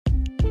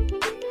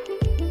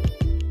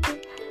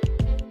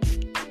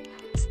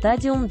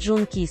Stadium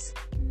Junkies.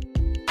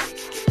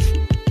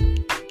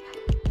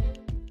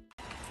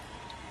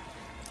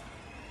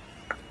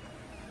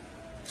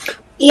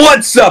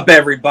 What's up,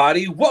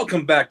 everybody?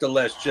 Welcome back to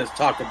Let's Just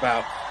Talk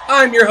About.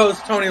 I'm your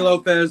host, Tony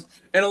Lopez,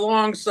 and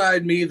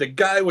alongside me, the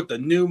guy with the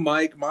new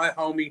mic, my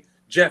homie,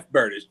 Jeff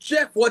Burtis.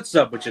 Jeff, what's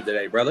up with you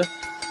today, brother?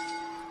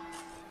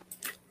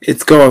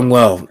 It's going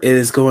well. It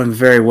is going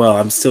very well.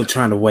 I'm still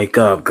trying to wake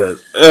up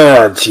because,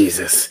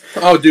 Jesus.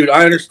 Oh, dude,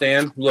 I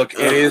understand. Look,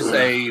 it is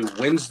a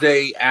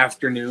Wednesday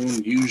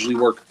afternoon, usually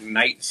work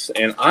nights,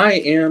 and I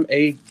am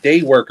a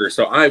day worker,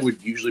 so I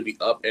would usually be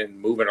up and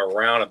moving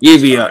around.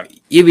 You'd be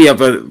up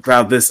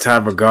about this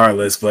time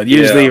regardless, but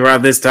usually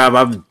around this time,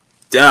 I'm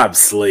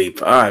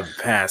asleep. I'm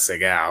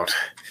passing out.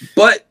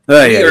 But we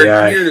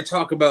are here to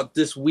talk about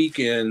this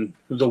weekend,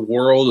 the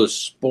world of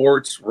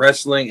sports,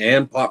 wrestling,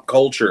 and pop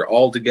culture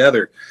all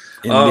together.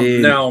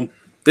 Now,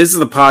 this is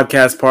the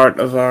podcast part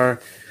of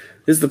our.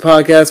 This is the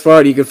podcast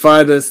part. You can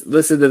find us,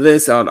 listen to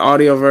this on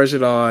audio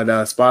version on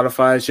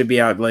Spotify. It should be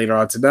out later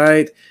on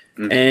tonight.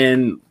 Mm-hmm.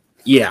 And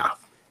yeah,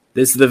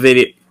 this is the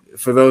video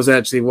for those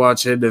actually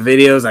watching the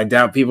videos. I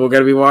doubt people are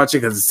going to be watching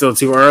because it's still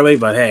too early.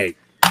 But hey,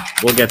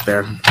 we'll get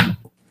there.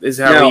 This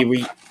is how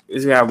we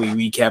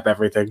recap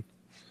everything.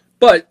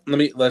 But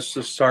let's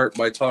just start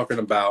by talking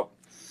about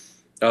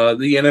the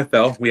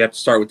NFL. We have to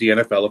start with the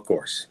NFL, of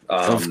course.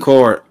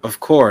 Of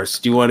course.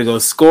 Do you want to go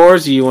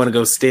scores or do you want to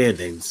go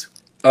standings?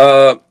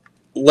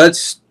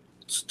 Let's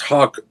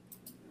talk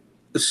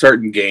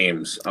certain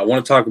games. I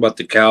want to talk about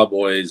the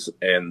Cowboys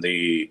and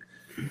the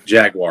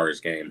Jaguars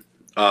game.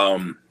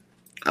 You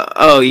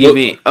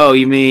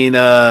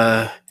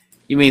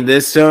mean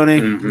this,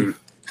 Tony? Mm-hmm.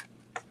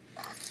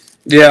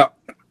 Yeah.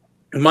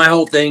 My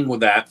whole thing with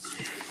that,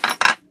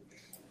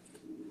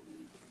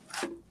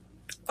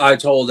 I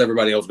told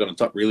everybody I was going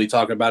to really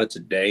talk about it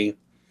today.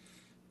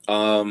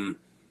 I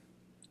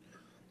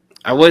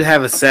would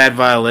have a sad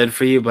violin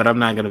for you, but I'm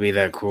not going to be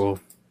that cruel.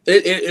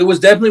 It was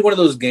definitely one of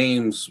those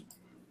games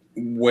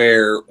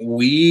where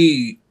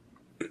I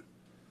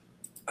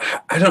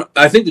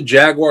think the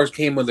Jaguars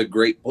came with a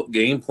great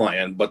game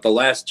plan, but the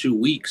last 2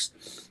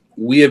 weeks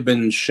we have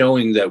been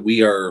showing that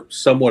we are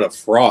somewhat of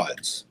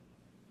frauds.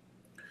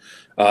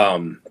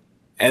 At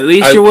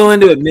least you're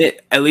willing to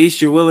admit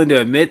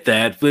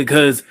that,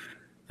 because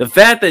the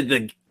fact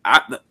that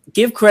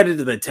give credit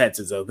to the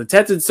Texans though. The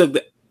Texans took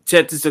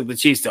the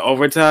Chiefs to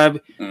overtime.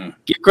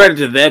 Give credit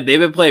to them. They've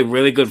been playing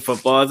really good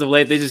football as of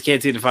late. They just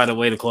can't seem to find a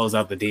way to close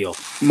out the deal.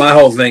 My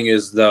whole thing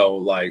is though,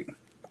 like,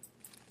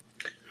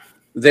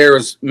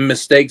 there's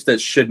mistakes that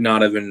should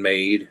not have been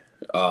made,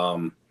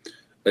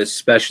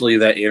 especially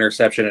that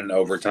interception in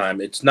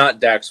overtime. It's not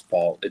Dak's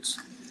fault.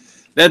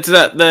 That's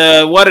not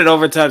the one in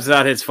overtime's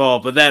not his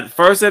fault, but that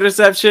first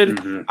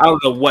interception, I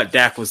don't know what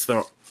Dak was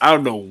throwing. I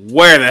don't know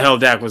where the hell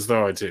Dak was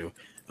throwing to.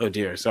 Oh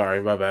dear,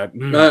 sorry, my bad.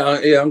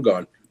 Yeah, I'm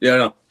gone.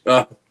 Yeah,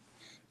 no.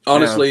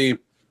 Honestly,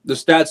 the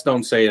stats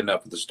don't say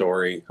enough of the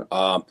story.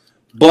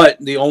 But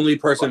the only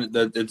person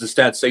that the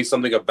stats say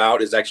something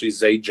about is actually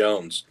Zay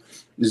Jones.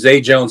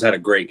 Zay Jones had a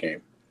great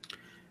game.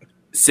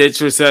 6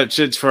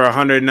 receptions for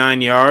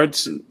 109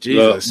 yards.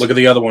 Jesus. Look at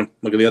the other one.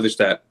 Look at the other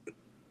stat.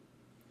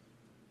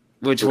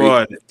 Which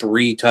one?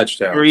 3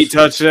 touchdowns. 3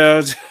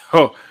 touchdowns.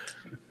 Oh,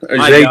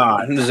 my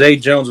God. Zay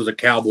Jones was a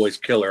Cowboys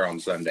killer on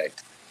Sunday.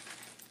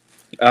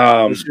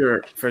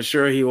 For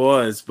sure he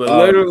was. But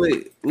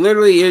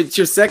literally, it's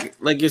your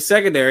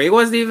secondary. It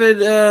wasn't even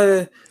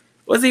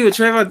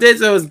Trayvon Diggs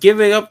that was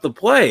giving up the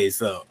plays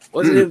though.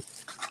 Wasn't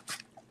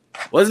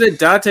it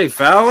Dante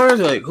Fowler?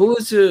 Like who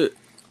is it?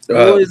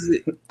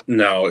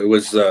 No, it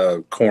was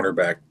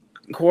cornerback.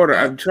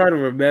 I'm trying to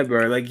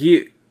remember.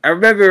 I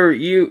remember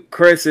you,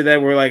 Chris, and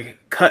then were like,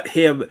 cut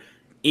him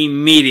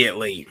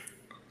immediately.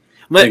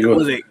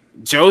 Was it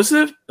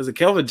Joseph? Was it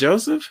Kelvin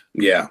Joseph?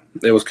 Yeah,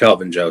 it was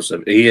Kelvin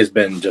Joseph. He has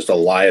been just a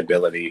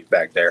liability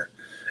back there.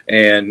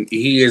 And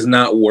he is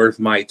not worth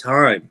my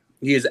time.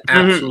 He is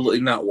absolutely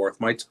not worth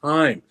my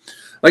time.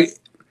 Like,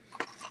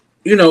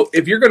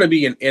 if you're going to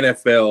be an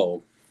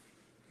NFL,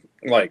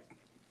 like,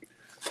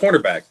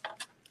 cornerback,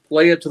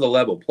 play up to the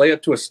level, play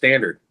up to a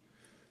standard.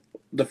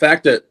 The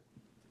fact that,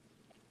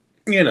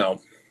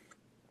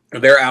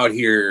 they're out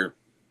here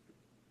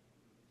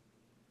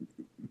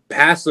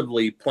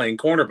passively playing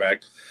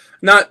cornerback.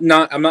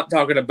 I'm not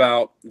talking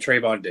about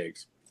Trayvon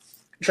Diggs.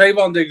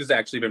 Trayvon Diggs has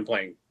actually been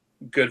playing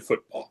good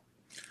football.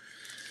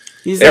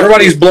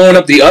 Everybody's blowing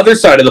up the other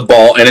side of the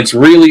ball, and it's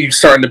really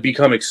starting to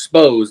become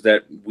exposed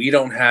that we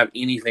don't have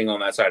anything on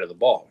that side of the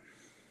ball.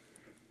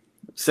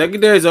 The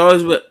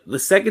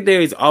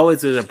secondary is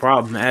always a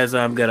problem, as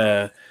I'm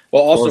gonna.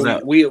 Well,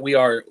 also we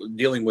are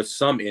dealing with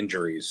some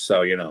injuries,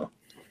 so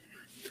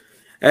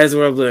as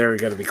we're literally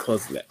going to be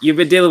close to that. You've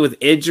been dealing with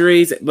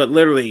injuries, but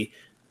literally,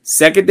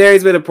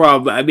 secondary's been a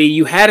problem. I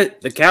mean,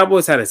 the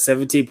Cowboys had a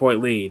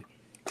 17-point lead.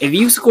 If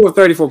you score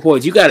 34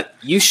 points,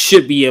 you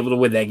should be able to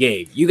win that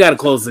game. You got to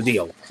close the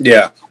deal.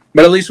 Yeah,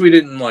 but at least we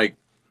didn't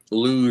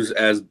lose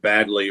as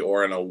badly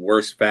or in a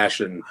worse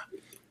fashion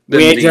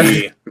than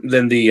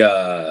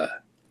the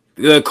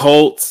The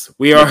Colts.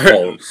 We are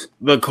Colts.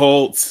 the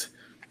Colts.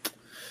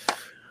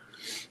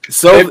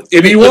 So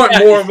if you want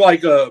more of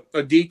like a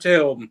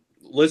detailed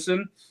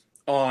listen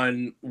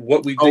on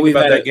what we think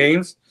about that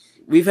games,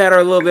 we've had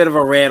our little bit of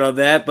a rant on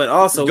that, but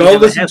also go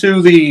listen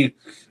to the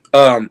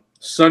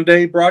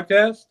Sunday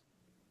broadcast.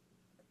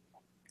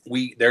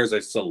 There's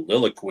a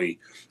soliloquy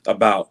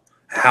about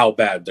how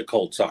bad the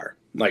Colts are.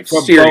 Like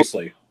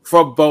seriously.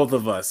 From both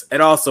of us.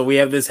 And also we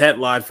have this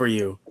headline for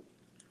you.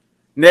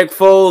 Nick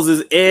Foles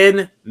is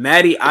in,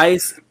 Matty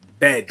Ice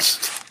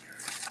benched.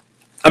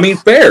 I mean,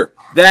 fair.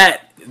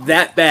 That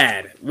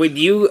bad. When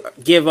you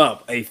give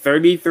up a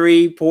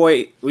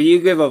 33-point, when you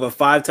give up a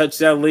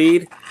 5-touchdown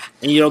lead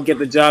and you don't get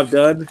the job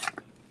done,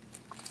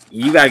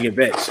 you gotta get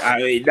benched. I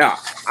mean, no,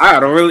 I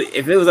don't really.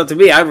 If it was up to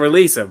me, I'd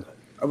release him.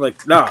 I'm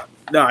like, no,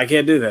 I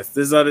can't do this.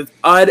 This is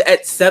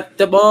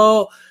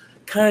unacceptable.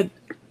 God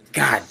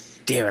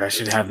damn it! I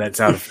should have that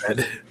sound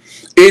effect.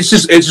 It's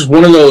just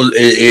one of those.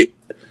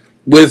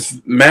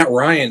 With Matt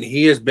Ryan,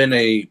 he has been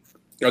a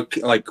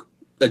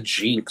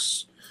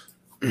jinx.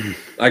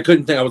 I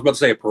couldn't think. I was about to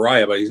say a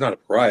pariah, but he's not a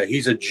pariah.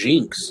 He's a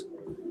jinx.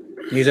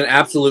 He's an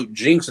absolute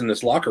jinx in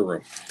this locker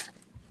room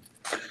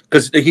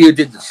because he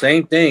did the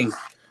same thing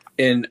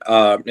in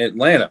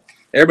Atlanta.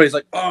 Everybody's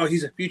like, "Oh,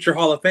 he's a future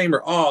Hall of Famer."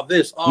 Oh,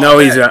 this. Oh, no,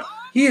 that. He's not.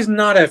 He is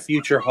not a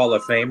future Hall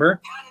of Famer.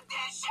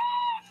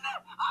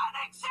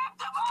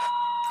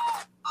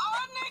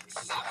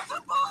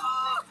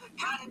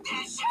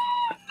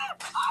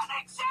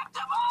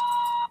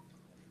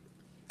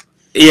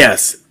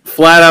 Yes,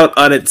 flat out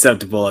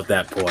unacceptable at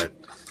that point.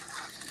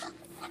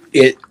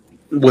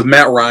 With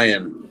Matt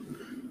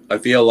Ryan, I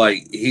feel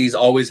like he's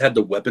always had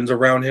the weapons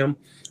around him,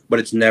 but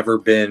it's never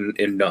been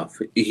enough.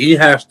 He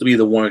has to be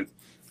the one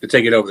to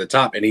take it over the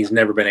top, and he's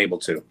never been able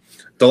to.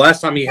 The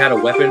last time he had a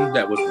weapon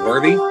that was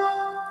worthy,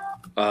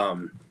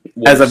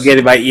 as I'm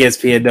getting my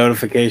ESPN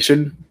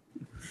notification.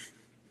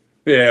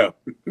 Yeah,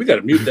 we got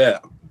to mute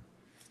that.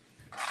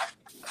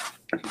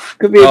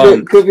 Could be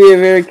a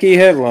very key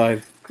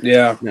headline.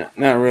 Yeah,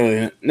 not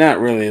really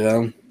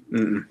though.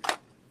 Mm-mm.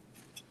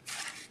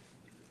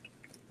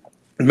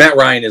 Matt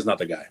Ryan is not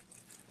the guy.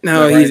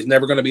 No, he's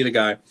never going to be the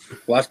guy.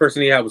 The last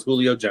person he had was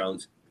Julio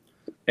Jones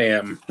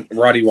and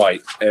Roddy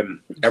White, and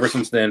ever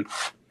since then,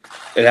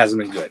 it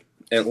hasn't been good.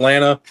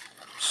 Atlanta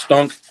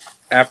stunk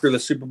after the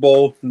Super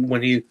Bowl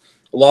when he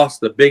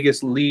lost the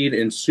biggest lead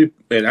in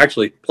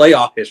actually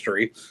playoff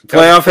history.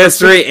 Playoff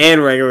history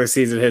and regular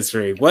season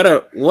history. What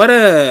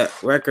a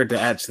record to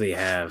actually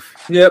have.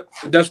 Yep,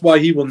 that's why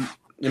he will,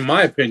 in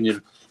my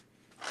opinion,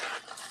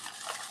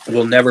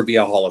 will never be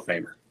a Hall of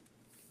Famer.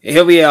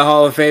 He'll be a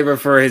Hall of Famer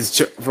for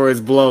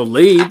his blown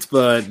leads,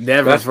 but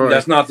never for.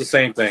 That's not the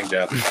same thing,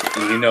 Jeff.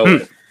 You know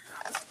it.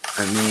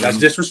 I mean, that's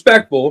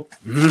disrespectful.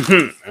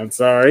 I'm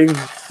sorry,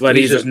 but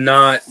he's just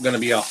not going to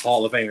be a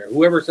Hall of Famer.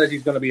 Whoever says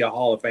he's going to be a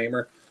Hall of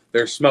Famer,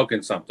 they're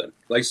smoking something.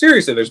 Like,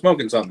 seriously, they're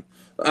smoking something.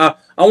 I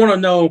want to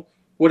know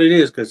what it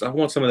is because I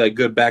want some of that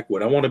good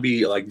backwood. I want to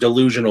be, like,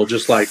 delusional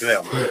just like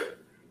them.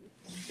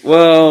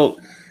 Well,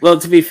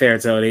 to be fair,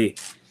 Tony,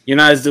 you're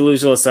not as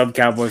delusional as some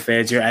Cowboy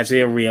fans. You're actually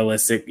a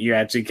realistic. You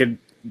actually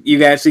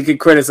could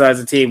criticize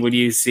a team when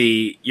you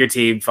see your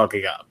team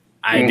fucking up.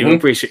 I do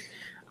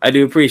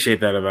appreciate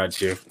that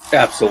about you.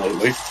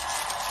 Absolutely.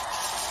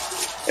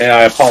 And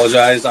I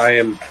apologize. I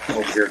am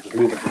over here just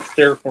moving the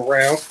chair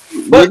around.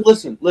 But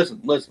listen.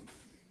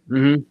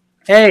 Mm-hmm.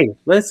 Hey,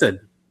 listen.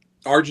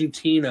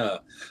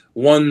 Argentina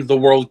won the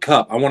World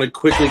Cup. I want to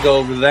quickly go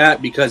over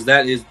that because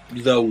that is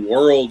the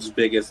world's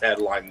biggest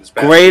headline this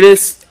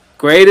past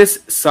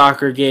greatest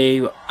soccer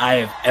game I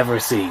have ever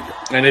seen.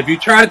 And if you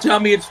try to tell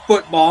me it's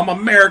football, I'm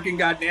American,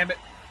 goddammit.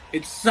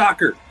 It's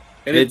soccer.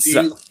 And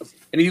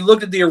and you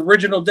looked at the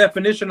original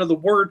definition of the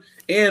word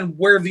and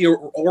where the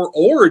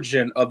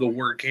origin of the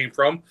word came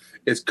from.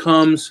 It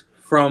comes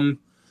from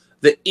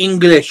the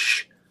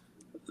English,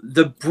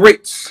 the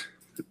Brits.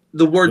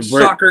 The word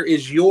soccer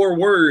is your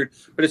word,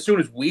 but as soon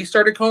as we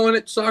started calling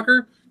it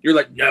soccer, you're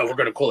like, no, we're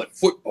going to call it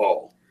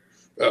football.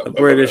 The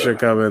British are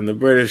coming.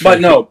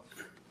 But no,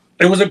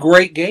 it was a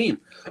great game.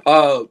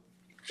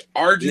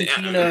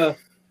 Argentina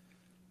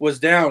was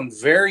down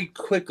very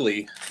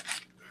quickly.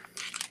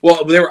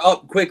 Well, they were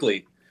up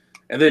quickly.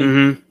 And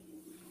then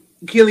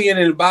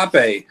Kylian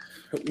Mbappe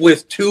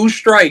with 2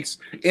 strikes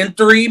in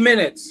 3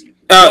 minutes.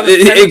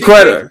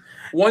 Incredible.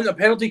 One a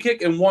penalty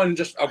kick and one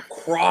just a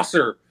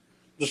crosser.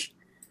 Just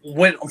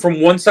went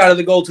from one side of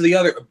the goal to the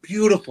other. A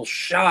beautiful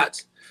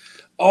shot.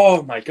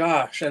 Oh my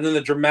gosh! And then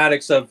the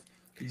dramatics of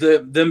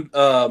them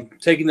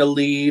taking the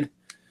lead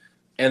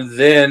and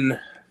then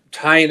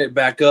tying it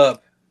back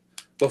up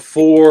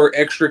before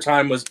extra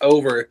time was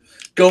over,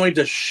 going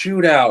to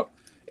shootout,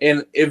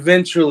 and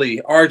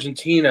eventually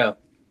Argentina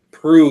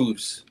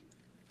proves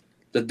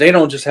that they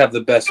don't just have the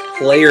best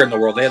player in the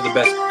world; they have the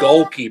best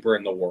goalkeeper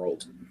in the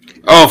world.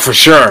 Oh, for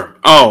sure.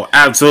 Oh,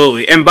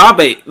 absolutely.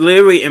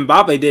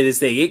 Mbappe did his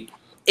thing.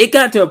 It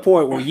got to a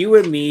point where you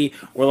and me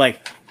were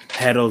like,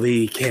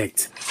 penalty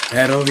kicked.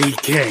 And I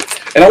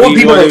want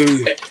people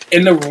to,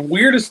 and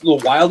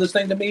the wildest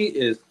thing to me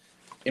is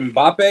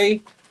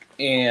Mbappe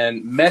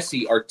and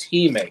Messi are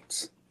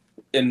teammates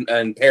in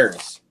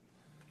Paris.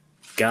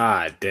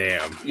 God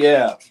damn.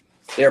 Yeah,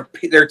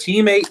 they're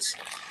teammates,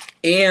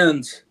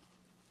 and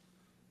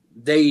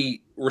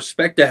they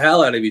respect the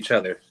hell out of each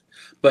other.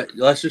 But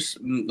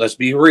let's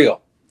be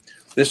real.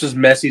 This was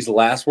Messi's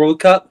last World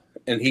Cup,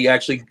 and he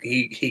actually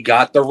he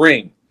got the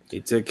ring.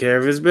 He took care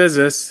of his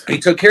business. He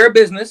took care of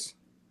business,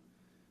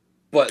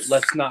 but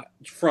let's not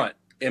front.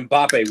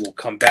 Mbappe will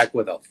come back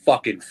with a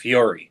fucking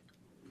fury.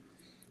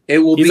 It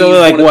will. He's be only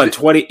like what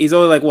 20. He's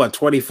only like what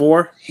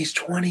 24. He's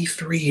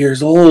 23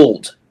 years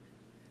old.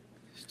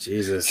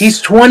 Jesus.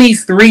 He's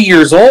 23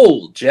 years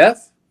old,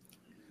 Jeff.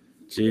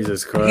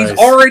 Jesus Christ. He's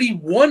already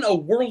won a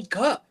World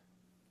Cup.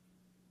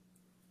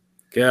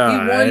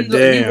 God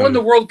He won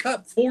the World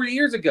Cup 4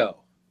 years ago.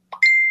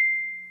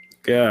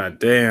 God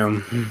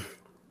damn.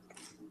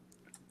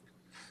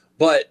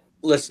 But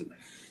listen.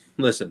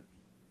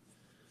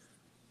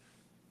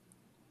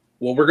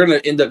 What we're going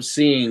to end up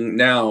seeing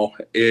now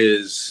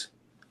is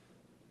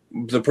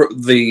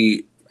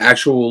the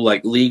actual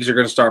like leagues are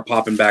going to start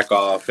popping back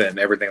off and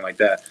everything like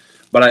that.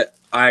 But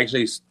I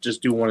actually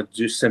just do want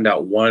to send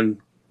out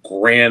one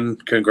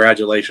grand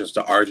congratulations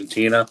to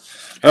Argentina.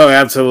 Oh,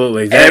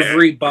 absolutely.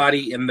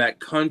 Everybody in that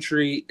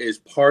country is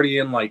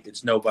partying like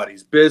it's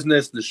nobody's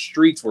business. The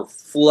streets were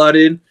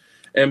flooded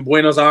in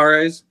Buenos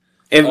Aires.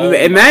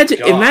 Imagine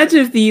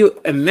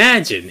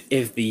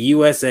if the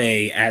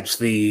USA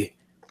actually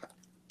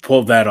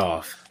pulled that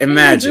off.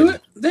 Imagine.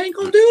 They ain't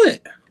gonna do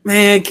it.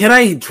 Man, can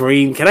I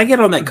dream? Can I get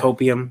on that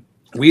copium?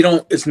 We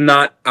don't. It's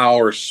not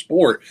our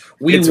sport.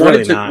 We It's want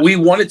really it to. not. We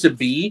want it to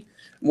be.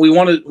 We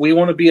want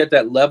to be at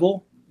that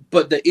level.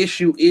 But the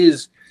issue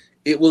is,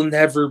 it will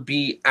never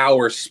be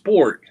our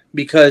sport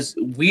because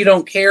we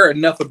don't care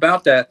enough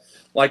about that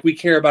like we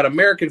care about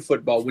American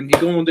football. When you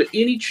go onto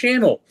any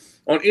channel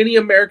on any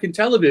American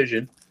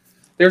television,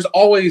 there's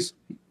always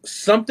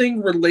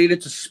something related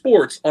to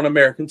sports on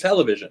American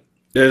television.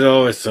 There's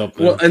always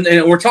something. Well, and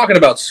we're talking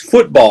about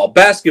football,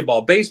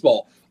 basketball,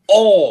 baseball,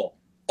 all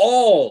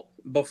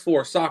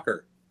before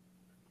soccer.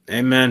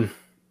 Amen.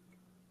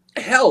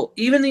 Hell,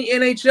 even the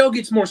NHL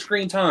gets more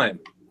screen time.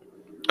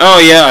 Oh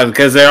yeah,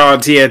 because they're on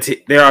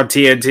TNT. They're on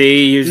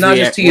TNT. Usually Not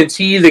just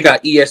TNT, they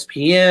got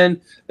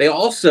ESPN. They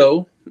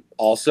also.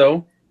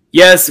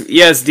 Yes,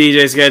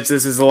 DJ Sketch.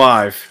 This is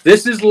live.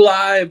 This is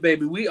live,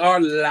 baby. We are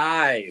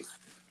live.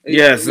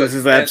 Yes, this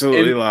is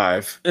absolutely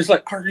live. It's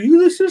like,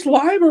 this is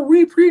live? Are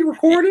we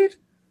pre-recorded?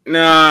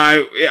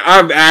 No,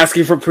 I'm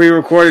asking for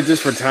pre-recorded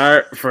just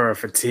for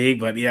fatigue,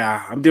 but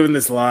yeah, I'm doing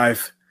this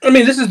live. I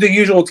mean, this is the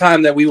usual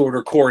time that we would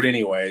record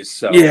anyways.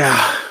 So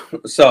yeah.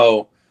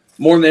 So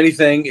more than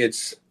anything,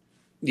 it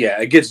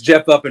gets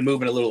Jeff up and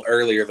moving a little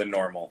earlier than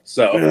normal.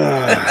 So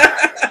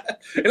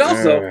and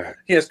also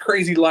he has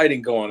crazy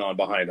lighting going on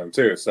behind him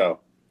too. So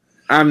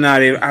I'm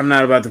not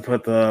about to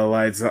put the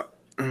lights on.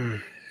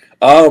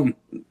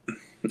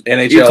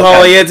 NHL. You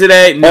calling in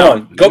today?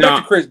 No. Go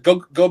back to Chris.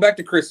 Go back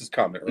to Chris's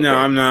comment. No,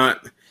 I'm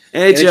not.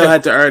 NHL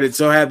had to earn it.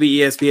 So happy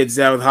ESPN's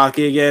down with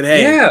hockey again.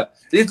 Hey. Yeah.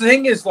 The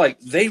thing is, like,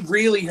 they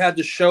really had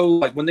to show,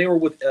 like, when they were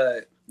with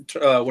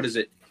what is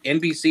it,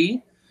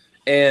 NBC,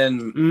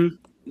 and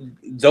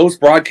those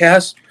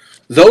broadcasts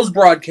they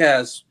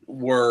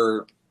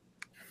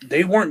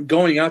weren't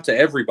going out to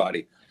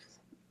everybody.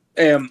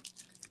 And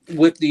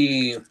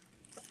they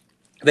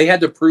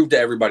had to prove to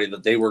everybody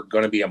that they were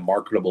going to be a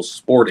marketable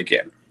sport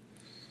again.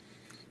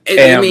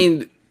 I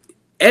mean,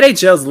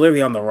 NHL's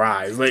literally on the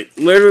rise. Like,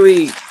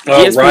 literally,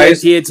 ESPN,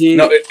 rise? TNT.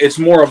 No, it's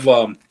more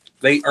of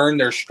they earned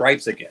their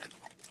stripes again.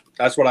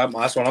 That's what I'm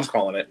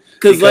calling it.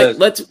 Because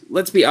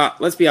let's be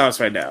honest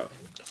right now.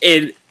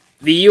 In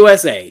the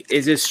USA,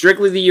 is it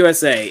strictly the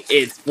USA?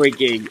 It's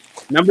freaking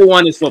number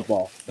one is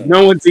football.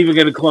 No one's even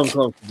going to come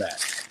close to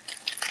that.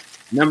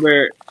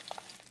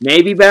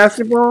 Maybe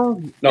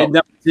basketball. No, and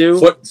number two,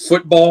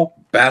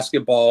 football,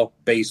 basketball,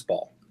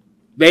 baseball.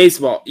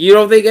 Baseball. You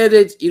don't think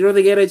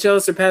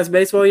NHL surpassed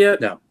baseball yet?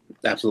 No,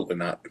 absolutely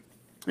not.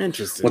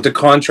 Interesting. With the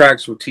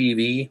contracts with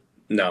TV,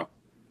 no.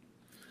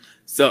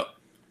 So,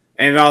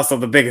 and also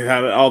the biggest,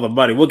 all the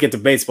money. We'll get to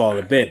baseball in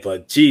a bit,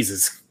 but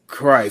Jesus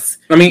Christ.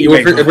 I mean,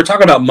 if we're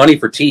talking about money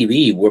for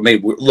TV, we're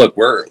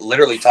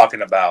literally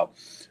talking about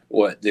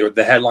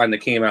the headline that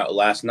came out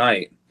last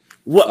night.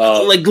 What?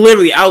 Like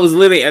literally, I was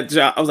like,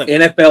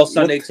 NFL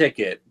Sunday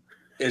Ticket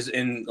is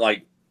in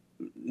like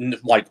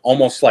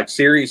almost like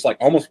serious, like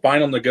almost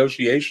final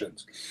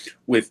negotiations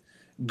with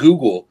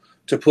Google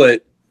to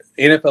put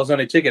NFL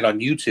Sunday Ticket on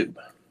YouTube.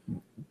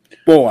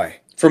 Boy.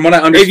 From what I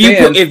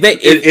understand, from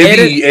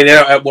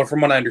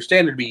what I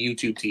understand, it'd be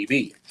YouTube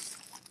TV,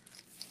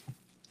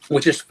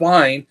 which is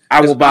fine. I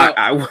will buy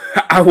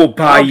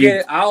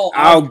you.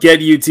 I'll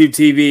get YouTube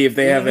TV if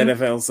they have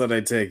NFL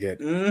Sunday Ticket.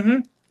 Mm-hmm.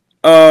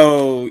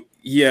 Oh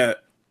yeah.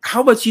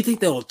 How much do you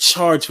think they'll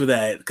charge for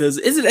that? Because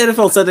isn't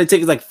NFL Sunday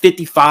Tickets like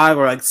 $55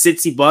 or like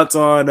 $60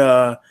 on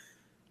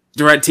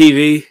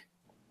DirecTV?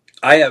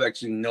 I have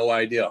actually no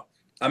idea.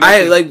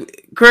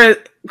 Chris,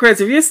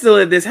 if you're still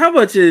in this, how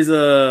much is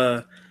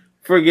friggin'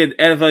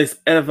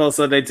 NFL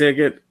Sunday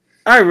Ticket?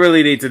 I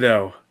really need to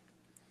know.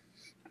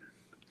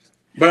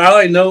 But all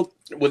I know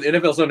with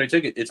NFL Sunday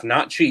Ticket, it's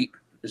not cheap.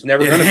 It's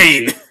never going to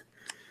be cheap.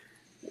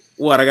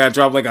 What, I gotta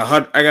drop like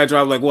 $100+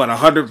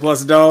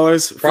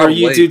 for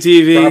Probably. YouTube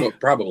TV?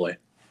 Probably.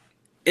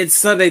 It's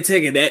Sunday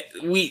Ticket.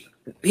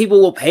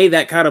 People will pay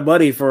that kind of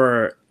money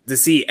to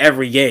see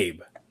every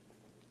game.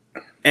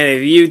 And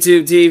if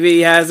YouTube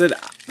TV has it,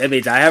 that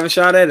means I have a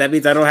shot at it. That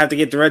means I don't have to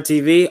get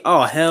DirecTV.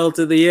 Oh, hell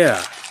to the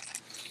yeah.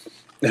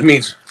 That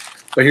means,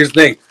 but here's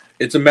the thing.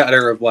 It's a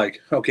matter of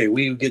like, okay,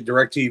 we get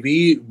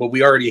DirecTV, but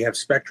we already have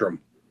Spectrum.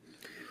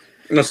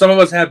 You know, some of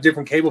us have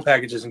different cable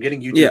packages, and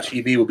getting YouTube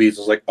TV will be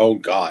just like, oh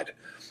God.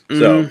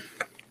 So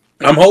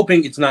I'm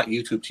hoping it's not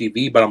YouTube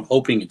TV, but I'm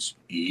hoping it's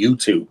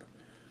YouTube.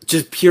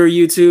 Just pure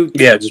YouTube?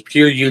 Yeah, just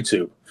pure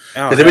YouTube.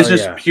 Because if it's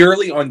just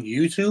purely on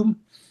YouTube,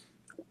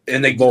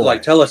 and they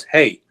like tell us,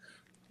 hey,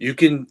 you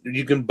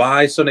can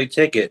buy Sunday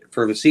Ticket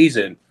for the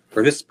season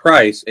for this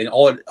price, and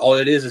all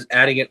it is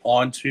adding it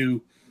onto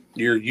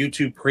your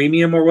YouTube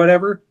Premium or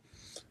whatever.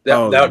 That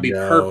would be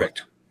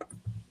perfect.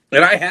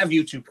 And I have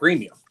YouTube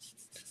Premium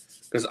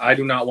because I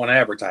do not want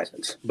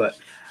advertisements. But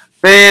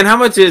man, how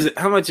much is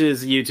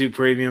YouTube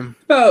Premium?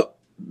 About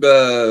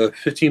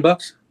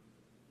 $15.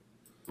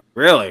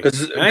 Really?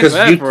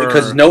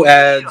 Because no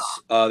ads,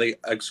 the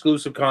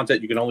exclusive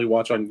content you can only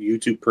watch on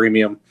YouTube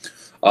Premium,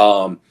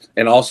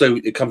 and also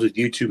it comes with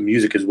YouTube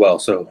Music as well.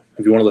 So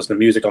if you want to listen to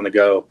music on the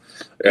go,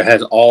 it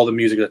has all the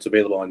music that's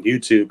available on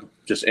YouTube,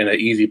 just in an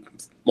easy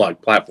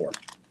platform.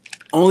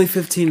 Only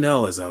 $15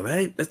 though.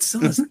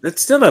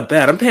 That's still not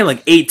bad. I'm paying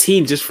like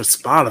 $18 just for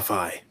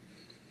Spotify.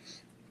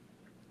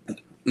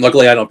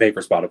 Luckily, I don't pay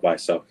for Spotify,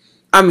 so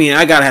I mean,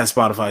 I gotta have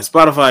Spotify.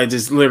 Spotify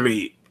just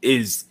literally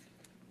is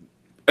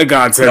a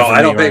godsend. No,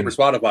 I don't pay for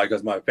Spotify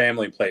because my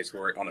family pays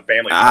for it on a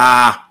family.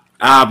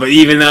 But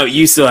even though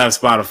you still have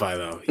Spotify,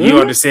 though, you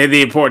understand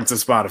the importance of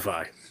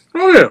Spotify.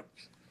 Oh yeah.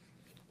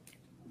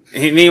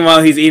 And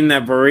meanwhile, he's eating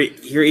that burrito.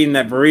 You're eating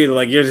that burrito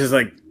like you're just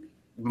like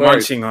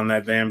munching on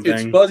that damn thing.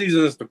 It's Fuzzies,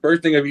 and it's the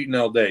first thing I've eaten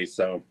all day.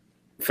 So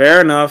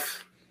fair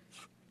enough.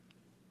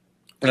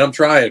 And I'm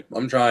trying,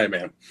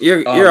 man.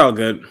 You're all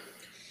good.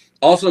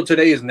 Also,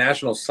 today is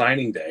National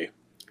Signing Day.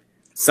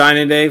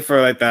 Signing day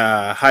for like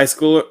the high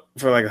school,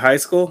 the high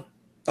school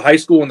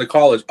and the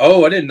college.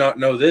 Oh, I did not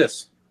know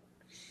this.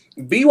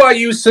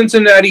 BYU,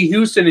 Cincinnati,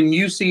 Houston, and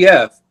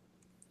UCF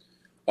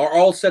are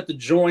all set to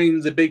join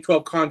the Big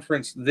 12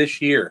 Conference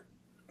this year.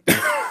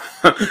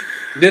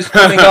 This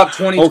coming up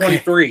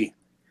 2023.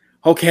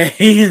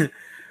 Okay.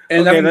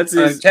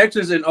 And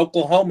Texas and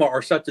Oklahoma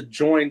are set to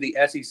join the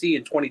SEC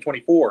in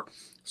 2024.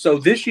 So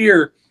this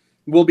year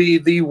will be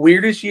the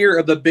weirdest year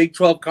of the Big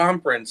 12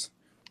 Conference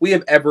we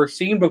have ever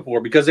seen before,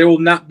 because there will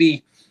not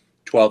be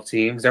 12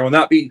 teams. There will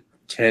not be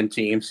 10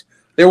 teams.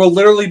 There will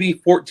literally be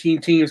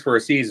 14 teams for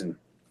a season.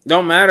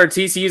 Don't matter.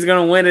 TCU's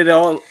going to win it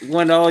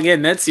all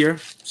again next year.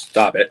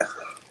 Stop it.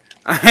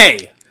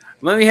 Hey,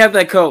 let me have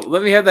that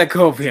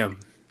copium.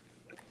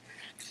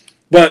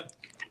 But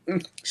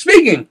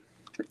speaking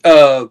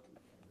of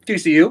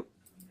TCU,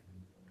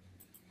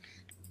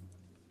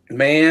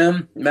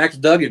 man, Max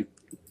Duggan.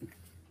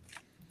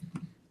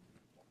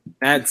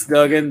 Max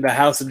Duggan, the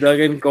House of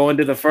Duggan, going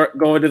to the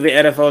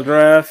NFL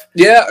draft.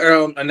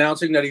 Yeah,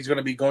 announcing that he's going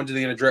to be going to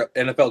the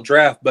NFL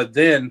draft, but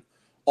then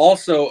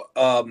also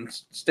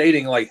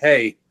stating like,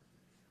 "Hey,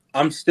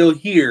 I'm still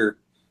here.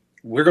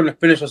 We're going to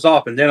finish this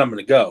off, and then I'm going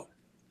to go."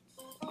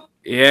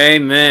 Yeah,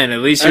 amen.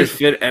 At least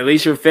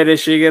you're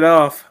finishing it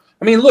off.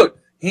 I mean, look,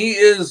 he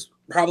is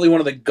probably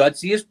one of the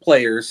gutsiest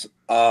players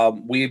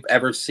we've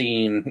ever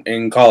seen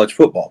in college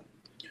football.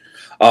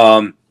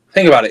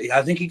 Think about it.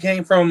 I think he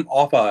came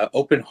off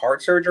open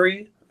heart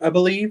surgery, I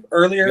believe,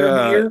 earlier in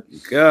the year.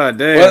 God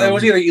damn. Well, it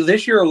was either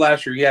this year or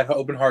last year. He had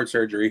open heart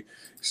surgery.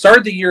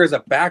 Started the year as a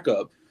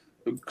backup.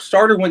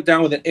 Starter went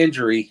down with an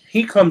injury.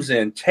 He comes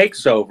in,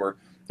 takes over,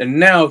 and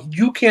now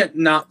you can't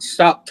not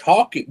stop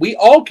talking. We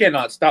all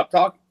cannot stop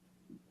talking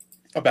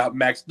about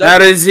Max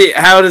Duggan.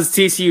 How does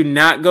TCU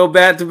not go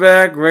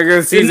back-to-back?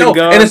 Regular season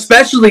goes? And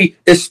especially,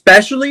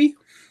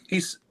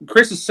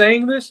 Chris is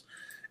saying this,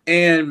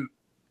 and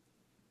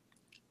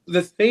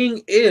the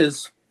thing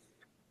is,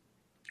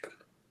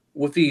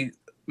 with the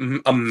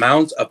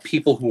amount of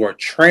people who are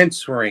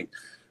transferring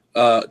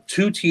to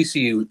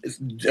TCU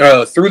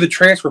through the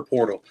transfer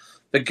portal,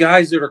 the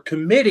guys that are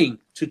committing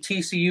to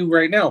TCU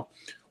right now,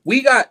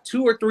 we got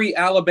 2 or 3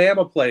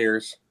 Alabama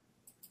players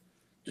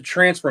to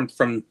transfer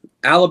from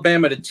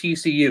Alabama to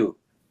TCU.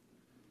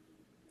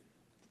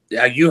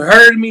 Yeah, you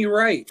heard me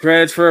right.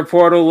 Transfer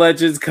portal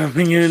legends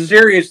coming in.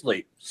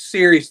 Seriously.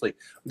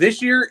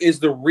 This year is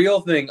the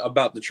real thing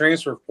about the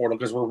transfer portal,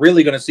 because we're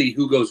really going to see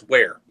who goes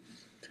where.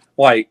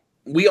 Like,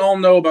 we all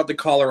know about the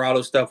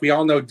Colorado stuff. We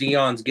all know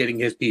Deion's getting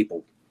his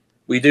people.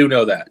 We do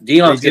know that.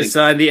 Deion's getting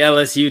signed the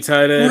LSU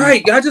tight end.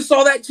 Right. I just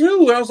saw that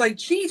too. And I was like,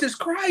 Jesus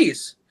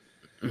Christ.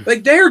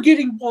 Like, they're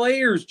getting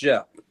players,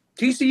 Jeff.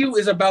 TCU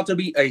is about to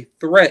be a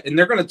threat, and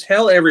they're going to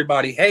tell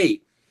everybody,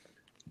 hey,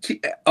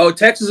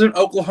 Texas and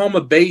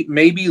Oklahoma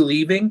may be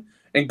leaving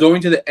and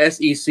going to the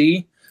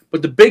SEC,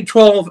 But the Big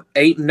 12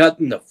 ain't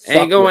nothing to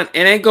fuck with. It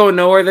ain't going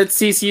nowhere. That's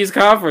TCU's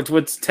conference.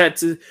 Once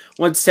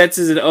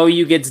Texas and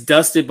OU gets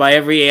dusted by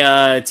every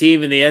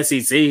team in the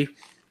SEC.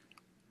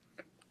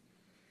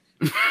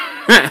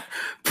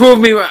 Prove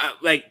me,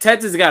 like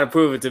Texas got to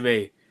prove it to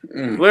me.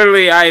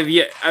 Literally,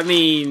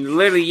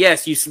 literally,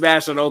 yes, you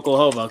smashed on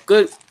Oklahoma.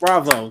 Good,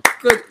 bravo,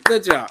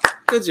 good job.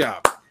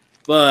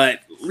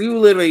 But you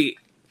literally,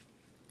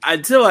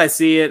 until I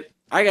see it,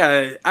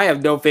 I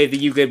have no faith that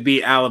you could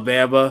beat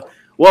Alabama.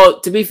 Well,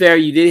 to be fair,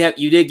 you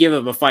did give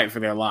them a fight for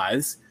their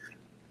lives,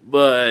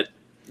 but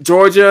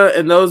Georgia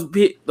and those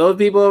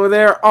people over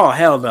there, oh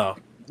hell no,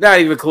 not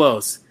even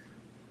close.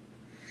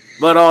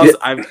 But also,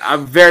 yeah.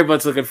 I'm very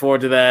much looking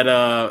forward to that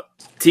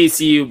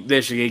TCU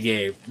Michigan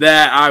game.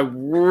 That I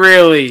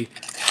really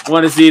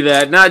want to see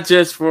that, not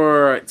just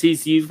for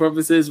TCU's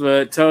purposes,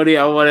 but Tony,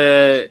 I want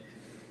to.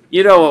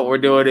 You know what we're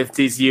doing if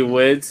TCU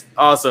wins.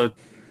 Also, the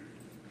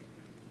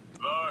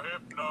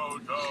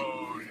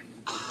Hypnotoad.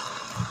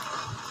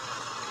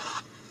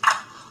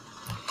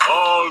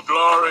 All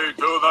glory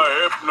to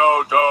the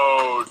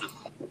Hypnotoad.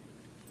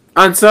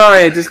 I'm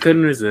sorry, I just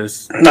couldn't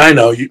resist. I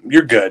know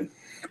you're good.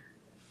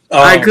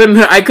 I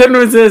couldn't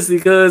resist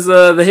because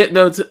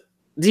the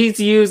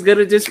TCU is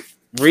gonna just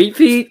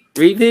repeat,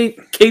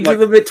 came to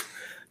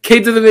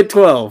the mid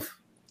 12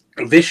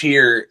 this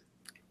year.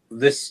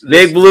 This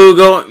Big Blue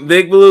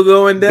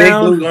going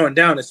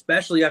down,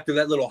 especially after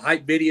that little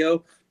hype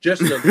video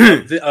just of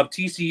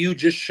TCU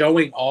just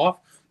showing off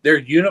their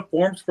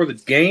uniforms for the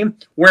game,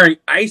 wearing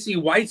icy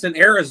whites in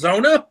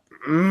Arizona.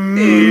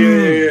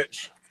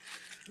 Bitch,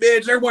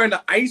 they're wearing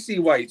the icy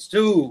whites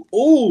too.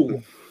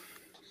 Ooh.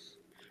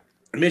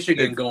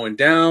 Michigan going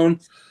down,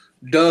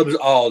 Dubs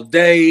all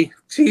day,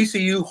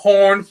 TCU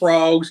Horned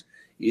Frogs.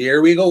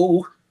 Here we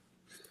go.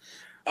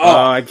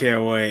 Oh, I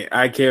can't wait.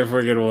 I can't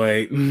freaking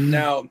wait.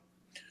 Now,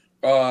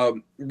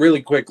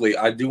 really quickly,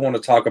 I do want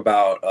to talk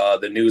about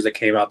the news that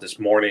came out this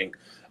morning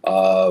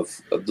of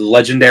the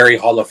legendary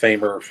Hall of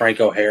Famer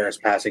Franco Harris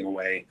passing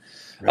away.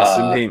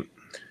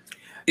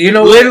 You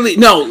know, literally,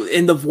 no,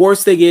 and the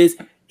worst thing is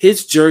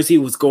his jersey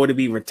was going to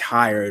be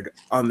retired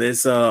on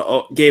this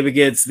game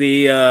against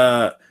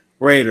the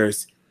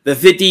Raiders, the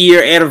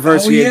 50-year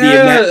anniversary of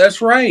the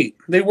that's right.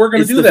 They were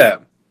going to do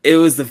that. It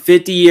was the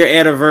 50-year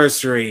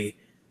anniversary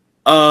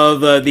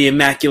of the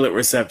Immaculate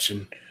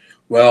Reception.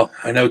 Well,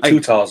 I know Too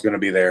Tall is going to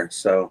be there,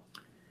 so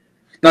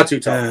not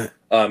Too Tall.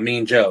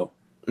 Mean Joe.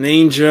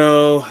 Mean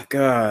Joe.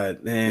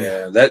 God,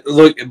 man. Yeah,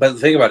 but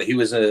think about it. He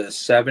was a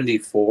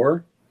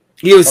 74.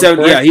 He was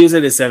 70. Yeah, he was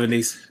in his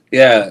 70s.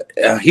 Yeah,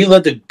 he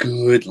lived a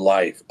good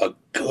life, a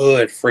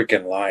good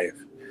freaking life.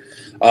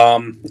 I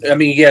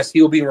mean, yes,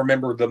 he'll be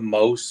remembered the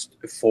most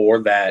for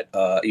that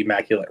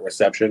Immaculate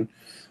Reception,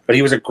 but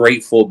he was a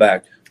great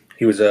fullback.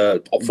 He was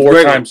a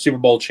four-time Super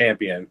Bowl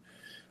champion,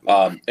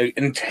 an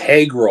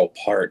integral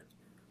part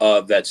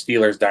of that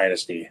Steelers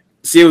dynasty.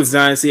 Steelers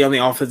dynasty on the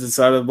offensive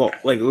side of the ball,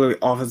 like literally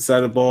offensive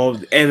side of the ball,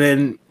 and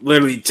then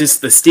literally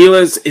just the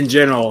Steelers in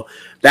general.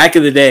 Back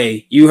in the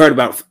day, you heard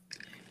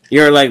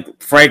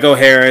like Franco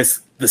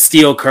Harris, the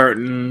Steel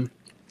Curtain,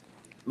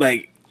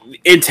 like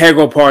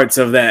integral parts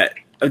of the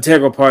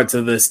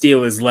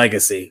Steelers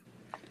legacy.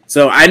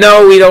 So I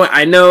know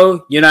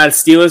you're not a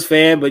Steelers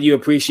fan, but you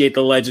appreciate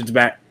the legends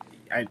back.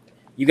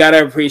 You got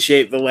to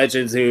appreciate the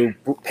legends who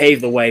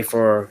paved the way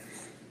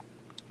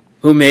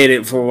who made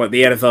it for what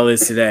the NFL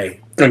is today.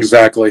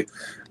 Exactly.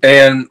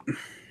 And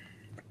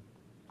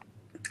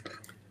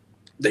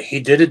he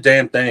did a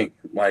damn thing.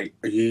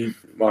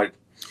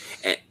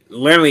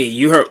 Literally,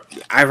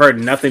 I've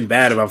heard nothing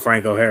bad about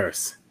Franco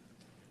Harris.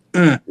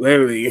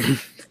 Literally.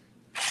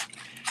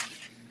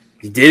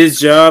 He did his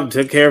job,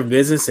 took care of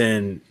business,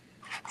 and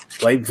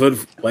played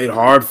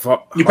hard.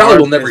 You probably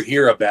will never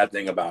hear a bad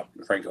thing about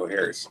Franco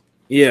Harris.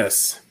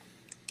 Yes.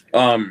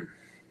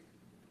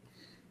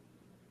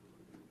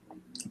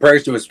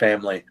 Prayers to his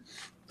family.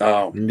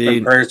 Indeed.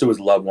 And prayers to his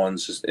loved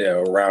ones just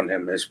around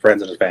him, his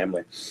friends and his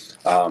family,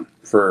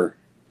 for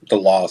the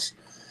loss.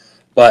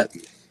 But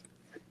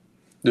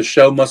the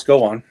show must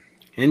go on.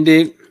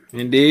 Indeed.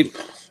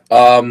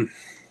 I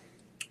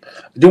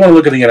do want to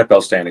look at the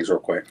NFL standings real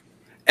quick.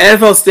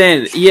 NFL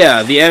standings.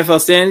 Yeah, the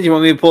NFL standings. You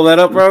want me to pull that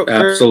up, bro?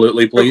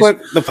 Absolutely, please.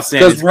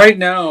 Because right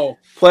now,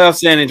 playoff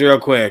standings real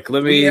quick.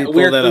 Let me pull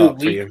that up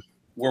for you.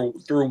 We're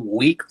through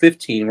week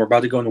 15. We're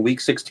about to go into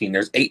week 16.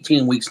 There's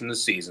 18 weeks in the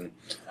season.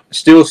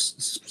 Still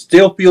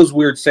feels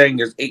weird saying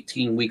there's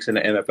 18 weeks in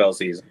the NFL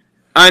season.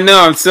 I know.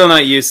 I'm still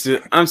not used to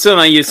it.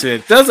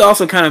 It does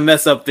also kind of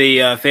mess up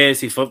the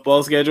fantasy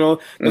football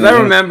schedule because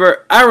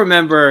I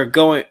remember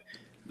going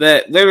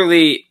that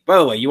literally. By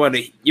the way, you want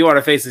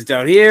to face this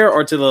down here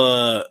or to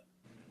the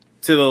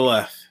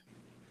left?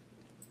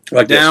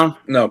 Like down? This.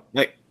 No,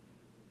 like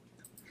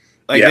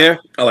there.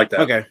 I like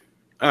that. Okay.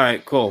 All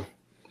right. Cool.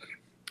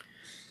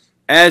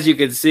 As you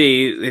can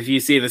see, if you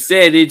see the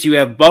standings, you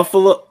have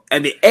Buffalo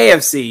and the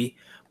AFC,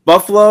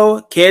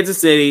 Buffalo, Kansas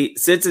City,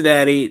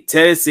 Cincinnati,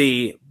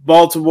 Tennessee,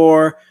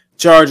 Baltimore,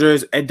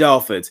 Chargers, and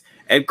Dolphins.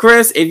 And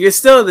Chris, if you're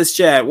still in this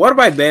chat, one of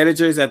my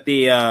managers at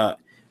the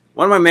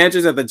one of my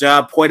managers at the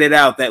job pointed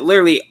out that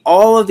literally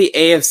all of the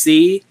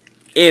AFC,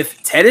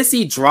 if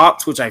Tennessee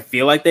drops, which I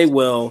feel like they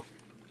will,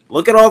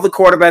 look at all the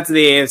quarterbacks of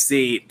the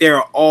AFC.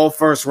 They're all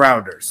first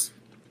rounders.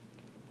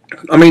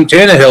 I mean,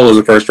 Tannehill was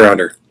a first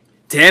rounder.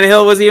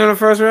 Tannehill was even a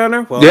first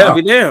rounder? Well, Yeah. I'll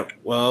be damned.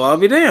 Well, I'll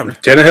be damned.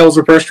 Tannehill's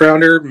a first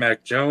rounder.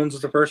 Mac Jones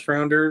was a first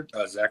rounder.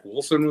 Zach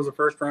Wilson was a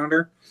first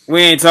rounder. We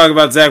ain't talking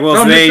about Zach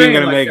Wilson. No, They ain't saying,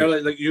 going to make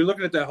it. like you're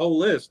looking at that whole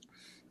list,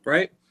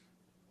 right?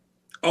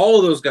 All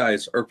of those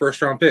guys are first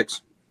round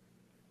picks.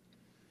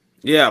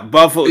 Yeah,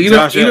 Buffalo.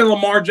 Even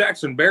Lamar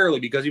Jackson barely,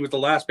 because he was the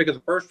last pick of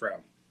the first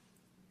round.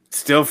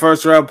 Still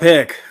first round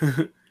pick.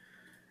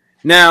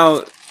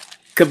 Now,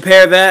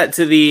 compare that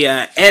to the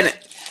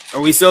are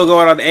we still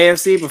going on the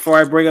AFC before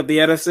I bring up the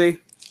NFC?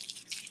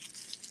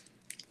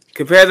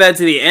 Compare that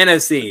to the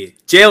NFC.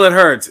 Jalen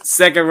Hurts,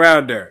 second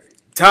rounder.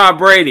 Tom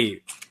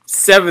Brady,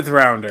 seventh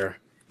rounder.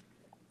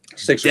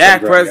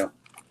 Dak Prescott.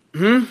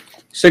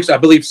 I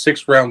believe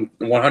sixth round,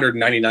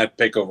 199th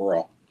pick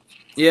overall.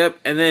 Yep,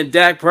 and then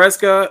Dak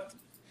Prescott,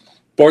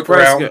 Fourth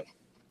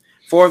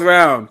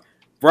round.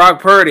 Brock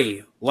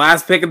Purdy,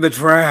 last pick of the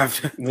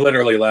draft.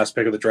 Literally last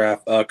pick of the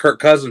draft. Kirk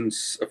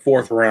Cousins,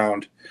 fourth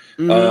round.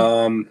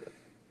 Mm-hmm.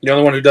 The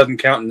only one who doesn't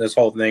count in this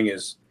whole thing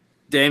is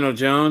Daniel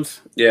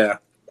Jones. Yeah.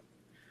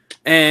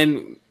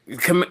 And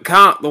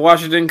count the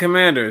Washington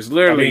Commanders.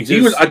 Literally, I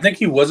mean, I think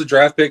he was a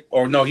draft pick,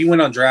 or no, he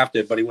went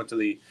undrafted, but he went to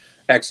the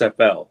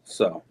XFL.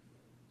 So,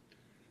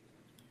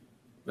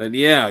 but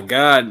yeah,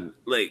 God,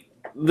 like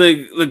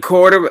the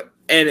quarterback.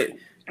 And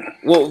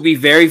what would be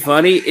very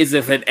funny is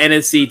if an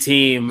NFC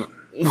team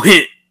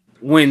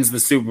wins the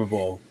Super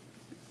Bowl.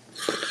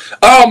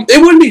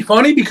 It wouldn't be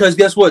funny because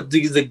guess what? The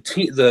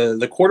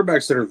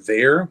quarterbacks that are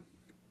there,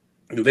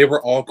 they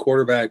were all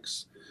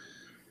quarterbacks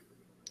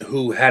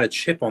who had a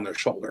chip on their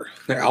shoulder.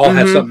 They all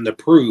had something to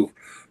prove,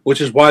 which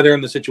is why they're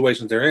in the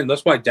situations they're in.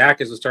 That's why Dak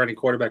is the starting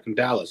quarterback in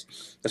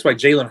Dallas. That's why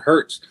Jalen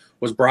Hurts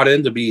was brought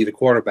in to be the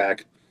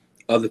quarterback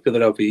of the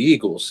Philadelphia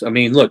Eagles. I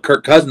mean, look,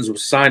 Kirk Cousins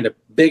was signed a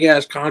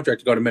big-ass contract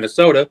to go to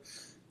Minnesota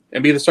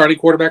and be the starting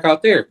quarterback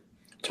out there.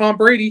 Tom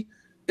Brady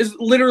is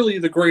literally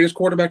the greatest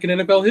quarterback in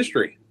NFL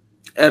history.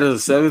 That is a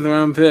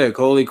seventh-round pick.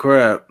 Holy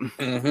crap.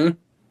 Mm-hmm.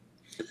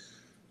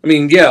 I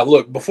mean, yeah,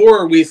 look,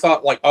 before we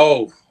thought like,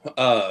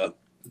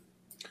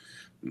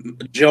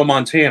 Joe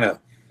Montana,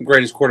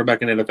 greatest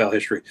quarterback in NFL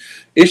history.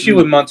 Issue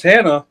with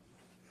Montana,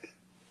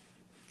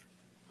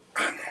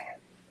 I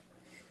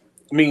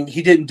mean,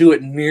 he didn't do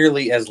it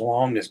nearly as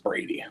long as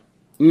Brady.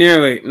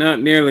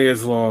 Not nearly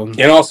as long.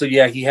 And also,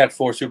 yeah, he had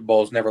 4 Super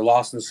Bowls, never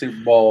lost in the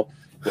Super Bowl.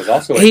 Was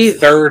also a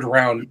third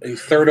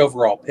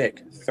overall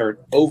pick.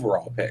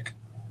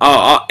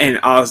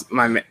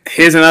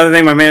 Here's another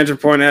thing my manager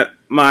pointed out.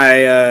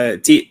 My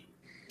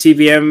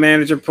TPM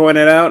manager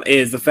pointed out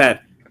is the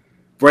fact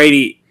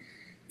Brady.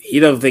 He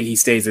don't think he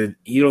stays in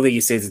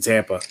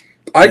Tampa.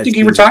 I think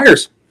he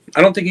retires.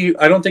 I don't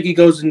think he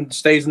goes and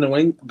stays in New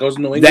England.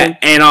 That,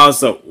 and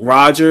also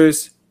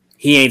Rodgers,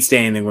 he ain't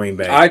staying in Green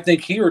Bay. I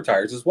think he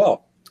retires as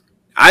well.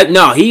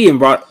 He even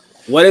brought.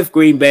 What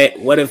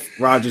if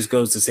Rodgers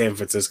goes to San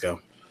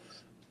Francisco?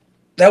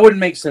 That wouldn't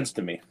make sense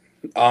to me.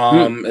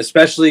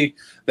 Especially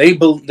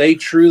they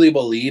truly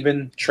believe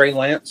in Trey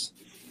Lance.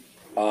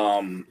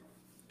 I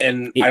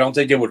don't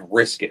think they would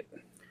risk it.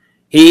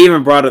 He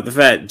even brought up the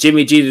fact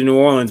Jimmy G to New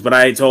Orleans, but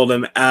I told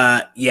him,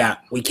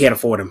 we can't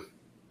afford him.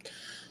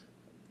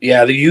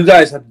 Yeah, you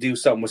guys have to do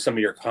something with some of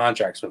your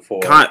contracts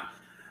before.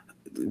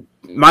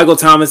 Michael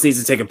Thomas needs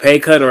to take a pay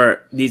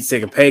cut,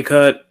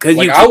 because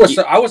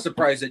I was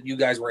surprised that you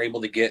guys were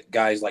able to get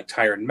guys like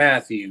Tyrann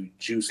Mathieu,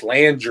 Juice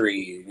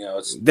Landry.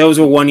 Those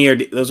were 1 year.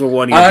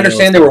 I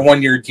understand they were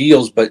 1 year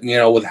deals, but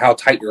with how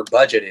tight your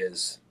budget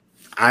is,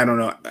 I don't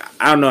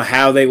know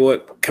how they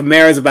would.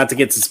 Kamara's about to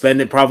get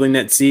suspended probably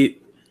next season.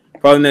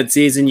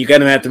 You're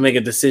gonna have to make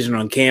a decision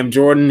on Cam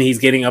Jordan. He's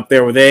getting up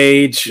there with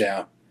age.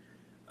 Yeah.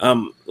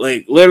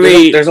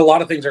 Literally, there's a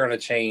lot of things that are going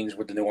to change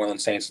with the New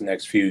Orleans Saints in the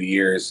next few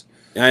years.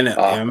 I know,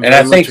 and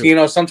I think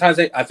sometimes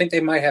they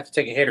might have to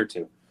take a hit or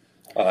two,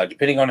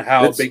 depending on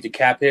how big the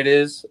cap hit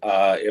is.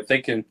 If they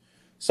can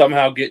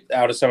somehow get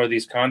out of some of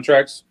these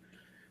contracts.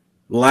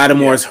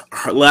 Lattimore's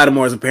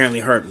apparently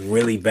hurt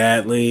really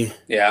badly.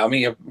 Yeah, I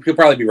mean he'll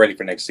probably be ready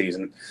for next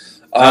season.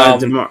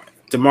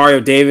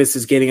 Demario Davis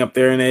is getting up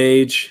there in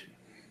age.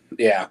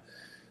 Yeah,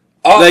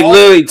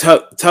 literally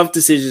tough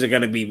decisions are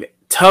going to be.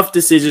 Tough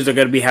decisions are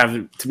going to be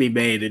having to be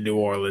made in New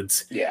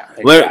Orleans. Yeah,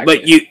 exactly.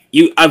 But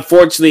you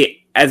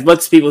unfortunately, as much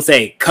as people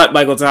say, cut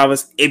Michael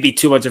Thomas, it'd be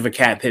too much of a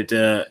cap hit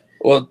to.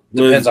 Well, it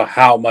depends on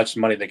how much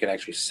money they can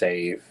actually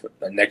save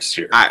next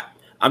year.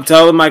 I'm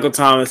telling Michael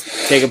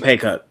Thomas, take a pay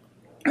cut,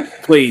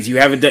 please. You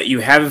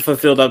haven't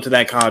fulfilled up to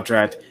that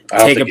contract.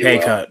 Take a pay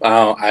cut.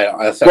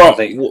 I don't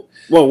think.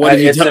 Well, what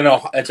did you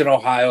it's an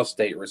Ohio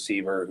State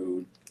receiver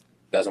who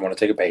doesn't want to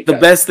take a pay cut.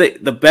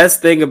 The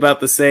best thing about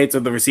the Saints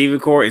of the receiving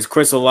core is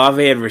Chris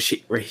Olave and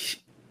Rashid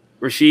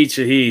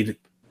Shaheed.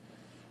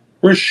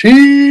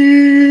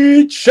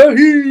 Rashid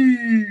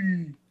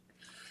Shaheed.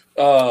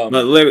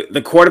 But literally,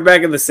 the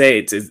quarterback of the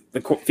Saints is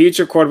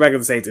future quarterback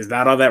of the Saints is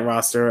not on that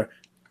roster.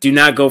 Do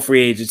not go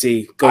free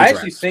agency. Go I draft.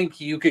 actually think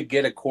you could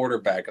get a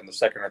quarterback in the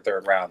second or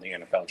third round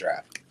in the NFL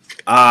draft.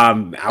 I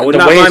would The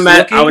not way mind it's Matt.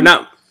 looking, I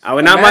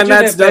would not mind Imagine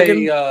Matt if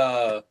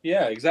Duncan.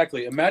 yeah,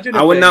 exactly. Imagine.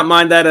 I would not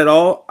mind that at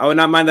all. I would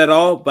not mind that at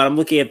all. But I'm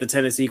looking at the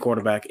Tennessee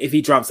quarterback if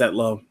he drops that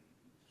low.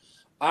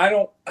 I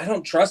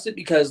don't trust it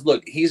because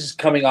look, he's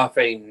coming off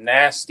a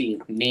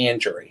nasty knee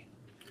injury.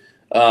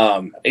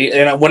 And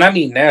when I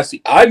mean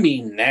nasty, I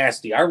mean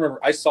nasty. I remember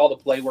I saw the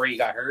play where he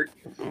got hurt.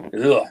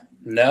 Ugh,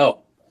 no.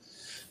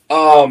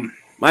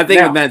 My thing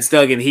Now- with Matt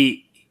Duggan,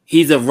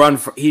 he's a run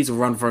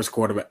first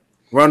quarterback.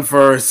 Run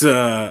first.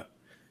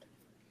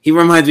 He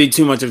reminds me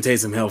too much of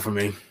Taysom Hill for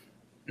me.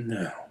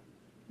 No.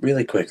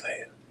 Really quickly.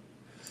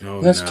 Oh,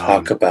 Let's no.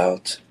 talk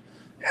about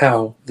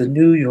how the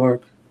New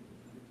York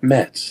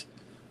Mets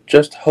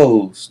just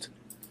hosed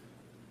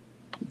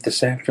the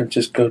San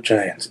Francisco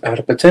Giants out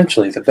of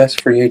potentially the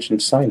best free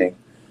agent signing.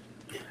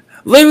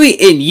 Literally,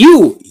 in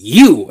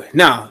you.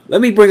 Now, let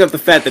me bring up the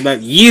fact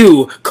about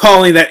you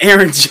calling that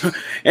Aaron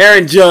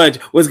Judge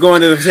was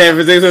going to the San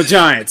Francisco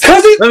Giants.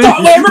 Because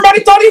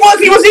everybody thought he was.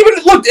 He was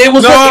even look. It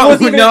was. No, it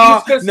was even,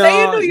 no, he was going to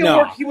stay in no, New no.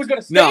 York. He was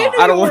going to stay No, in New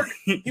I don't York.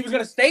 want. He was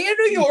going to stay in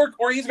New York,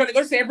 or he was going to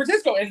go to San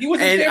Francisco. And he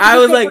was. And in San I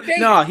was Francisco like, for days.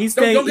 no, he's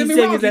staying. Don't get He's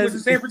me wrong. staying. He was in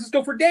San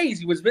Francisco for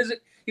days.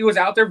 He was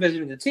out there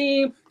visiting the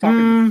team,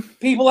 talking to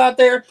people out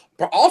there,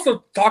 but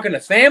also talking to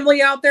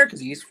family out there because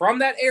he's from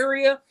that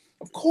area.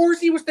 Of course,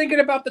 he was thinking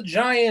about the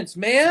Giants,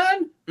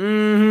 man.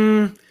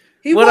 Mm-hmm.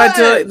 He What was.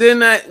 I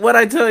tell? What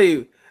I tell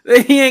you?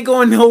 He ain't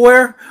going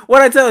nowhere.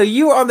 What I tell you?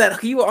 You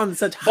were on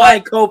such high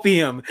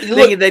copium,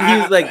 thinking that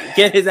he was like,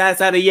 get his ass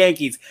out of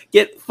Yankees,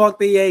 fuck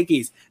the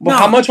Yankees. Well,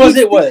 how much was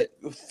it? What,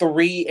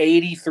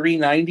 380,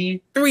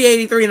 390?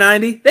 380,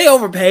 390. They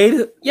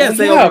overpaid. Yes,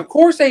 Well, yeah, of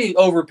course they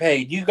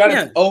overpaid. You got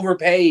to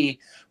overpay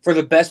for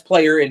the best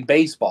player in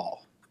baseball.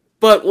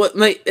 But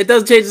it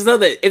doesn't change the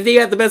other. If they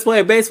got the best player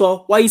in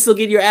baseball, why you still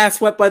getting your ass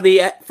swept by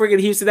the friggin'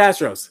 Houston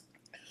Astros?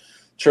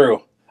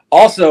 True.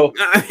 Also,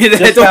 I mean,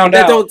 just found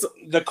out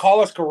the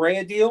Carlos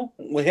Correa deal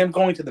with him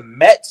going to the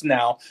Mets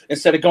now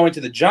instead of going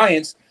to the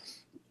Giants.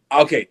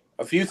 Okay,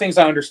 a few things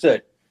I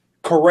understood.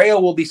 Correa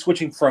will be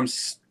switching from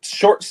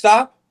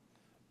shortstop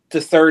to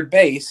third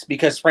base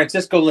because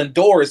Francisco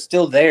Lindor is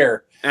still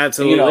there.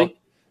 Absolutely. I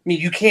mean,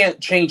 you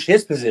can't change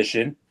his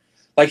position.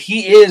 Like,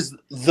 he is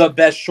the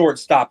best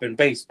shortstop in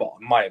baseball,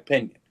 in my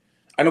opinion.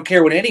 I don't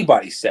care what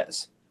anybody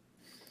says.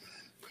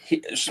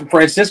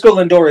 Francisco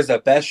Lindor is the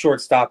best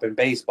shortstop in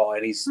baseball,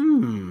 and he's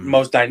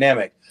most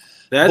dynamic.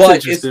 That's but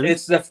interesting.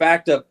 it's the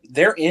fact of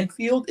their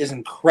infield is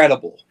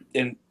incredible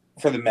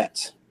for the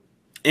Mets.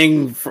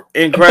 Incredible.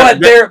 But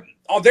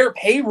their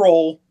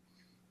payroll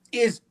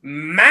is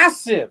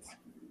massive.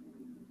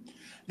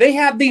 They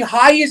have the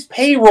highest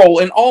payroll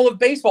in all of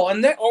baseball,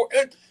 and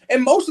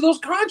most of those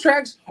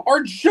contracts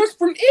are just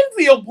from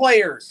infield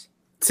players.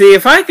 See,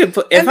 if I could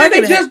put,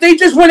 they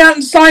just went out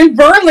and signed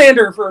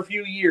Verlander for a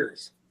few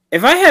years.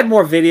 If I had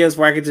more videos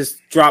where I could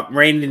just drop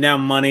raining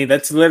down money,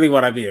 that's literally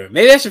what I'd be doing.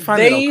 Maybe I should find.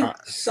 They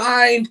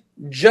signed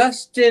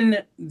Justin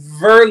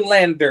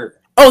Verlander.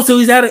 Oh, so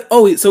he's out of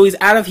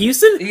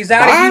Houston. He's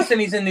out of Houston.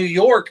 He's in New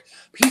York.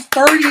 He's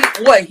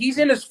 30. What? He's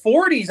in his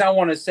 40s. I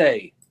want to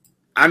say.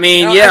 I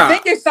mean, I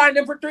think they signed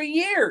him for 3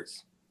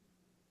 years.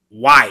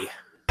 Why?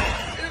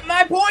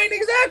 My point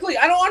exactly.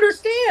 I don't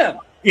understand.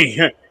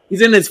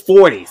 He's in his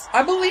 40s.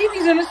 I believe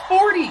he's in his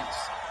 40s.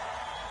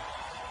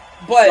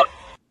 But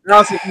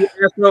also,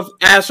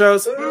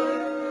 Astros.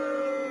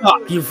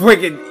 Oh, you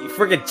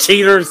freaking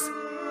cheaters!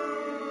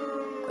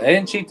 They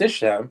didn't cheat this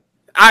time.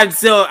 I'm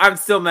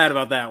still mad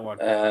about that one.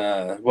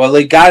 Well,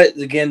 they got it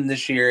again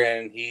this year,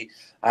 and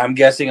I'm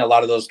guessing a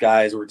lot of those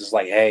guys were just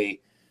like, "Hey,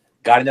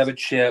 got another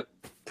chip,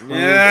 proved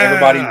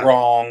everybody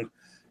wrong,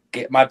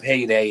 get my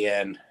payday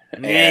in."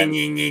 And it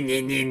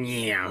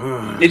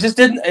just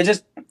didn't. It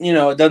just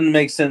it doesn't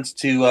make sense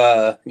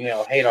to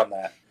hate on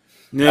that.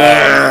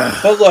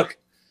 But look,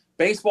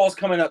 baseball's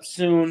coming up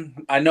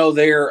soon. I know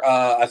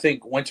I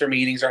think winter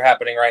meetings are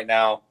happening right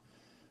now.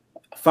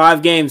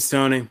 5 games,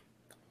 Tony.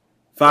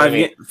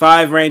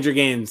 5 Ranger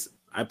games.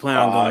 I plan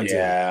on going to.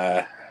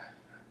 Yeah,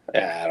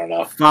 I don't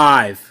know.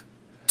 5.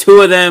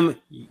 2 of them.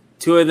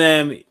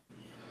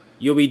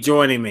 You'll be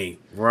joining me,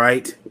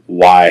 right?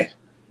 Why?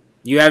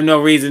 You have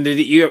no reason to.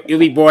 You'll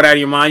be bored out of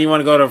your mind. You want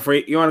to go to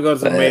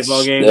some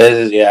baseball games?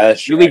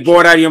 That's true. You'll be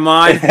bored out of your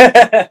mind.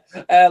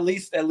 At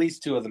least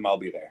 2 of them, I'll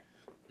be there.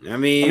 I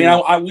mean,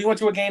 we went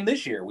to a game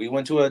this year. We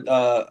went to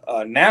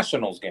a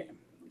Nationals game.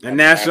 A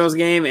Nationals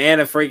game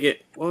and a freaking.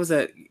 What was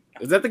that?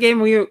 Was that the game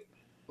where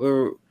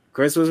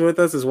Chris was with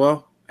us as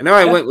well? I know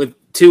I went with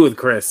 2 with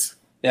Chris.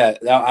 Yeah,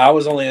 I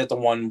was only at the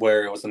one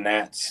where it was the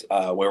Nats,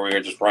 where we were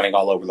just running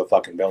all over the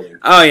fucking building.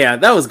 Oh yeah,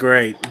 that was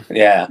great.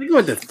 Yeah, I think we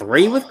went to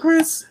 3 with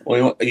Chris.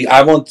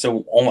 I went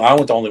to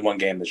only one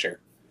game this year.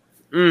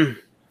 I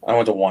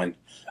went to 1.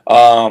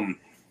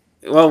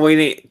 Well, we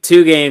need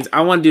 2 games.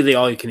 I want to do the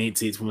all-you-can-eat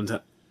seats one time.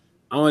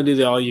 I want to do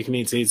the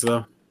all-you-can-eat seats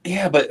though.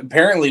 Yeah, but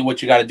apparently,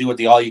 what you got to do with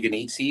the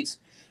all-you-can-eat seats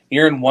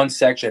you're in one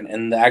section,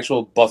 and the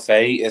actual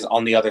buffet is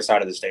on the other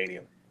side of the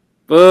stadium.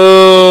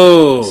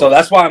 Boo! So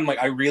that's why I'm like,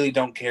 I really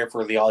don't care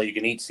for the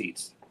all-you-can-eat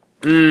seats.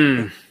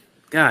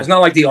 God, It's not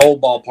like the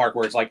old ballpark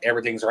where it's like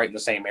everything's right in the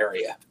same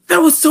area. that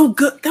was so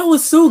good. That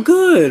was so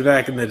good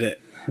back in the day.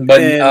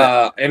 But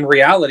And- in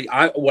reality,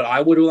 what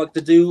I would like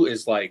to do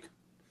is like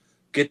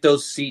get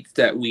those seats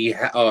that we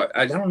have.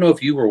 I don't know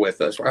if you were with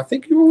us. I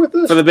think you were with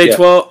us for the Big Yeah.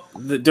 12,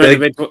 during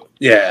the Big 12.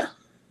 Yeah,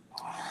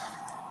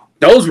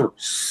 those were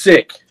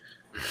sick.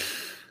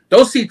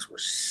 Those seats were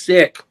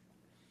sick.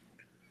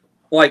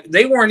 Like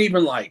they weren't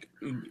even like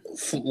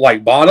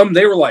bottom.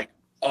 They were like,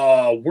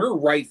 we're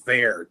right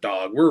there,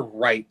 dog. We're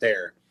right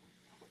there.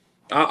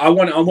 I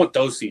want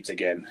those seats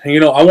again. You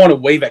know, I want to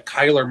wave at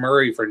Kyler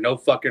Murray for no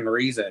fucking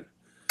reason.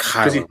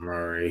 Kyler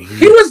Murray.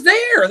 He was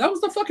there. That was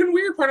the fucking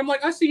weird part. I'm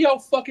like, I see y'all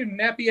fucking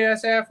nappy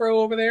ass afro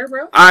over there,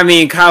 bro. I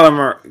mean,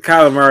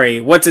 Kyler Murray.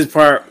 What's his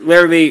part?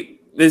 Literally,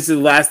 this is the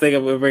last thing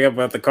I'm going to bring up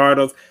about the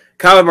Cardinals.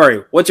 Kyler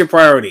Murray, what's your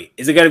priority?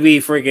 Is it going to be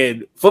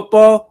freaking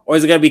football or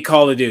is it going to be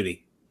Call of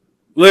Duty?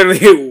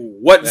 Literally,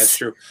 what's That's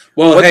true.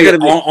 Well, what's hey, gonna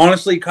be-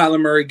 honestly, Kyler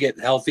Murray, get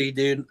healthy,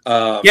 dude.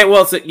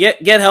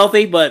 get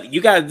healthy, but you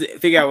got to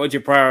figure out what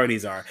your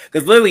priorities are.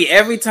 Because literally,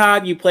 every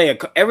time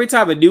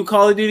a new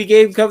Call of Duty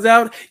game comes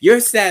out, your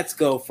stats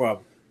go from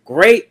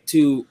great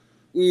to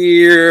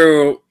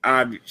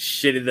I'm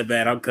shitting the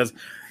bed because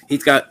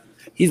he's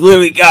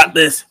literally got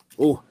this.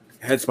 Oh,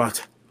 head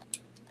spots.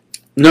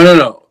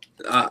 No.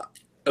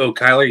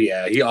 Kyler,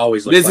 yeah, he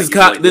always looks This like is he's,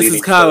 like, this is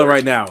leaning Kyler forward.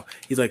 right now.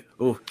 He's like,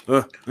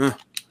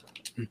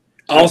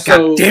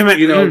 Also, God damn it.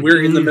 you know,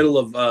 we're in the middle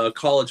of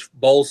college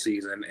bowl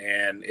season,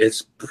 and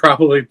it's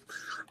probably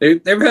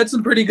they've had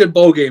some pretty good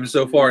bowl games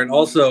so far. And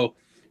also,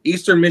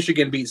 Eastern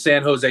Michigan beat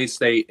San Jose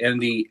State in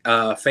the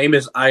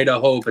famous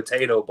Idaho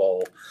Potato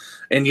Bowl.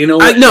 And you know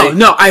what?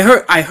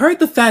 I heard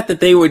the fact that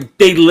they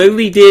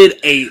literally did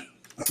a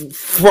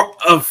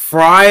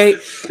fry.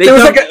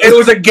 It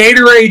was a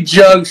Gatorade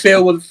jug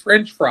filled with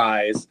French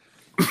fries,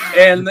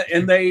 and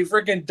they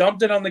freaking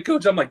dumped it on the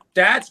coach. I'm like,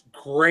 that's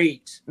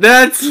great.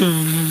 That's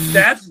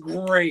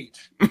great.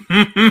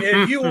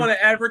 If you want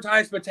to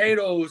advertise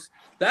potatoes,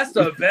 that's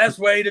the best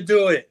way to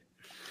do it.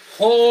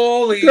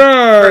 Holy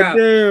crap.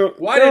 damn.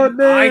 Why didn't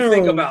I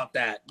think about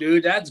that,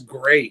 dude? That's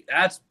great.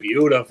 That's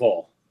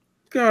beautiful.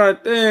 God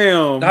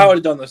damn. I would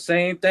have done the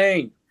same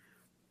thing.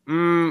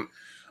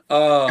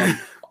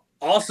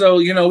 Also,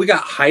 you know, we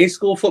got high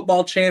school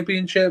football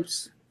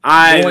championships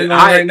going on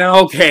right now.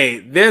 Okay,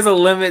 there's a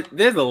limit,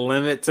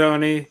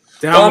 Tony.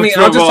 to how Well, I much mean,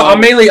 trouble-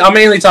 I'm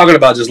mainly talking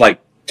about just like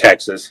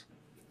Texas.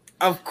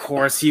 Of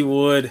course you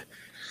would.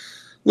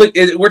 Look,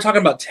 we're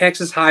talking about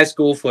Texas high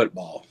school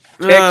football.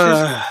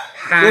 Texas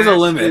there's a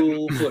limit.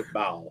 school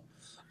football.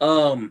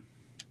 If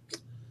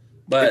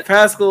But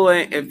Pascal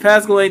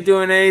ain't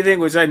doing anything,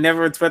 which I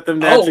never expect them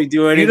to actually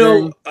do anything.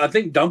 you know, I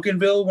think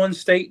Duncanville won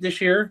state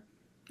this year.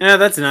 Yeah,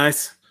 that's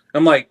nice.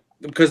 I'm like,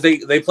 because they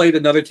played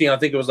another team. I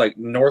think it was like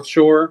North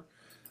Shore.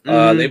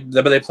 Mhm.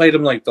 They played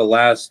them like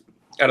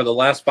out of the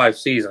last 5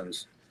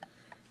 seasons.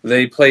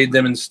 They played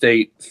them in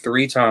state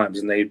 3 times,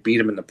 and they beat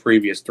them in the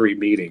previous 3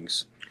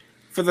 meetings.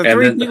 For the And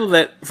three then-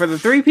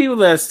 people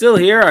that are still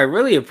here, I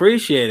really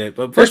appreciate it.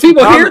 But There's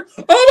people here.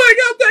 Oh my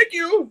God! Thank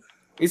you.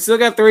 You still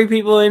got 3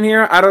 people in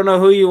here. I don't know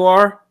who you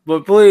are,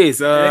 but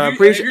please, And if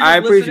you're just I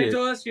listening appreciate it.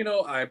 to us. You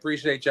know, I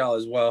appreciate y'all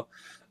as well.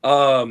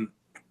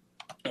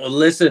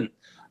 Listen.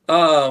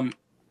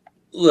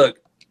 Look,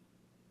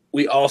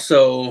 we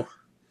also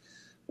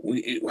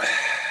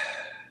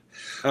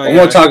I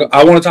want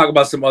to talk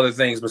about some other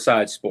things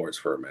besides sports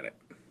for a minute.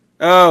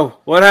 Oh,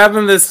 what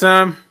happened this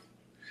time?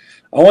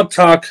 I want to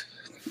talk.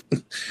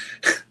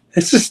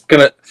 It's just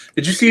gonna.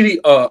 Did you see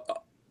the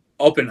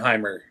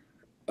Oppenheimer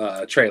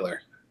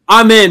trailer?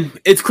 I'm in.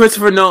 It's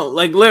Christopher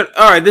Nolan.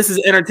 All right, this is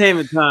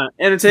entertainment time.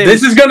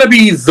 This is gonna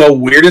be the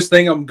weirdest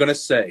thing I'm gonna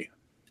say.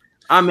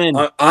 I'm in.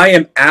 I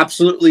am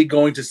absolutely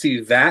going to see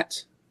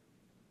that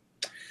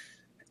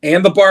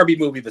and the Barbie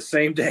movie the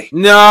same day.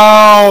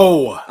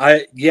 No.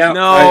 I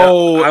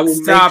will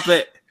Stop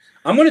it.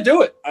 I'm going to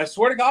do it. I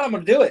swear to God, I'm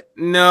going to do it.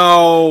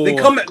 No.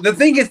 The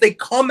thing is, they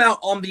come out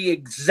on the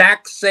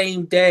exact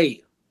same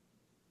day.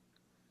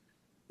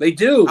 They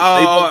do.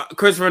 Oh,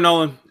 Christopher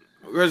Nolan.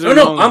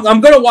 No.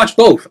 I'm going to watch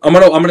both. I'm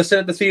going to sit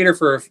at the theater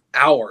for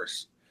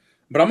hours,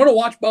 but I'm going to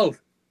watch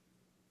both.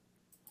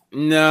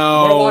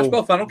 No. I'm going to watch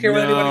both. I don't care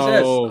what anybody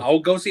says. I'll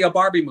go see a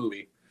Barbie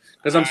movie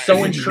because I'm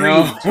so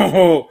intrigued.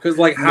 No. Because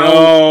like how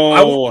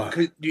No.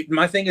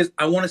 my thing is,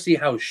 I want to see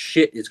how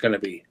shit it's going to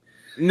be.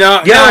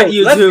 No. Yo, not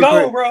you let's too, go,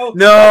 Chris. bro.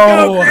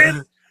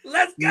 No.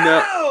 Let's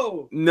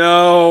go.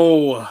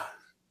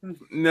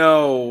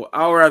 No.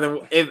 I'll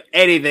rather, if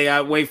anything,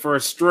 I'd wait for a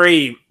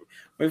stream.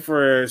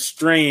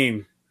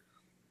 Tony,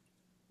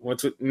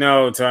 what's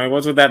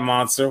with that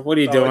monster? What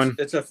are you doing?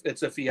 It's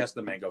a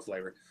Fiesta mango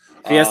flavor.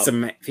 Fiesta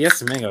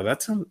mango.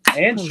 That's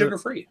and sugar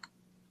free.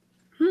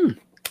 But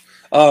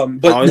Oh,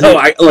 no,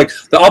 I like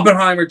the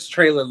Oppenheimer's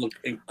trailer looked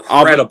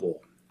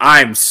incredible.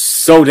 I'm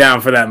so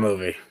down for that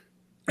movie.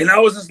 And I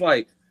was just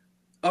like,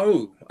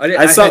 Oh,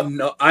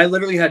 I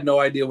literally had no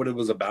idea what it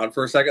was about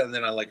for a second, and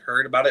then I like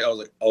heard about it. I was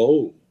like,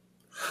 oh,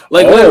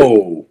 Like,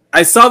 oh.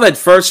 I saw that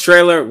first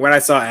trailer when I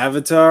saw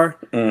Avatar.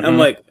 Mhm. I'm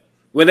like,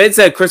 when they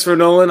said Christopher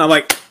Nolan, I'm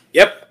like,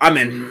 yep, I'm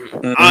in.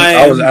 Mhm.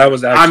 I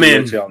was actually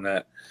with you on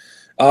that.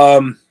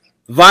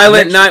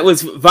 Violent Night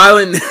was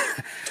violent.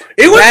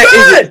 It was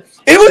good.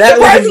 It was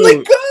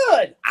surprisingly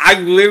good. I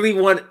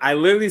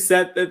literally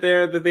sat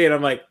there at the theater.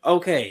 I'm like,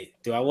 okay,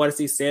 do I want to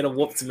see Santa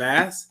whoop some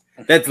ass?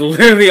 That's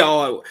literally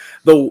all.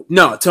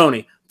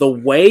 Tony, the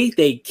way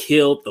they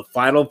killed the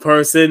final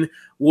person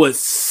was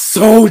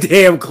so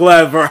damn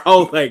clever. I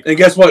was like, and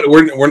guess what?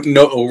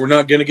 We're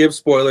not gonna give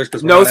spoilers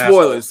because no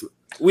spoilers.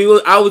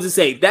 I will just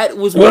say that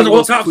was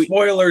we'll talk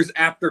spoilers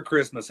after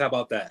Christmas. How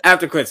about that?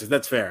 After Christmas,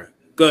 that's fair.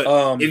 Good.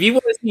 If you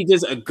want to see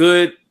just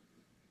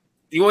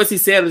you want to see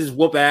Santa just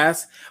whoop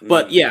ass.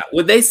 But yeah,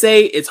 when they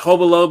say it's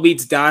Home Alone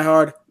meets Die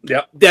Hard,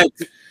 yep.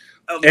 That's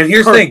and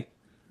here's the thing.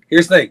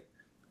 Here's the thing.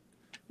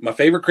 My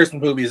favorite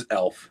Christmas movie is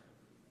Elf.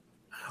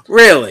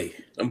 Really?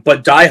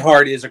 But Die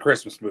Hard is a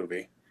Christmas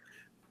movie.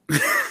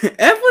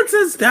 Everyone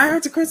says Die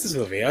Hard's a Christmas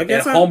movie. I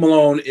guess Home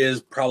Alone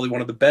is probably one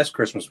of the best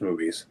Christmas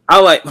movies.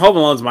 Home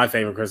Alone's my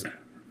favorite Christmas.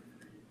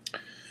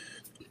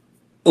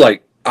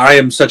 Like, I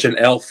am such an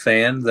Elf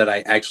fan that I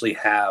actually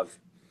have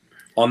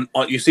on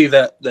you see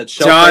that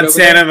shelf John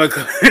Santa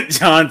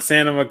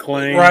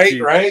McClane.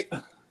 Right.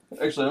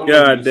 Actually,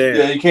 God damn.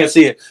 Yeah, you can't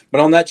see it.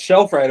 But on that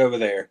shelf right over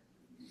there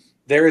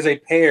is a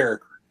pair.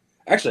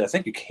 Actually, I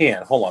think you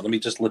can. Hold on, let me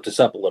just lift this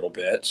up a little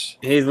bit.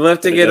 He's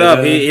lifting it up.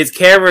 His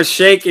camera's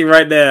shaking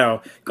right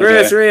now.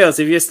 Chris Rios,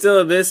 if you're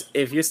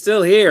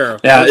still here.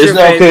 Yeah,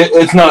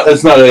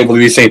 it's not able to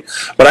be seen.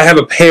 But I have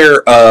a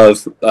pair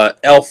of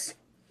Elf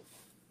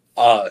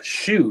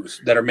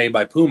shoes that are made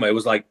by Puma. It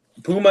was like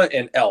Puma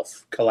and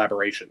Elf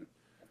collaboration.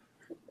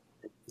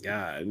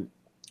 God.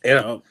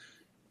 Yeah. Oh.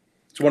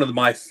 It's one of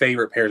my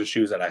favorite pairs of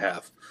shoes that I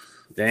have.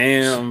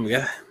 Damn.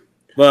 Yeah.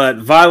 But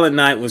Violent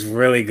Night was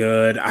really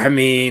good. I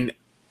mean,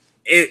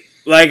 it,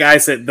 like I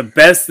said,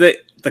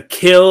 the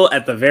kill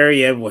at the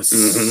very end was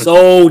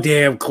so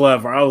damn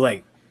clever. I was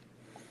like,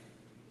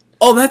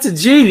 oh, that's a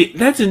genius.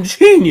 That's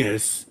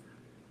ingenious.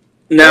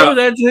 Now,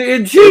 that's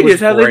ingenious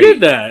how they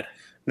did that.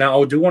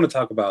 Now, I do want to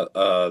talk about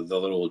the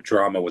little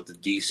drama with the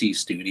DC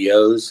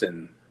studios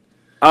and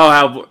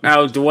how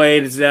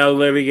Dwayne is now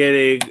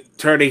literally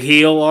turning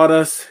heel on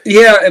us.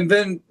 Yeah, and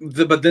then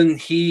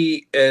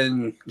he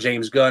and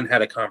James Gunn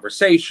had a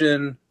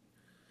conversation.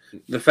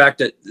 The fact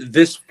that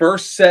this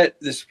first,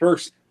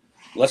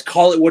 let's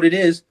call it what it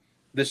is,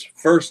 this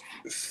first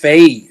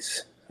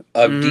phase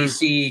of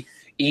DC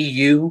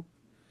EU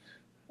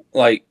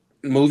like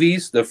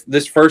movies,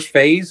 this first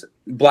phase,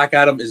 Black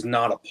Adam is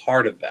not a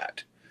part of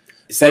that.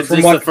 So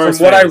from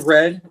what I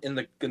read in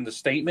the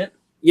statement,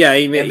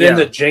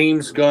 the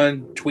James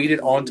Gunn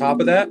tweeted on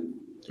top of that,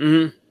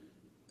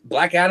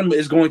 Black Adam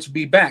is going to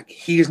be back.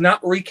 He is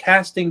not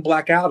recasting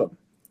Black Adam.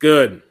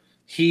 Good.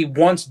 He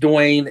wants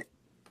Dwayne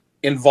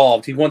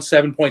involved. He wants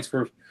 7 points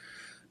for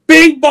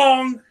Bing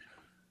Bong.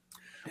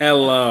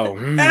 Hello.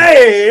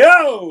 Hey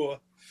yo.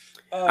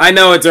 I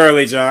know it's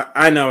early, John.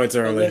 I know it's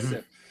early.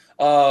 Listen,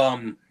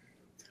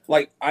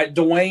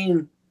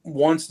 Dwayne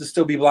wants to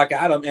still be Black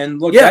Adam, and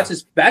look, that's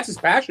his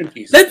passion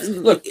piece.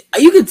 Look,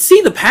 you can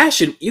see the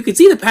passion. You can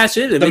see the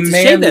passion in it. The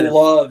man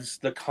loves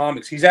the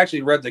comics. He's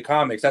actually read the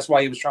comics. That's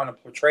why he was trying to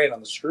portray it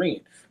on the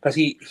screen, because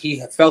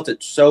he felt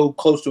it so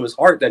close to his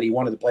heart that he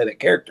wanted to play that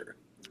character.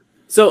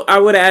 So I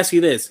would ask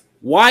you this: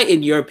 why,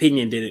 in your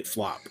opinion, did it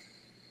flop?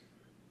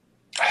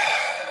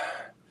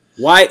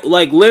 Why,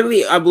 like,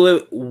 literally, I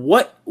believe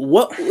what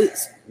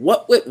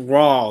went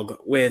wrong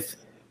with?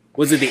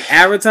 Was it the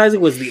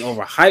advertising? Was it the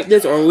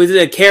overhypeness? Or was it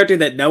a character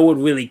that no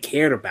one really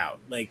cared about?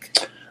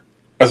 Like,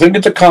 I think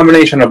it's a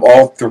combination of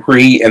all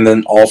three, and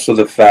then also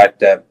the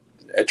fact that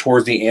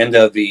towards the end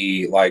of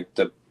the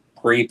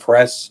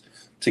pre-press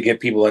to get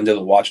people into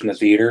watching the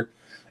theater,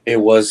 it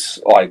was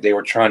like they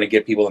were trying to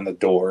get people in the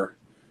door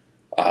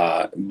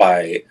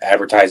by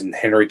advertising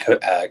Henry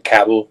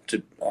Cavill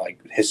to like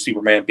his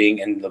Superman being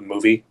in the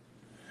movie.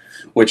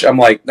 Which I'm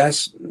like,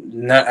 that's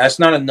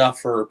not enough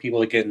for people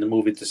to get in the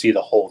movie to see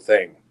the whole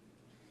thing.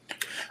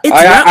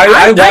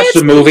 I watched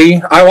the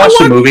movie.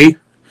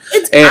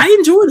 I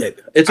enjoyed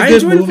it. It's a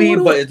good movie,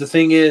 but the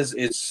thing is,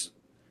 it's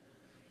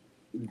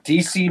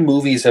DC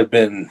movies have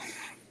been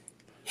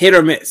hit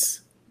or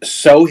miss.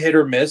 So hit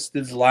or miss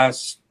these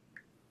last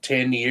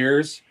 10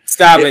 years.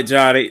 Stop it,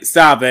 Johnny.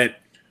 Stop it.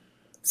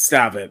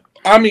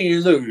 I mean,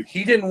 look,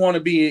 he didn't want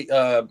to be.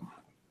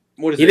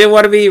 He didn't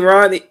want to be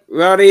Roddy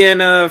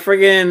and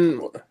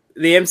friggin'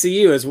 the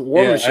MCU as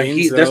War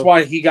Machine. That's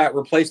why he got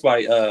replaced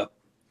by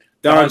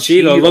Don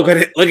Cheadle. Look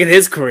at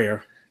his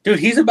career, dude.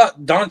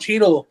 Don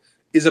Cheadle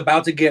is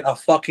about to get a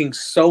fucking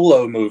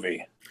solo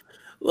movie.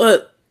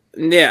 Look,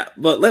 yeah,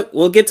 but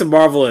we'll get to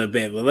Marvel in a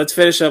bit. But let's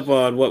finish up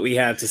on what we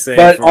have to say.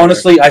 But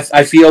honestly,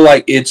 I feel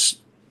like it's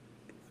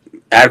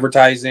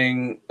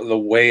advertising the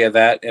way of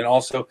that, and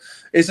also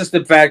it's just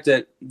the fact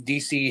that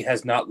DC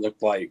has not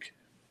looked like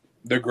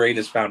the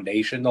greatest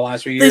foundation the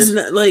last few years.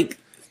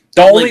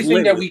 The only thing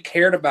literally. that we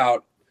cared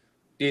about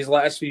these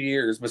last few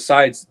years,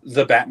 besides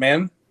the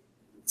Batman,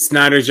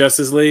 Snyder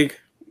Justice League.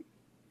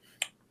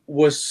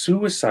 was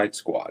Suicide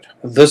Squad.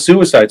 The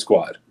Suicide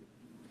Squad.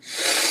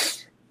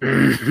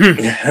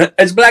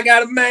 It's Black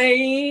Adam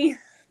May.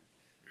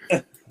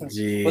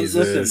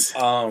 Jesus.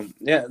 Listen,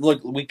 yeah,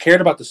 look, we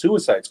cared about the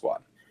Suicide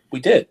Squad. We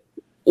did.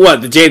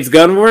 What, the James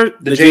Gunn word?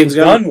 The James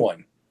Gunn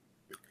one.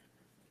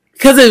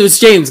 Because it was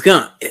James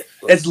Gunn.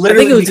 It's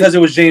literally because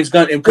it was James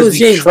Gunn, and because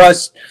we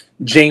trust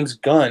James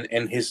Gunn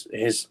and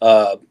his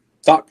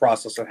thought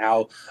process on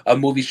how a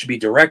movie should be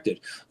directed.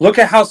 Look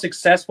at how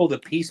successful the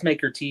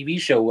Peacemaker TV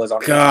show was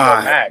on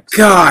HBO Max.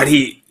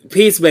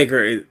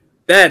 Peacemaker,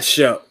 that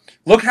show.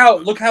 Look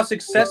how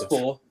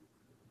successful.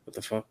 What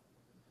the fuck?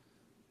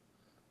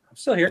 I'm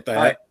still here.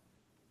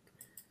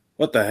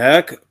 What the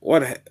heck?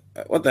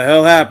 What the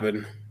hell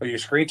happened? Oh, your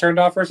screen turned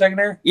off for a second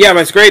there? Yeah,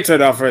 my screen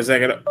turned off for a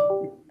second.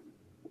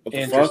 What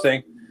the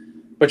Interesting. Fuck?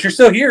 But you're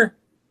still here.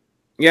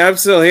 Yeah, I'm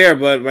still here,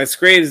 but my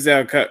screen is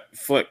now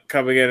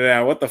coming in and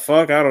out. What the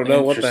fuck? I don't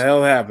know what the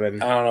hell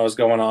happened. I don't know what's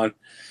going on.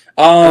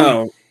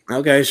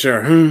 Okay,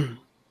 sure.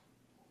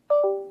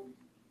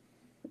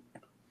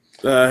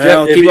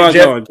 Hell, keep on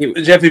going.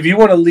 Jeff, if you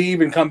want to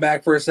leave and come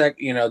back for a sec,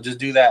 just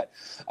do that.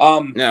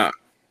 Yeah.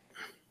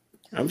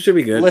 I should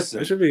be good. Listen,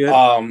 I should be good.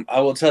 I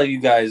will tell you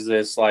guys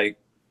this, like,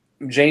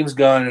 James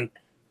Gunn,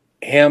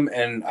 him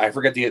and I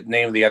forget the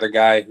name of the other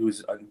guy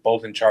who's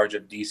both in charge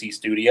of DC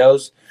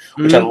Studios,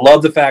 which I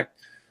love the fact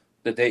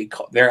that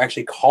they're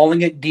actually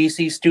calling it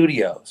DC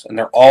Studios, and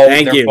they're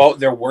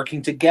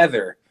working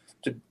together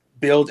to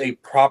build a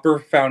proper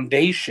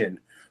foundation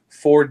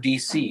for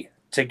DC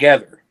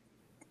together.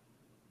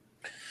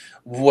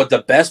 What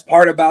the best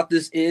part about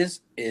this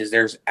is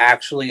there's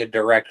actually a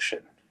direction,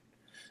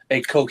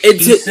 a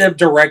cohesive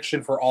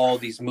direction for all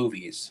these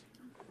movies.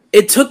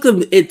 It took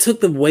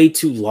them way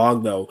too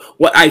long, though.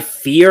 What I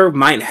fear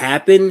might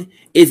happen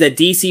is that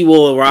DC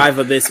will arrive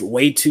on this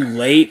way too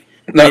late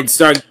and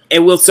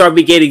we'll start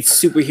beginning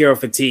superhero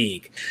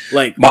fatigue.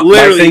 Like, my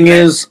thing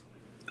is,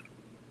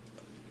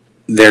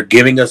 they're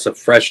giving us a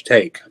fresh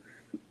take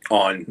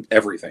on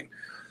everything.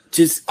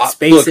 Just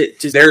space it.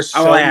 Just there's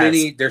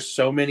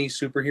so many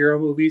superhero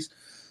movies,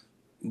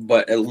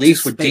 but at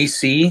least with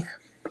DC,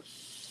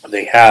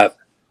 they have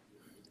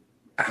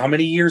how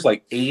many years?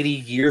 Like 80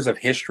 years of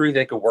history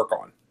they could work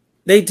on.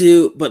 They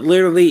do, but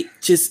literally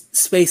just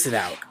space it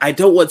out. I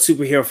don't want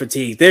superhero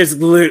fatigue. There's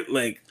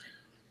literally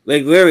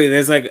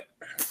there's like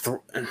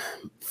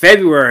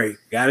February,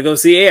 gotta go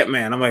see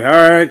Ant-Man. I'm like,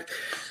 all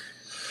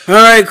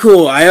right,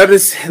 cool. I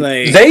understand.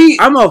 Like,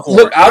 I'm up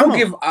for it.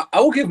 I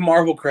will give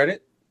Marvel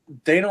credit.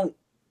 They don't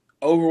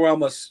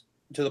overwhelm us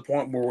to the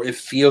point where it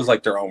feels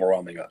like they're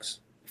overwhelming us.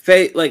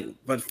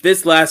 But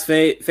this last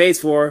phase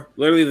 4,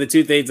 literally the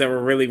two things that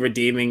were really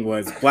redeeming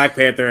was Black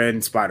Panther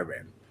and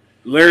Spider-Man.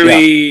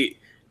 Literally,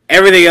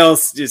 everything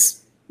else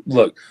just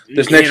look.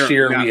 This next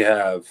year we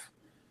have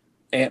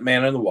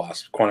Ant-Man and the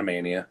Wasp,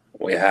 Quantumania.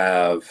 We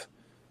have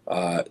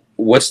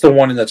what's the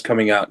one that's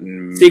coming out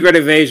in Secret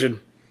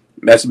Invasion?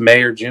 That's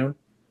May or June.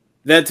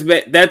 That's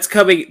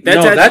coming.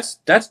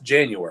 That's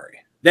January.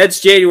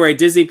 That's January.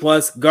 Disney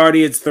Plus.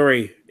 Guardians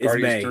 3 is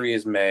May. 3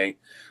 is May.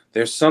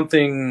 There's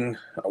something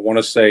I want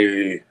to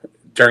say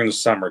during the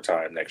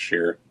summertime next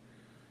year.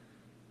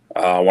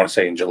 I want to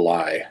say in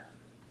July.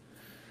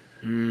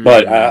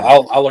 But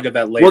I'll look at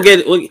that later.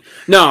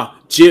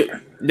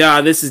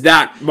 This is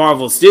not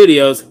Marvel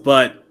Studios,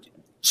 but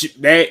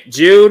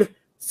June,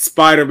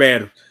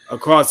 Spider-Man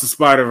Across the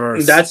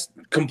Spider-Verse. That's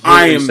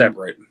completely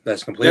separate.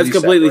 That's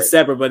completely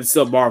separate, but it's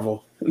still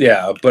Marvel.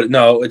 Yeah, but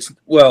no, it's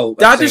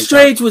Doctor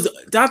Strange was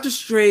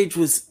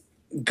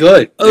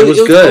good. It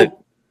was good.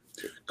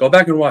 Go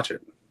back and watch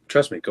it.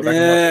 Trust me. Go back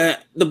and watch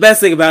it. The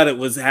best thing about it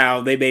was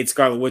how they made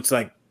Scarlet Witch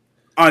like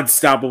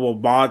unstoppable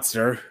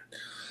monster.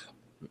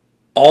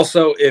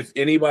 Also, if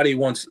anybody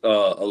wants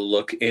a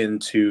look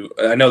into,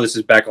 I know this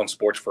is back on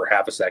sports for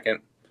half a second.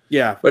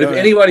 Yeah. But if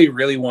anybody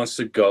really wants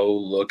to go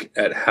look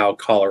at how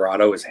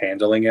Colorado is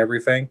handling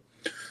everything,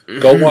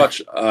 go watch,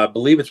 I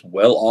believe it's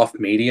Well Off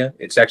Media.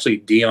 It's actually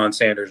Deion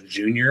Sanders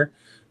Jr.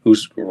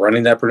 who's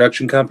running that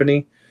production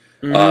company.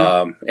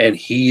 And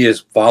he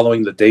is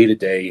following the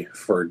day-to-day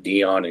for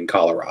Deion in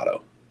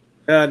Colorado.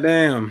 God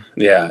damn.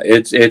 Yeah,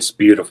 it's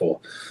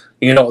beautiful.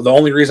 The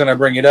only reason I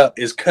bring it up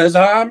is because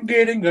I'm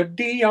getting a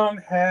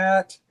Deion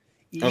hat.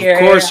 Yeah. Of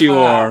course you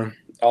are.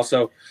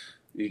 Also,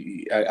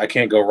 I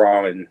can't go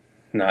wrong and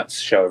not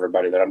show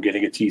everybody that I'm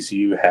getting a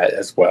TCU hat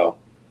as well.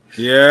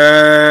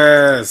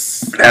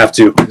 Yes. I have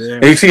to. Yeah.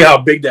 And you see how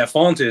big that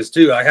font is,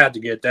 too. I had to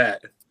get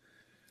that.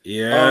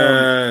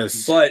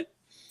 Yes. But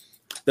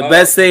the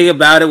best thing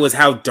about it was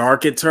how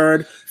dark it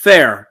turned.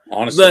 Fair.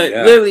 Honestly,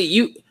 but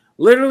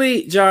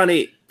literally,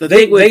 Johnny,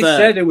 they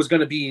said it was going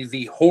to be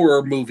the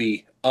horror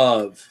movie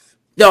of...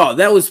 No,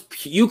 that was...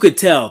 You could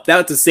tell.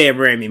 That was a Sam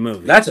Raimi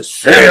movie. That's a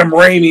Sam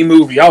Raimi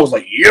movie. I was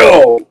like,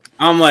 yo!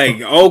 I'm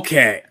like,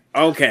 okay.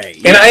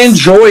 Yes. And I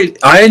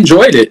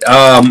enjoyed it.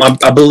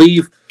 I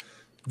believe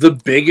the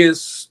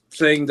biggest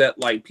thing that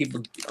like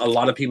a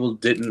lot of people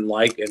didn't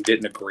like and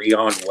didn't agree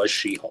on was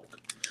She-Hulk.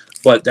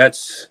 But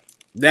that's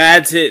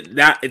it.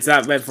 It's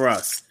not meant for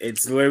us.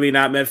 It's literally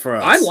not meant for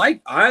us.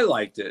 I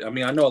liked it. I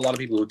mean, I know a lot of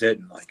people who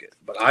didn't like it,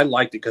 but I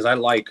liked it because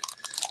I'm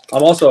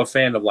also a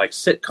fan of like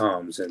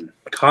sitcoms and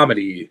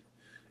comedy,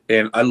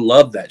 and I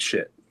love that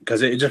shit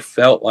because it just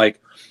felt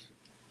like,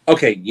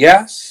 okay,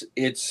 yes,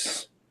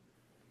 it's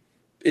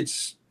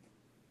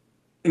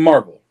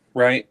Marvel,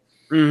 right?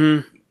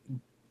 Mm-hmm.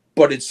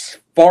 But it's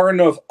far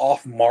enough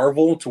off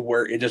Marvel to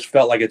where it just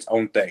felt like its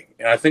own thing,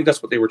 and I think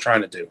that's what they were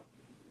trying to do.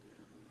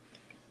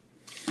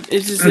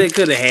 It's just they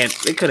could have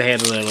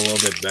handled it a little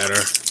bit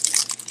better.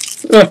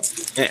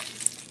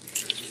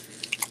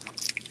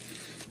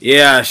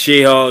 Yeah,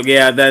 She-Hulk.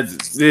 Yeah,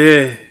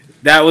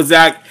 that was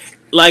that.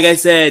 Like I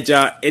said,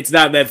 John, it's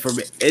not meant for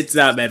me. It's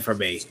not meant for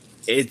me.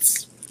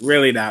 It's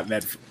really not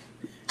meant for.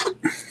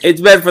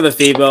 It's meant for the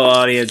female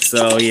audience.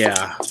 So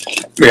yeah.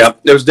 Yeah,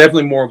 it was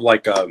definitely more of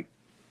like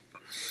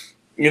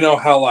you know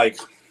how like.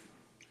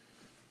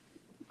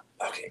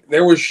 Okay,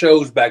 there were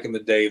shows back in the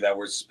day that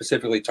were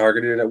specifically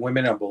targeted at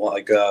women. I'm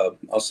like,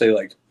 I'll say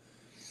like,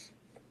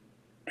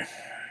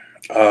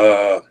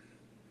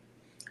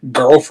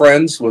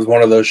 Girlfriends was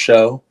one of those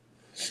shows.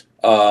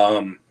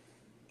 I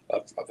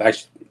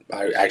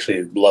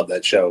actually love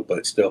that show,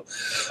 but still,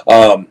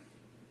 I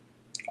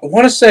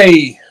want to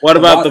say. What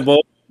about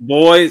the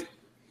boys?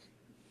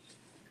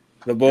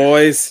 The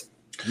boys.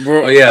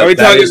 Oh yeah, are we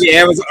talking the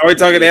Amazon? Are we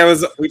talking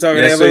Amazon? We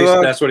talking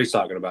Amazon? That's what he's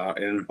talking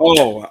about. And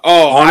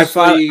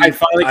honestly, I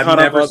finally I've caught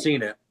never up.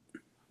 seen it.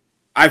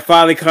 I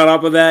finally caught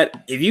up with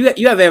that. If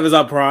you have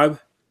Amazon Prime,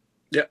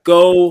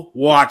 go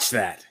watch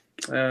that.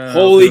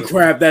 Holy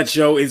crap, that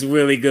show is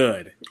really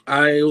good.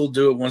 I will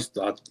do it once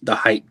the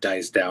hype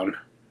dies down.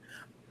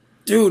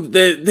 Dude,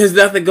 there's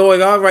nothing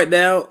going on right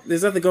now.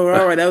 This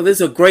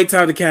is a great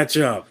time to catch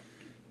up.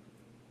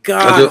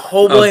 God,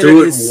 I'll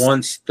do it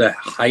once the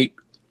hype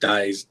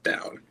dies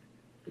down.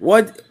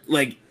 What?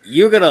 Like,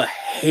 you're gonna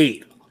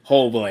hate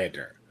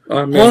Homelander.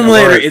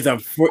 Homelander is a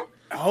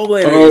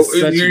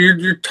Homelander.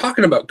 You're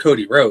talking about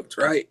Cody Rhodes,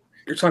 right?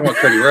 You're talking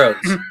about Cody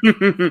Rhodes.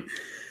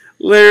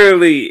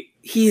 Literally,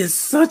 he is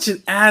such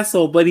an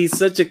asshole, but he's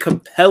such a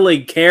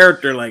compelling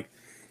character. Like,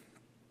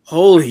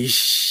 holy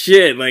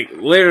shit! Like,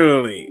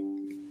 literally,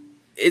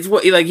 he's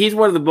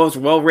one of the most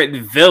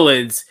well-written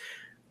villains.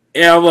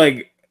 And I'm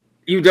like,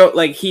 you don't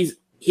like he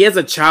has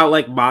a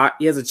childlike mind.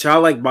 He has a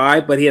childlike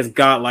mind, but he has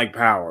godlike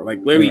power. Like,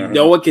 literally,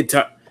 no one can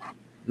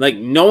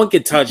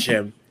touch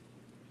him,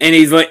 and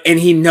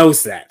he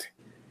knows that.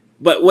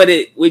 But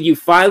when you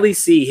finally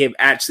see him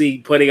actually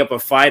putting up a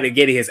fight and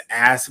getting his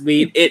ass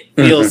beat, it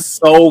feels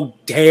so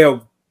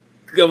damn.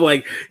 I'm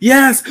like,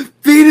 yes,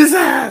 beat his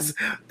ass,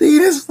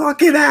 beat his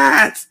fucking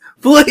ass,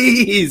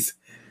 please.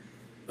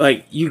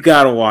 Like, you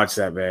gotta watch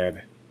that,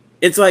 man.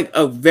 It's like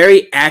a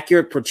very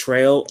accurate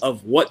portrayal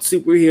of what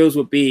superheroes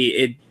would be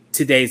in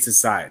today's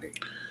society.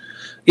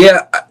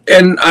 Yeah,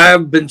 and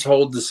I've been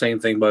told the same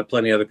thing by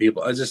plenty of other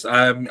people.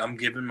 I'm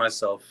giving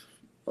myself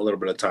a little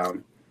bit of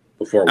time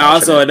before watching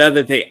Also, it.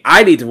 another thing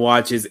I need to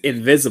watch is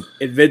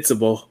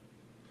Invincible.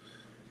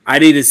 I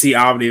need to see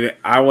Omni.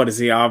 I want to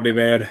see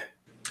Omni-Man.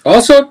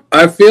 Also,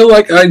 I feel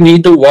like I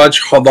need to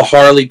watch the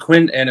Harley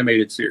Quinn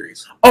animated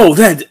series.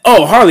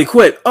 Harley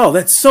Quinn. Oh,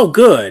 that's so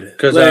good.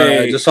 Because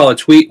I just saw a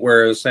tweet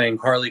where it was saying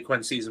Harley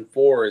Quinn season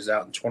 4 is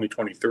out in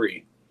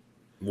 2023.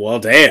 Well,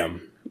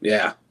 damn.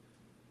 Yeah.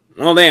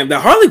 Well, damn. The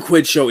Harley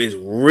Quinn show is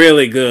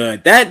really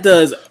good. That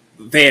does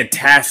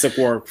fantastic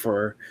work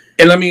for.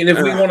 And I mean, if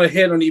we want to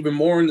hit on even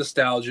more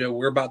nostalgia,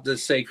 we're about to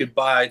say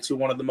goodbye to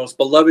one of the most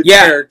beloved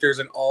characters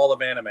in all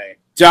of anime.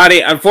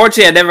 Johnny,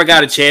 unfortunately, I never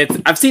got a chance.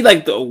 I've seen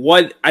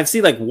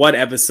one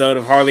episode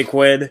of Harley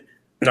Quinn.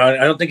 No, I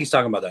don't think he's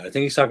talking about that. I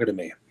think he's talking to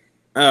me.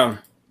 Oh,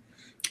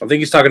 I think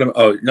he's talking to.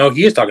 Oh no,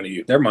 he is talking to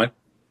you. Never mind.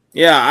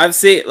 Yeah, I've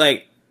seen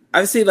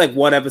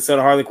one episode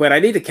of Harley Quinn. I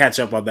need to catch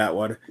up on that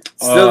one.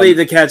 Still need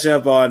to catch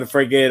up on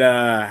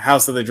friggin'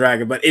 House of the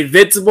Dragon. But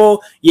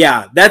Invincible,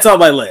 yeah, that's on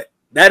my list.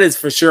 That is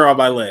for sure on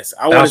my list.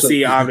 I want to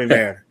see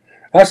Omni-Man.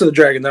 House of the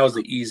Dragon, that was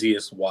the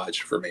easiest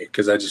watch for me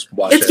because I just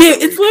watched it.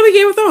 It's literally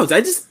Game of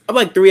Thrones. I'm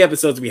like 3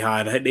 episodes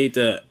behind. I need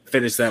to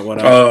finish that one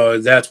up. Oh,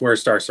 that's where it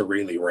starts to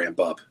really ramp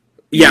up.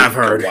 Yeah, I've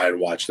heard. Why to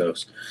watch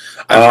those.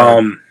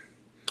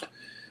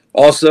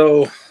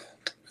 Also,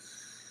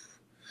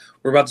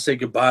 we're about to say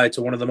goodbye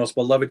to one of the most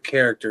beloved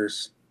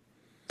characters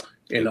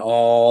in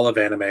all of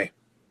anime.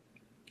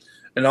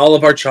 In all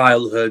of our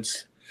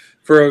childhoods.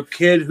 For a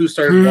kid who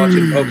started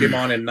watching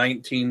Pokemon in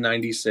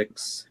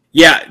 1996.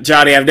 Yeah,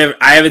 Johnny,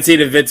 I haven't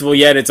seen Invincible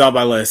yet. It's on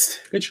my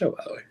list. Good show,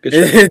 by the way.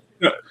 Good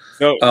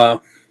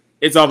show.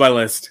 It's on my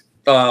list.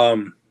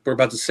 We're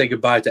about to say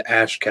goodbye to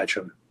Ash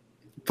Ketchum.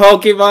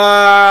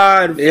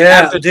 Pokemon.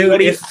 Yeah, dude,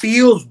 it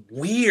feels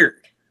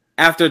weird.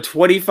 After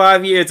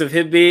 25 years of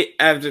him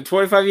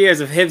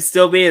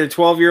still being a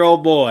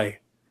 12-year-old boy.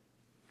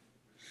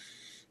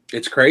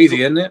 It's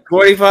crazy, isn't it?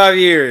 25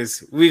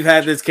 years we've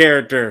had this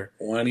character.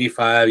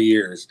 25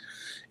 years.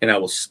 And I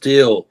will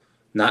still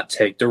not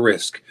take the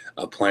risk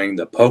of playing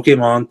the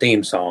Pokemon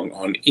theme song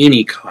on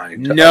any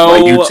kind of No,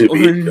 my YouTube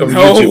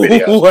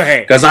video.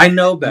 way. Because I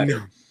know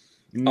better.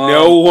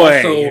 No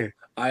way. Also,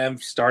 I am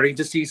starting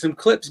to see some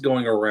clips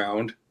going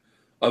around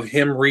of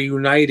him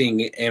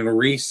reuniting and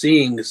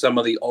re-seeing some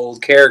of the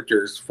old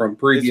characters from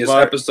previous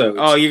episodes.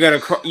 Oh, you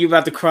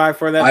about to cry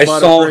for that? I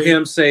saw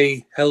him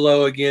say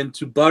hello again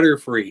to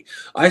Butterfree.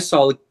 I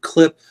saw a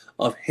clip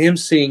of him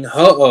seeing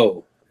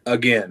Ho-Oh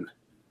again.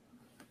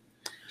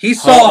 He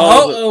saw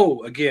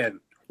Ho-Oh again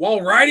while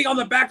riding on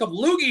the back of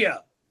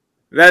Lugia.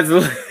 That's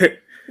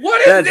lit. What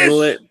is this?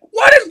 Lit.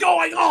 What is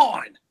going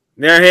on?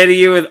 They're hitting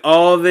you with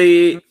all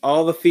the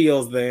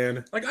feels,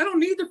 man. Like, I don't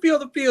need to feel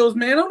the feels,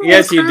 man. I don't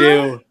Yes, you cry.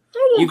 do.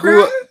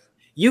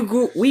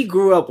 We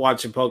grew up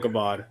watching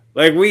Pokemon.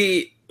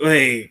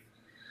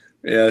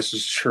 Yeah, this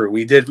is true.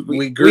 We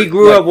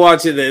grew up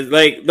watching this.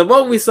 Like, the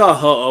moment we saw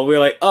Ho-Oh, we were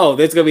like, oh,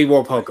 there's gonna be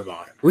more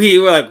Pokemon. We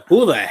were like,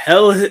 who the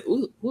hell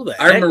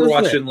I remember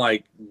watching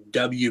like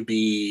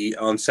WB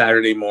on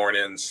Saturday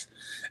mornings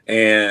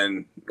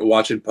and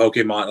watching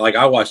Pokemon. Like,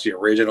 I watched the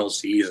original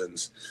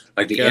seasons,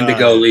 like the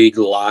Indigo League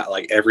a lot,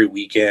 like every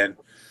weekend.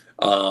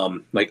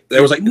 Like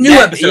there was like new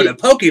episode of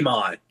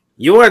Pokemon.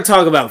 You want to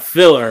talk about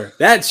filler?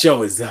 That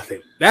show is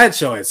nothing. That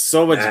show has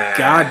so much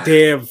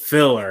goddamn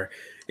filler.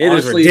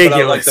 Honestly, is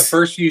ridiculous. But like the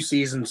first few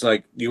seasons,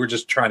 like you were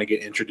just trying to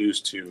get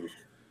introduced to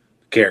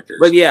characters.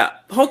 But yeah,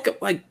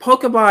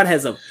 Pokemon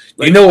has a.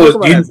 Like,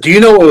 do you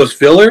know what was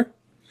filler?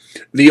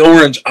 The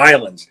Orange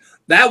Islands.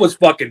 That was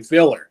fucking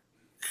filler.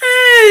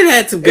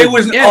 That's good. It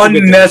was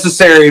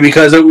unnecessary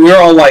because we were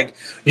all like,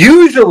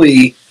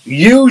 usually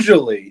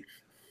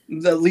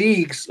the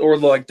leagues or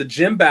like the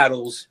gym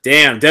battles.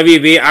 Damn,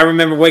 WB. I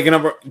remember waking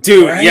up,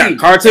 dude. Right. Yeah,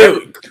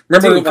 cartoon.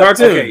 Remember dude,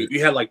 cartoon? Okay,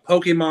 you had like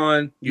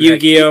Pokemon,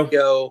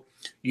 Yu-Gi-Oh,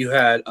 you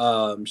had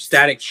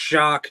Static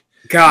Shock.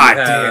 God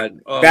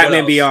damn.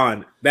 Batman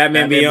Beyond.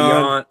 Batman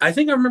Beyond. I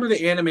think I remember the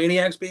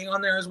Animaniacs being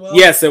on there as well.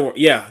 Yes, they were.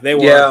 Yeah, they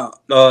were. Yeah.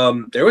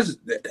 There was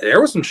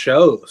some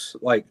shows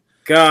like.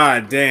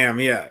 God damn.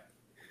 Yeah.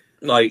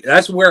 Like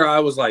that's where I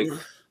was like,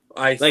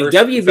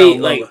 WB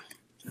like.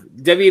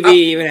 WB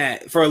even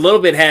had, for a little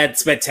bit, had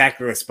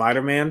Spectacular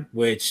Spider-Man,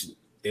 which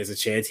there's a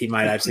chance he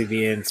might actually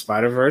be in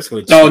Spider-Verse.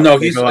 He's in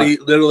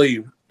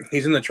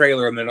the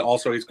trailer, and then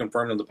also he's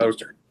confirmed on the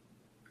poster.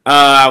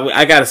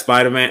 I got a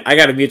Spider-Man. I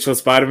got a mutual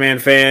Spider-Man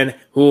fan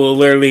who will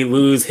literally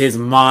lose his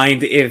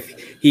mind if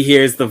he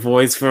hears the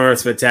voice for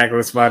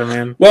Spectacular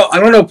Spider-Man. Well, I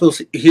don't know if he'll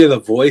hear the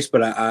voice,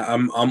 but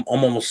I'm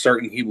almost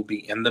certain he will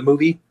be in the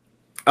movie.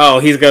 Oh,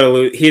 he's gonna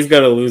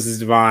lose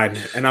his mind.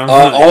 And I'm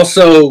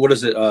also, what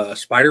is it?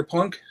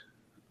 Spider-Punk.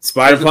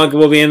 Spider-Punk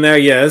will be in there.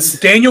 Yes.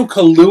 Daniel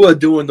Kaluuya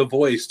doing the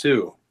voice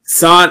too.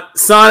 Sonic.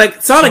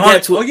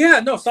 Oh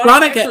yeah, no.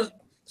 Sonic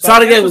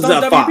was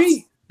on Fox.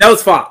 WB. That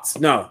was Fox.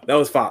 No, that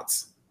was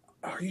Fox.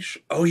 Are you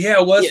sure? Oh yeah,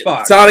 it was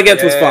Fox. Sonic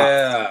X was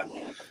Fox.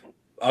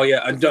 Oh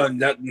yeah,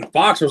 that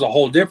Fox was a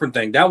whole different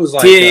thing. That was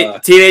like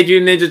Teenage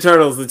Mutant Ninja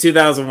Turtles, the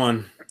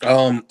 2001.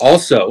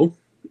 Also,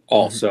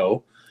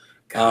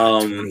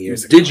 God, 20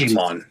 years ago.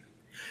 Digimon.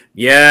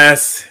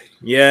 Yes.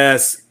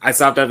 I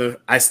stopped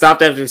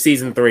after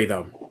season 3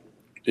 though.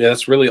 Yeah,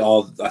 that's really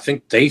all. I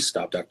think they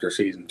stopped after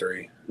season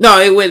 3. No,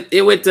 it went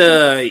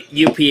to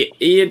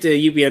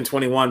UPN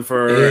 21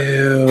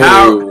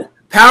 for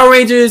Power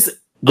Rangers.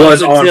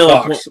 Was on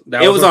Fox.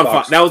 It was on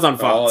Fox. That was on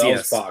Fox.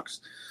 Yes,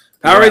 Fox.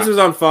 Power Rangers was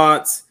on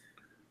Fox.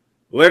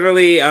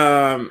 Literally,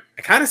 I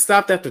kind of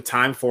stopped after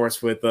Time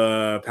Force with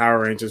Power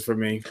Rangers for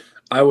me.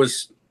 I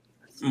was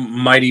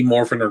Mighty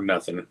Morphin or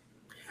nothing.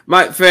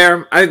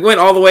 Fair. I went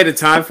all the way to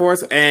Time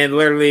Force, and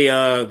literally,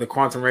 the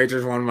Quantum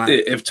Rangers one of my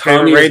if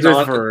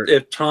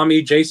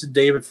Tommy, Jason,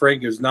 David,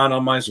 Frank is not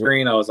on my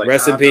screen, I was like,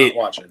 rest in peace.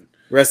 Watching.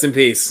 Rest in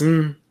peace.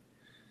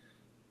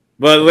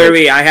 But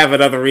literally, I have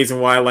another reason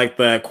why I like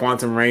the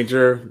Quantum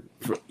Ranger.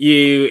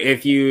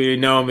 If you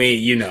know me,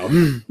 you know.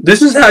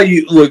 This is how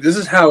This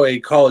is how a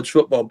college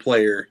football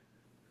player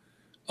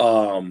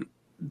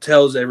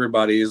tells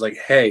everybody is like,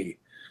 hey,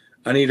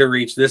 I need to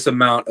reach this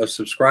amount of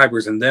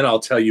subscribers, and then I'll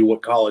tell you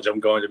what college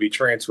I'm going to be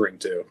transferring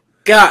to.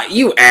 God,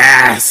 you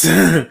ass.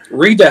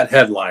 Read that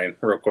headline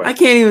real quick. I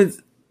can't even.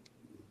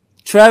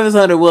 Travis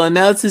Hunter will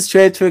announce his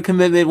transfer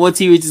commitment once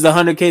he reaches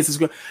 100K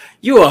subscribers.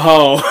 You a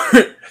hoe.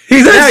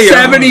 He's at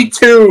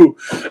 72.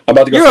 I'm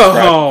about to go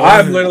subscribe.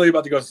 I'm literally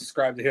about to go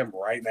subscribe to him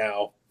right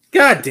now.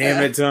 God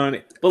damn it,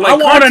 Tony. But like, I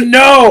want to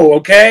know,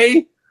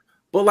 okay?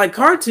 But like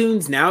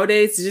cartoons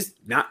nowadays,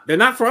 they're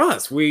not for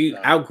us. We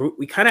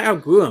kind of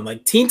outgrew them.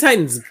 Like Teen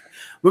Titans.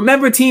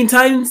 Remember Teen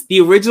Titans?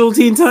 The original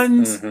Teen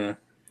Titans? Mm-hmm.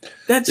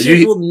 That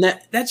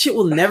shit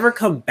will never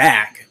come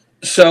back.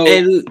 So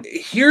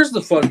here's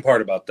the fun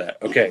part about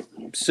that. Okay.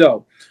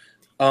 So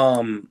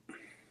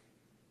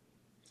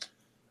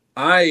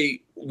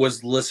I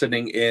was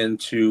listening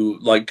into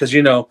because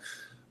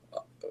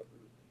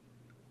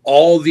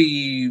all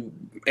the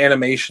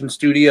animation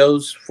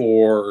studios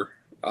for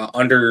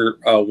under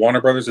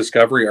Warner Brothers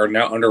Discovery are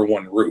now under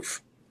one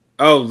roof.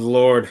 Oh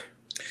Lord!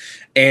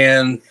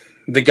 And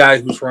the guy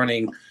who's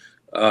running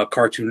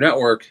Cartoon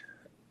Network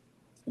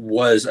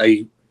was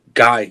a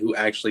guy who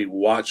actually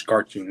watched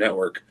Cartoon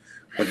Network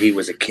when he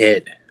was a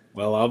kid.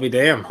 Well, I'll be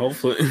damned.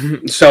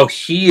 Hopefully. So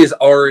he has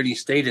already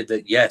stated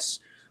that, yes,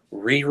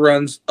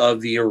 reruns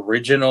of the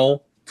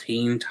original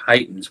Teen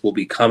Titans will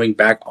be coming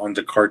back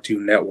onto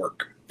Cartoon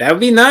Network. That would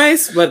be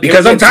nice, but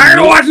Because I'm tired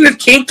of watching this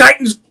Teen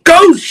Titans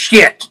go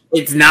shit.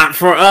 It's not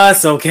for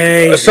us,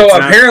 okay? So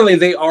apparently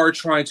they are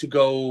trying to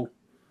go.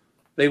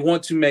 They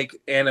want to make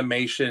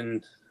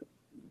animation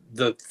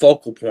the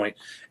focal point.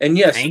 And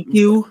yes, Thank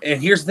you. And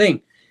here's the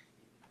thing.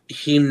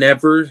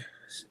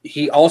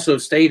 He also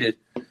stated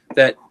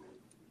that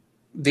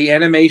the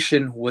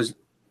animation was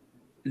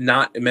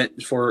not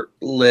meant for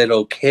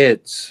little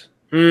kids.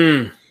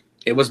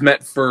 It was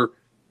meant for,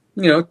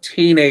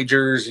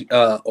 teenagers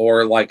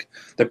or like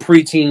the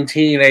preteen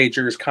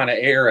teenagers kind of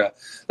era.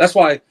 That's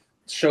why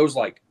shows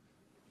like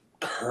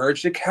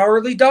Courage the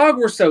Cowardly Dog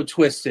were so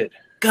twisted.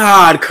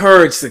 God,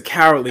 Courage the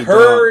Cowardly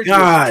Courage Dog.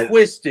 God, was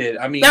twisted.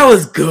 I mean, that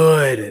was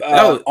good.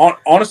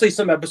 Honestly,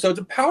 some episodes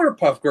of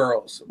Powerpuff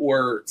Girls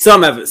were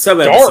some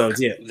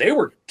episodes. Yeah, they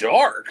were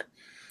dark.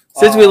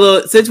 Since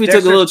we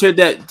took a little trip,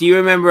 do you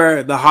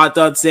remember the hot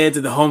dog stands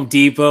at the Home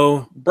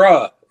Depot?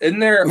 Bruh, isn't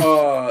there?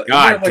 God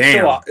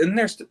damn!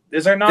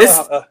 Is there not?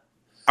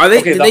 Are they?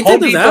 Okay, did they Home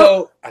take those Depot,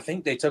 out? I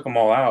think they took them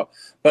all out.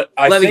 But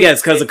Let me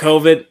guess, because of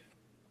COVID.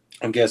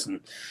 I'm guessing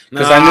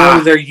because I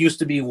know there used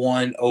to be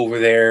one over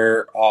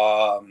there,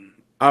 off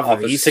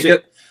of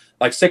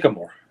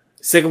Sycamore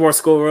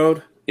School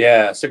Road.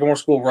 Yeah, Sycamore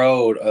School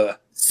Road.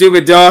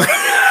 Stupid dog.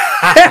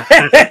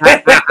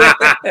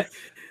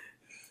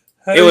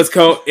 It was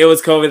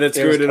COVID that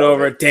screwed it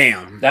over.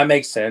 Damn. That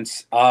makes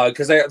sense.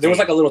 Because there was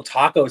like a little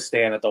taco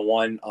stand at the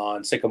one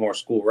on Sycamore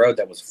School Road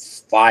that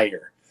was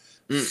fire.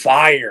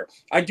 Fire.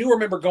 I do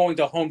remember going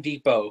to Home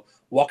Depot,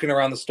 walking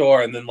around the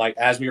store, and then like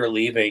as we were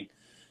leaving,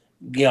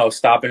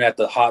 stopping at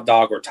the hot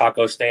dog or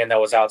taco stand that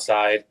was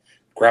outside,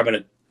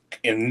 grabbing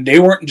and they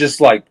weren't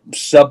just like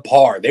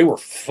subpar. They were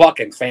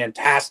fucking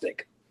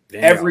fantastic.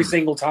 Damn. Every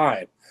single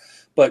time.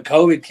 But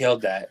COVID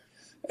killed that.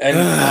 And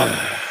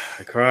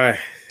I cry.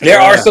 There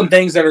are some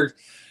things that are.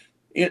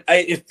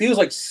 It feels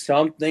like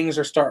some things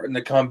are starting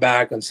to come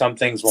back, and some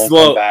things won't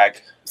come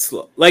back.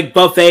 Slow. Like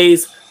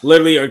buffets,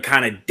 literally are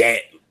kind of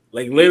dead.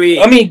 Like literally,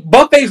 I mean,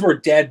 buffets were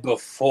dead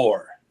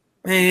before.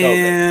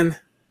 Man, COVID.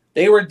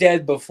 They were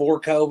dead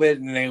before COVID,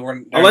 and they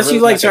were. Unless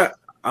you like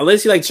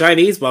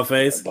Chinese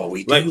buffets. But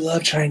we do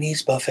love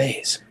Chinese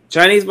buffets.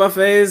 Chinese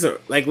buffets are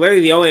like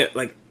literally the only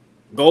like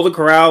Golden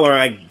Corral or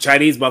like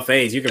Chinese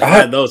buffets. You can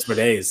find those for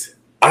days.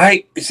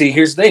 I see.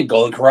 Here's the thing: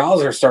 Golden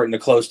Corrals are starting to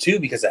close too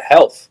because of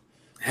health.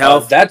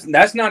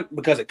 That's not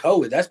because of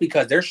COVID. That's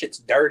because their shit's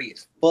dirty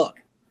as fuck,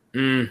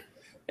 and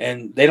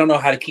they don't know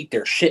how to keep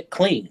their shit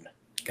clean.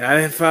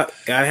 Gotta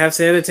have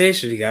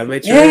sanitation. You gotta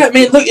make sure. Yeah, I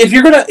mean, look, if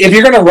you're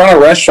gonna run a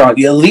restaurant,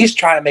 you at least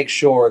try to make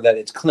sure that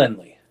it's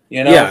cleanly.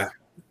 Yeah,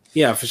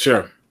 for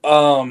sure.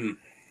 Now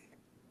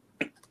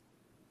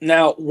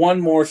one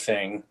more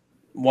thing.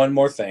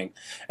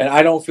 And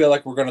I don't feel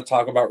like we're going to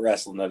talk about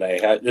wrestling today.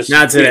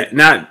 Not today.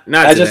 Not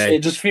today.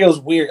 It just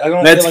feels weird. I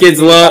don't. Mets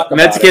kids love.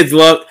 Kids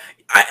love.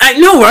 I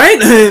know, right?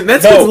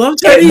 Mets kids love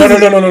Chinese.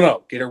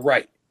 No. Get it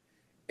right.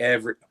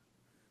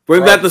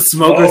 Bring back the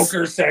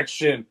smoker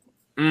section,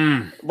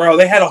 bro.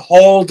 They had a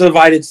whole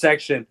divided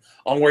section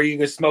on where you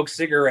could smoke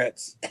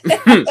cigarettes.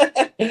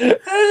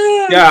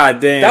 God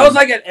damn. That was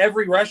like at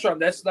every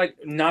restaurant. That's like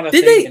not a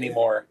thing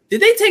anymore.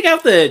 Did they take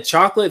out the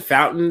chocolate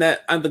fountain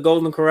that at the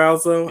Golden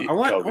Corrals though? I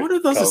wonder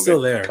if those are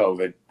still there.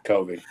 COVID.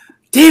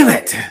 Damn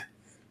it.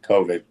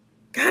 COVID.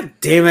 God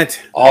damn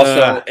it.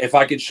 Also, if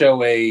I could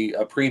show a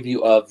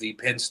preview of the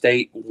Penn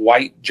State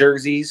white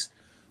jerseys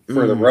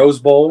for the Rose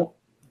Bowl,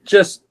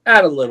 just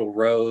add a little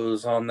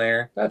rose on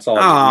there. That's all.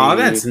 Oh,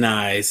 that's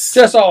nice.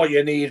 Just all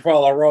you need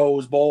for the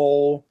Rose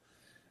Bowl.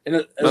 And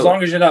as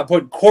long as you're not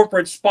putting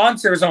corporate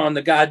sponsors on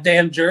the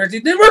goddamn jersey,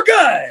 then we're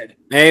good.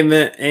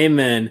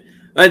 Amen.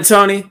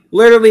 Tony,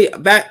 literally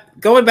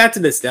going back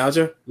to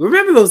nostalgia.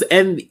 Remember those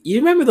You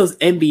remember those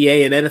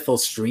NBA and NFL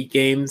Street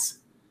games?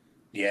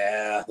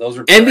 Yeah, those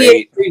were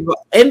great.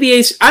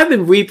 NBA. I've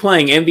been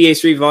replaying NBA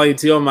Street Volume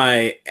 2 on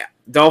my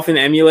Dolphin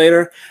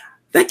emulator.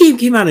 That game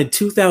came out in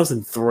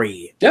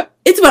 2003. Yep.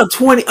 It's about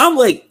 20. I'm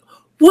like,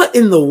 what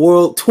in the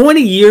world?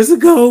 20 years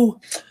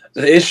ago?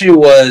 The issue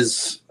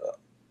was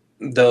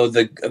though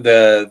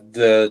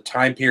the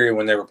time period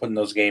when they were putting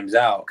those games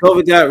out.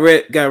 COVID got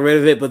rid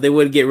of it, but they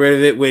wouldn't get rid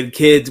of it when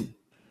kids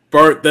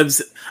burnt them.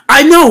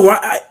 I know,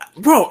 right?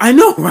 Bro, I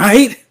know,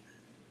 right?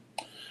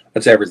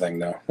 That's everything,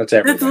 though. That's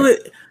everything.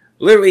 That's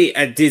literally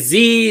a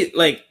disease,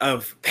 like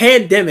a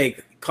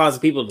pandemic,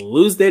 causing people to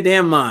lose their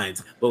damn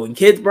minds. But when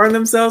kids burn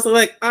themselves, they're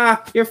like,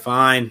 you're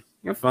fine.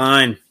 You're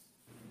fine.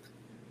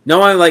 No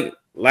one like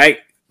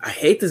I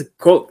hate to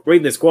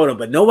read this quote,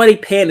 but nobody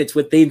panics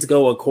when things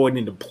go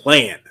according to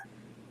plan.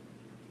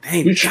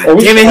 Dang,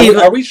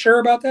 are we sure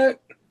about that?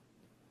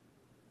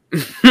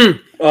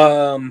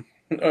 No,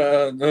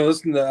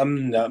 listen,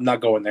 I'm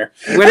not going there.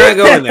 We're not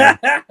going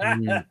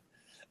there.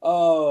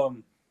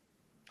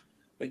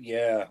 But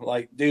yeah,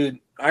 like, dude,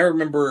 I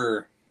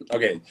remember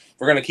Okay,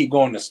 we're gonna keep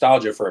going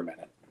nostalgia for a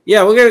minute.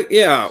 Yeah, we're gonna.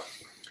 Yeah,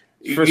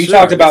 for You sure.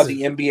 talked about This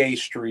the NBA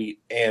street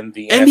and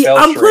the NBA NFL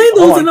I'm street. playing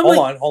those, and I'm Hold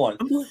like- on, hold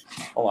on,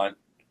 hold on.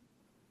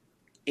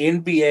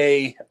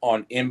 NBA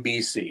on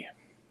NBC.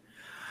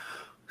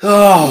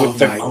 Oh With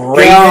the my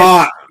greatest-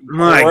 god!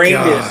 My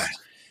Greatest god!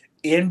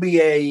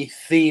 NBA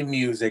theme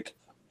music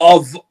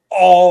of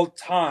all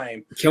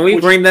time. Can we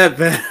which- bring that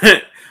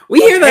back? We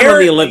hear that on the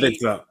Apparently-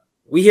 Olympics, though.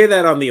 We hear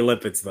that on the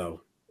Olympics,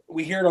 though.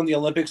 We hear it on the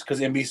Olympics because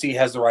NBC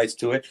has the rights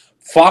to it.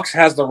 Fox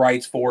has the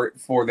rights for it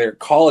for their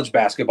college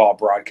basketball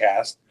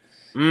broadcast.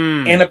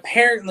 Mm. And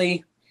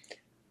apparently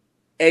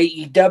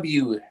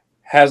AEW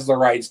has the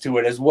rights to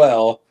it as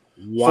well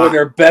Wow. for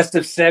their best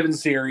of 7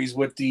 series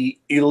with the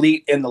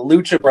Elite and the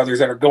Lucha Brothers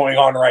that are going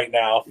on right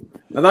now.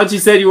 I thought you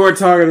said you weren't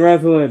talking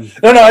wrestling.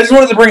 No, I just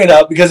wanted to bring it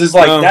up because it's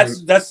like Oh.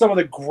 that's some of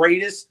the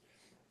greatest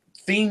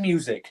theme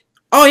music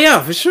Oh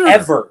yeah, for sure.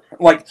 ever.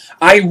 Like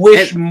I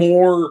wish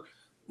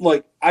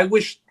I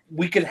wish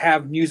we could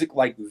have music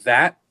like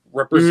that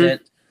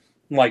represent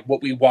like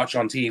what we watch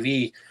on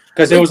TV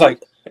because it was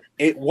like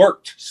it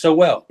worked so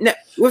well. Now,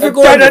 if we're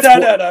going to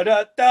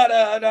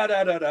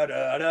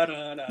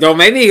don't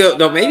make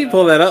me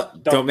pull that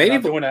up. Don't make me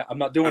pull. doing that. I'm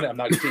not doing it. I'm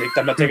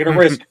not taking a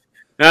risk.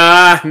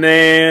 Ah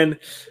man,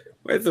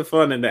 where's the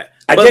fun in that?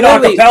 I But did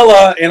literally,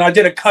 acapella and I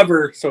did a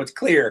cover, so it's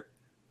clear.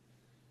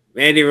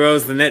 Mandy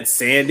Rose, the net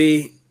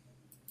Sandy.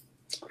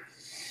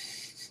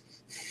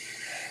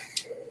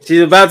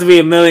 She's about to be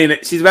a millionaire.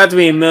 She's about to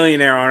be a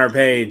millionaire on her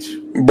page.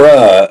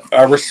 Bruh,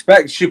 I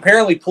respect. She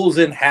apparently pulls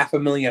in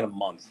 $500,000 a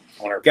month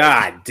on her.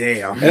 God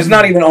damn. And it's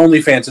not even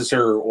OnlyFans. It's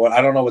her. What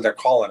I don't know what they're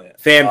calling it.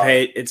 Fan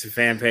page. It's a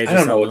fan page. I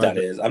don't know what that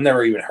is. I've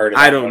never even heard of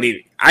it. I don't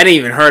need. I didn't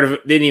even heard of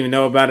it. Didn't even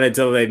know about it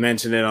until they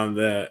mentioned it on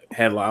the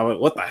headline. I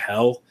went, what the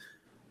hell?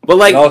 But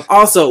like, No.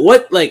 also,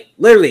 what like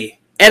literally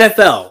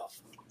NFL?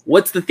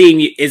 What's the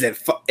theme? Is it?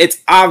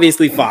 It's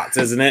obviously Fox,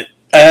 isn't it?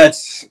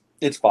 It's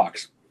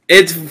Fox.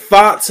 It's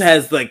Fox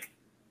has like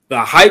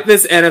the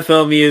hypest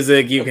NFL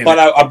music you can. But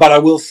I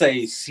will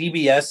say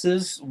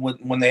CBS's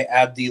when they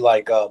add the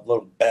like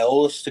little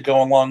bells to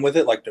go along with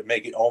it, like to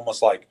make it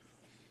almost like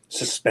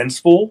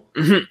suspenseful.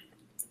 Mhm.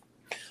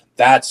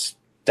 That's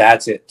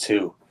it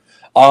too.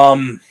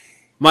 Monday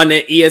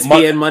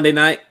ESPN Monday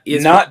night.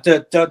 ESPN. Not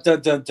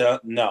the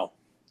no.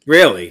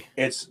 Really.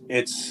 It's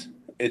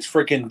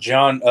freaking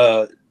John.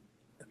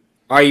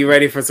 Are you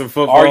ready for some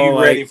football? Are you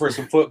Like, ready for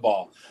some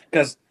football?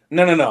 Because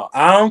no.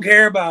 I don't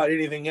care about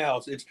anything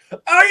else. It's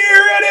are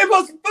you ready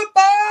for some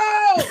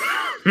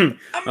football?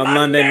 A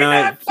Monday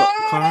night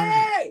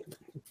party!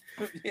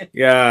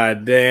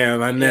 God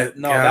damn! I know.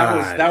 No,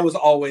 God. that was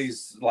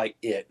always like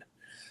it.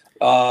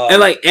 And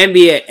like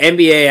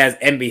NBA has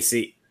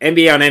NBC.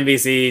 NBA on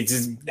NBC,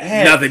 just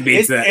Man, nothing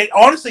beats that. It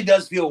honestly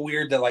does feel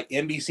weird that like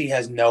NBC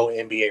has no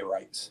NBA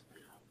rights.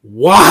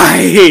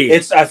 Why?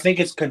 I think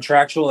it's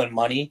contractual and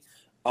money.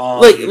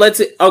 Like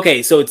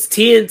okay, so it's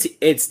TNT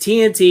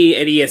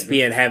and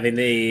ESPN having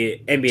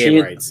the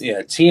NBA rights.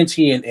 Yeah,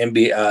 TNT and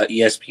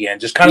ESPN,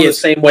 just kind of the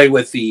same way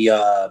with the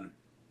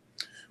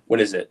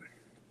what is it?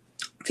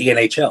 The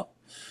NHL.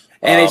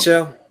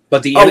 NHL.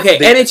 But the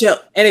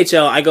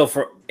NHL. I go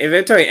for if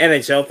they're talking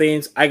NHL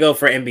themes, I go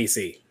for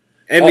NBC.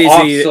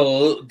 NBC.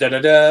 Also, da da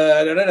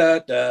da da da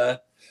da.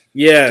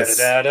 Yes.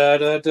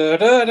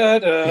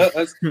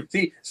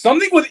 See,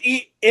 something with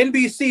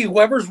NBC,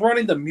 whoever's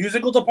running the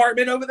musical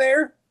department over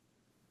there,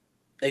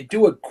 they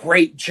do a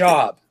great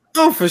job.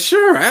 Oh, for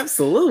sure,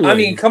 absolutely. I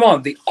mean, come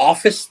on, the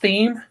Office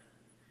theme.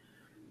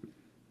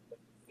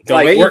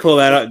 Don't make me pull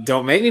that up.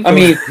 Don't make me.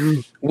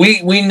 Pull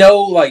we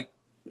know like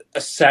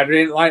a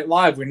Saturday Night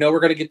Live. We know we're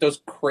gonna get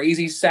those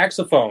crazy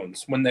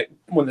saxophones when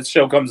the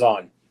show comes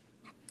on.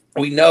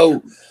 We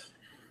know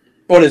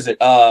what is it?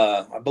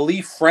 I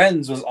believe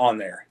Friends was on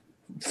there.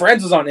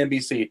 Friends was on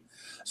NBC.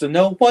 So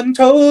no one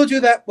told you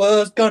that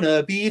was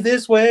gonna be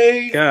this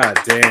way. God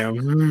damn.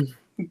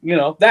 You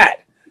know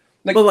that.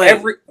 Like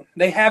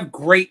they have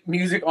great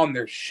music on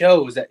their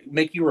shows that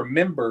make you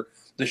remember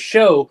the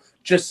show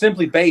just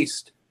simply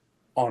based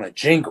on a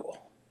jingle.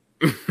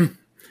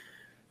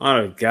 On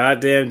a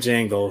goddamn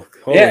jingle.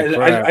 Holy Yeah,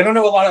 crap. I don't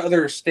know a lot of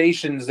other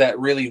stations that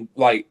really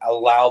like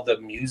allow the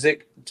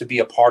music to be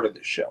a part of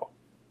the show.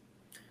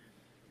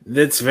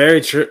 That's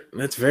very true.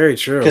 That's very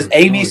true. Because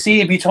ABC,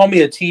 if you told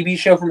me a TV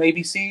show from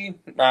ABC,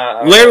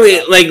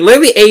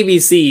 literally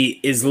ABC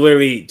is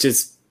literally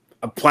just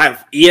a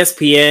platform.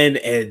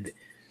 ESPN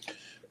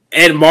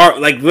and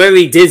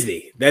literally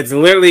Disney. That's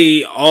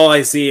literally all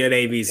I see at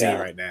ABC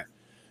right now.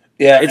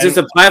 Yeah, it's just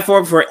a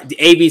platform for the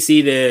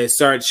ABC to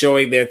start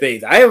showing their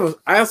things. I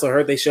also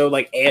heard they showed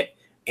like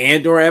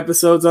Andor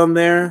episodes on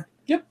there.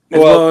 Yep.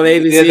 Well,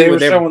 ABC, they were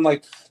showing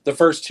like the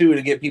first 2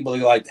 to get people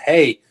to like,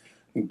 hey,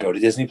 go to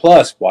Disney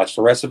Plus, watch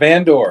the rest of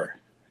Andor,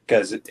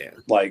 because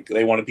like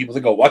they wanted people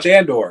to go watch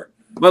Andor.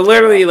 But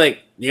literally,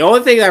 like the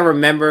only thing I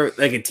remember,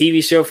 like a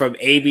TV show from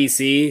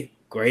ABC,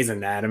 Grey's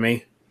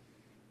Anatomy.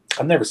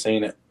 I've never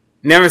seen it.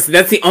 Never.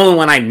 That's the only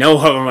one I know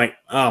of. I'm like,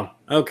 oh,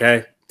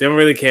 okay. Didn't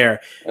really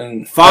care.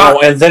 And Fox,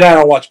 and then I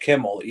don't watch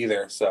Kimmel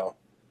either. So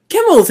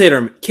Kimmel's hit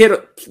or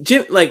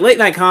Jim, like late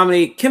night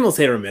comedy. Kimmel's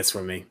hit or miss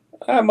for me.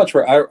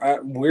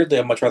 Weirdly,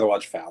 I'd much rather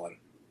watch Fallon.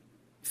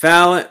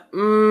 Fallon.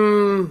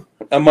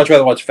 I'd much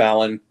rather watch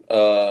Fallon.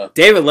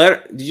 David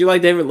Did you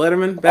like David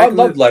Letterman? I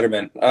loved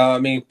Letterman.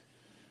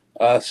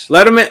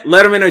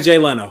 Letterman or Jay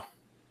Leno?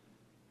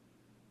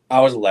 I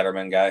was a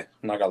Letterman guy.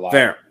 I'm not gonna lie.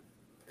 Fair.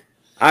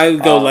 I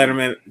would go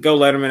Letterman. Go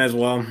Letterman as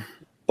well.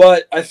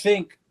 But I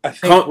think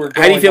how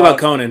do you feel about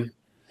Conan?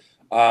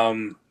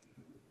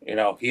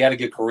 He had a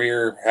good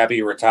career. Happy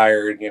he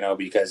retired.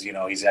 Because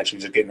he's actually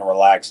just getting to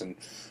relax and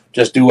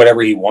just do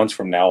whatever he wants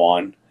from now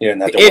on. He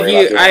doesn't have to worry about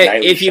doing a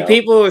nightly show.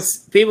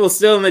 People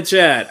still in the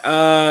chat,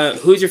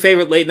 who's your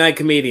favorite late night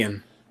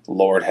comedian?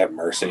 Lord have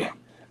mercy.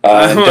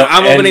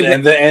 I'm opening.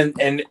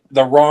 And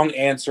the wrong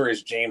answer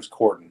is James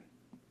Corden.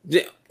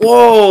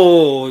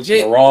 Whoa!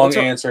 The wrong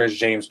answer is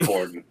James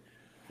Corden.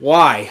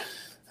 Why?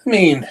 I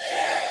mean,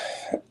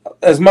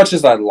 as much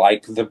as I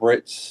like the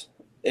Brits,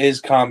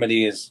 his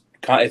comedy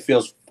it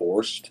feels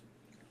forced.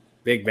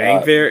 Big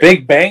Bang Theory.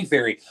 Big Bang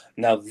Theory.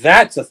 Now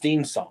that's a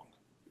theme song.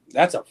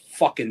 That's a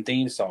fucking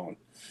theme song,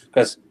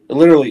 because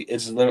literally,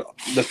 it's the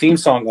theme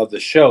song of the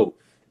show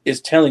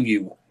is telling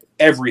you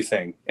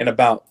everything in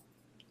about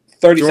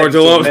 30 seconds.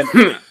 To a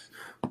minute.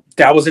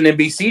 That was an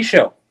NBC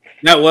show.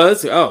 That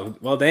was? Oh,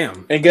 well,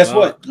 damn. And guess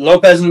what?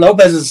 Lopez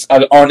is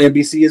on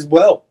NBC as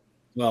well.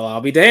 Well,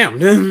 I'll be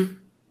damned.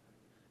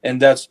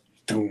 And that's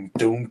doom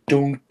doom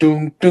doom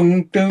doom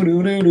doom doom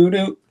doom doom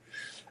doom.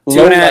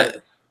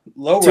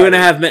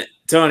 2.5 men.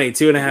 Tony,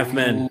 2.5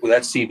 men. Ooh,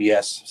 that's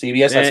CBS.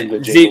 CBS has some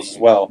good jingles as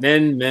well.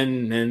 Men.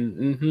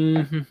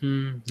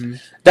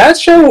 That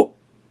show,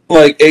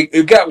 like,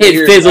 it got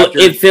weird.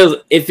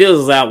 It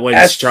fizzles out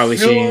when Charlie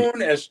Sheen. As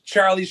soon as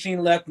Charlie Sheen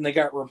left and he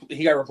got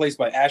replaced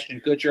by Ashton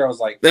Kutcher, I was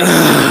like,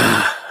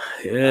 yeah.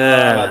 I don't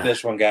know about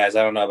this one, guys.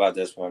 I don't know about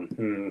this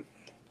one.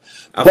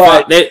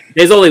 But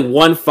there's only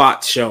one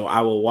Fox show I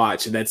will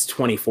watch, and that's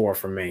 24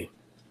 for me.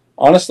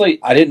 Honestly,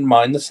 I didn't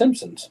mind The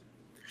Simpsons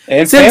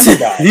and Family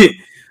Guy.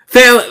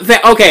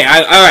 Okay,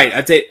 all right.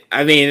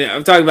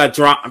 I'm talking about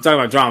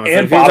drama.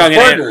 And Bob's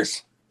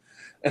Burgers.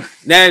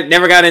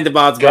 Never got into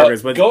Bob's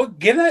Burgers, but go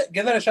give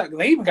that a shot.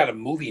 They even got a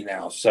movie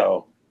now,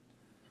 so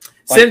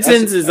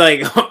Simpsons is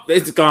like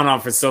it's gone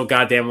on for so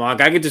goddamn long.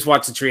 I could just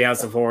watch the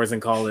Treehouse of Horrors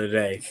and call it a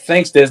day.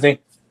 Thanks, Disney.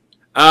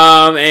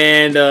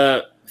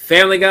 And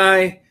Family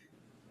Guy.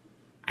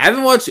 I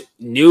haven't watched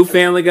new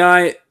Family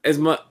Guy as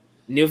much.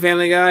 New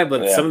Family Guy,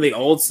 but some of the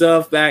old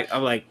stuff back.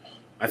 I'm like.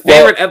 My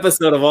favorite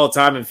episode of all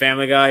time in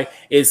Family Guy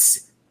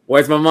is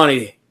 "Where's my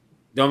money?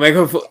 Don't make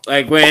a fool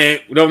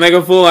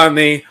out of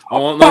me. I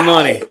want my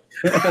money.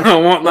 I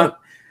want my."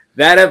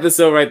 That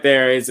episode right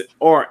there is,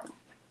 or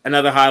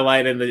another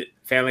highlight in the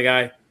Family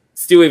Guy: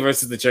 Stewie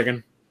versus the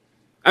chicken.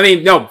 I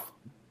mean, no,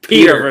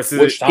 Peter versus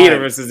the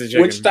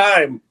chicken. Which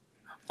time?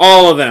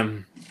 All of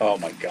them. Oh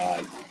my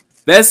god!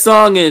 Best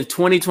song in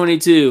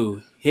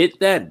 2022. Hit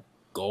that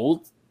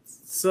gold.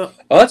 Oh,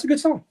 that's a good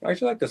song. I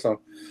actually like this song.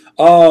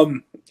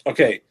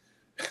 Okay,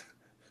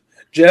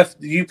 Jeff,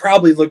 you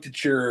probably looked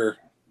at your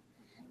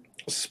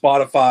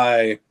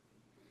Spotify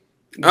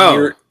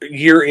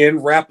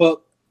year-end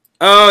wrap-up.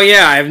 Oh,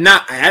 yeah, I have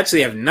not. I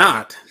actually have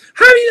not.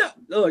 How do you not?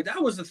 Look,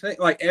 that was the thing.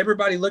 Like,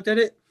 everybody looked at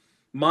it.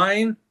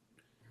 Mine,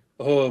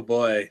 oh,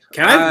 boy.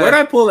 Where'd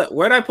I pull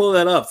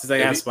that up? Since I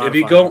got Spotify. If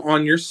you go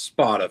on your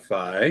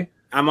Spotify.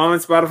 I'm on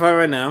Spotify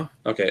right now.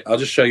 Okay, I'll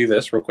just show you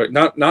this real quick.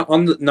 Not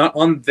on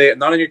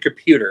your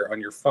computer,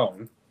 on your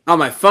phone. On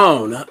my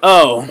phone.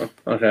 Oh.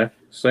 Okay.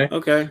 See?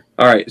 Okay.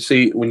 All right.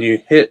 See, when you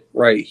hit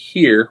right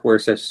here where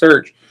it says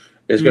search,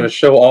 it's going to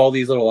show all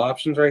these little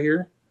options right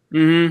here.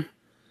 Mm-hmm.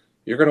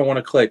 You're going to want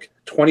to click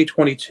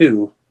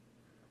 2022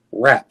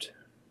 Wrapped.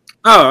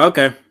 Oh,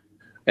 okay.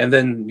 And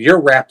then your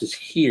Wrapped is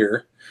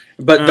here.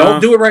 But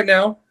don't do it right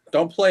now.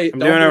 Don't play it. I'm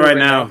doing it right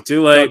now.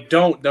 Too late.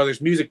 No, there's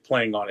music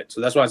playing on it.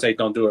 So that's why I say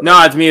don't do it.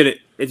 No, it's muted.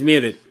 It's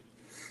muted.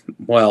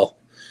 Well,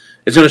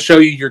 it's going to show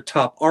you your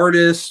top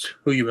artist,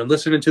 who you've been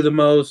listening to the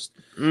most.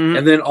 Mm-hmm.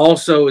 And then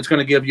also it's going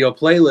to give you a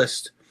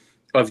playlist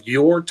of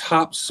your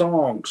top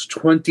songs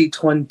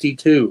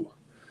 2022.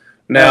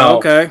 Now,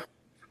 okay.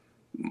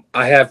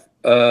 I have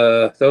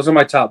those are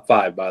my top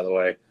 5, by the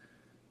way.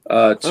 2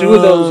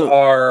 of those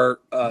are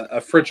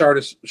a French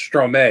artist,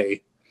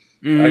 Stromae.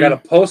 Mm-hmm. I got a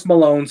Post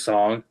Malone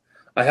song.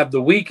 I have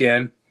The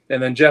Weeknd.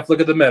 And then, Jeff,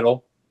 look at the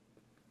middle.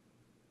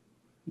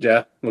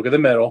 Jeff, look at the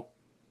middle.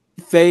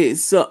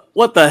 Face up.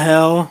 What the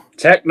hell?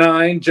 Tech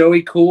Nine,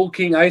 Joey Cool,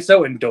 King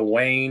ISO, and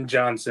Dwayne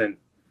Johnson.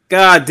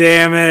 God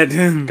damn it.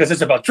 Because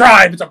it's about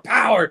drive, it's a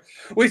power.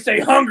 We stay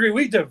hungry,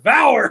 we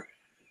devour.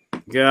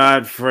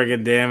 God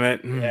friggin' damn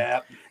it.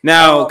 Yeah.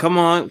 Now, come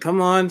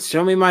on.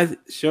 Show me my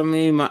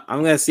I'm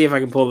gonna see if I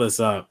can pull this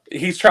up.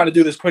 He's trying to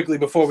do this quickly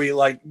before we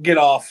get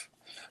off.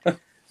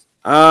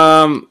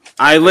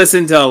 I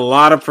listened to a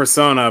lot of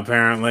Persona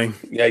apparently.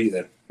 Yeah, you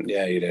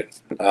did.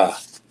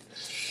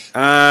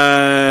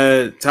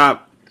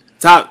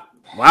 Top.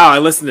 Wow, I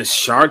listened to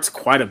Sharks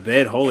quite a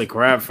bit. Holy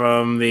crap!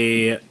 From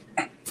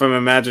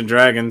Imagine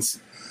Dragons.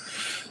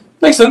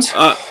 Makes sense.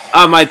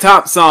 My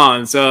top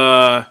songs.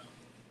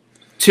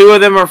 2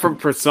 of them are from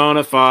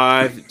Persona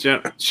 5.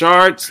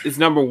 Charts is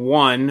number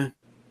 1.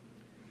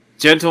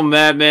 Gentle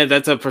Madman,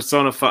 that's a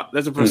Persona 5.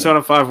 That's a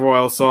Persona 5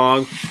 Royal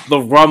song. The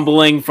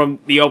rumbling from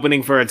the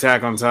opening for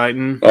Attack on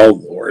Titan.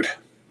 Oh Lord.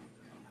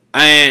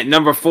 And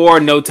number 4,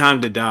 No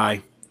Time to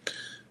Die.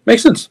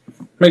 Makes sense.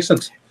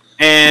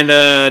 And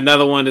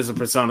another one is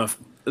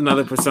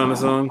another Persona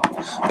song.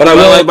 But I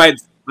will like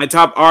my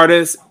top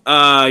artists: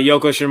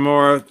 Yoko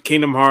Shimura,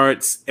 Kingdom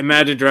Hearts,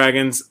 Imagine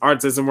Dragons,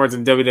 Art System Works,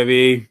 and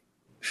WWE.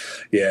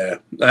 Yeah,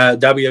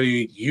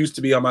 WWE used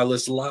to be on my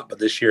list a lot, but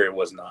this year it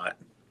was not.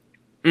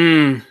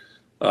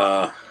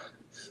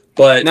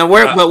 But now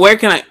where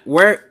can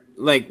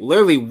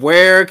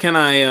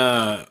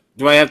I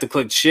do I have to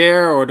click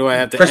share or do I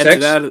have to press edit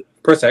X, that?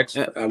 press X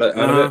out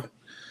of it,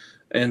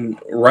 and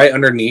right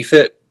underneath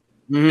it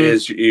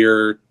is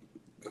your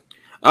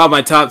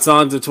my top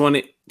songs of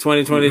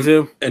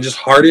 2022, and just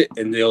heart it,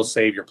 and they'll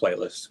save your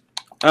playlist.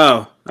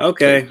 Oh,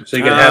 okay. So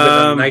you can have it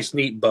in a nice,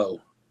 neat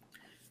bow.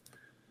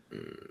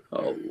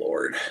 Oh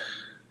Lord.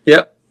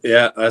 Yep.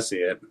 Yeah, I see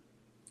it.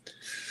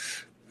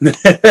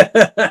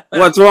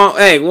 What's wrong?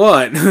 Hey,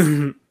 what?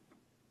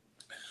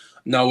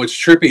 No, what's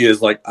trippy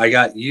is like I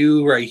got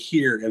you right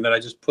here, and then I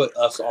just put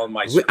us on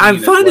my screen. I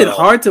find it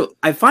hard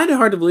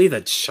to believe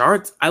that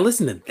Charts. I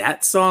listen to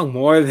that song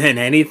more than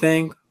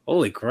anything.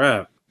 Holy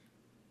crap!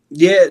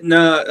 Yeah,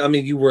 no, I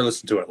mean you were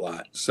listening to it a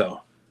lot,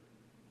 so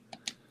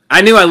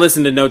I knew I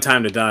listened to No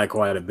Time to Die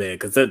quite a bit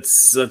because that's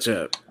such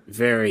a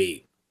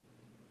very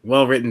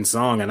well-written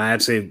song, and I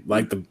actually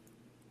like the.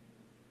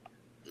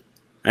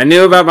 I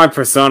knew about my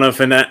Persona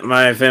fanatic,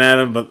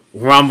 but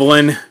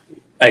rumbling.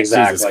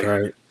 Exactly. Jesus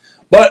Christ.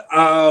 But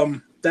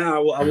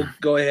now I will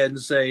go ahead and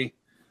say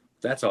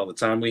that's all the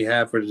time we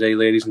have for today,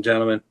 ladies and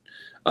gentlemen.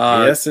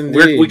 Yes,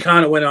 indeed. We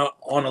kind of went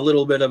on a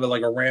little bit of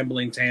a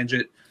rambling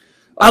tangent.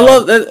 I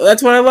love that.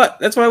 That's what I like.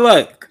 That's what I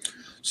like.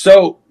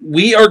 So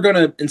we are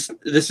gonna.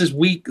 This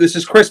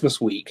is Christmas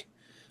week.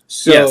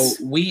 So Yes.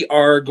 we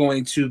are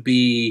going to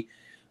be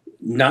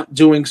not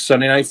doing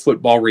Sunday Night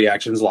Football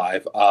reactions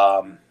live.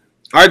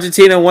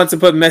 Argentina wants to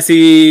put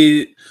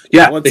Messi.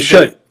 Yeah, they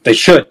should. They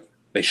should.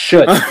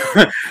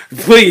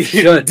 Please,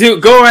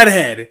 dude, go right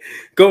ahead.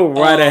 Go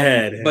right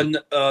ahead.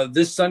 But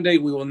this Sunday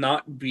we will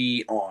not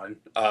be on.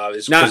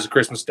 It's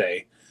Christmas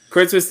Day.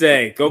 Christmas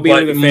Day. Go be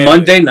But with the family.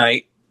 Monday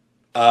night,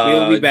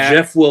 We'll be back.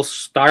 Jeff will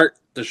start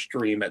the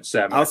stream at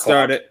 7. I'll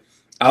start it.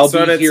 I'll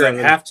start be at here 7.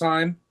 at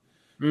halftime,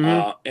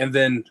 Mhm. and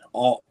then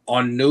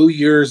on New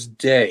Year's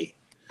Day,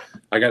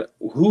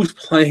 who's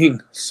playing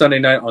Sunday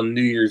night on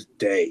New Year's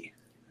Day?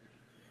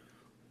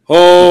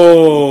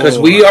 Oh, Because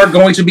we are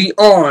going to be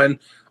on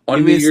Give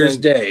New me a Year's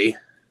sec. Day.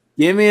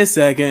 Give me a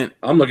second.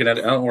 I'm looking at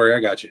it. Don't worry, I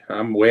got you.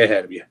 I'm way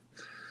ahead of you.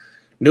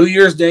 New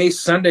Year's Day,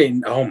 Sunday.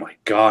 Oh my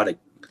God.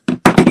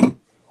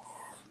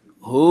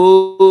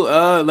 Who?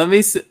 Let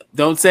me.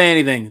 Don't say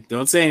anything.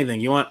 Don't say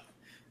anything. You want?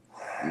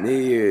 New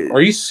Year's.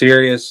 Are you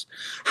serious?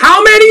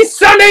 How many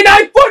Sunday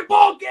Night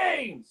Football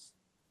games?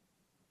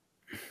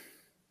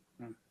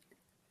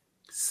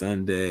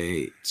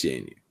 Sunday.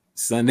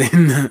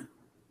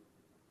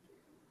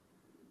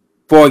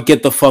 Boy,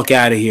 get the fuck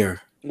out of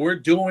here. We're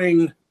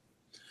doing.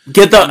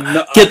 Get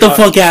the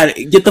fuck out of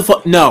Get the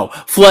fuck. No.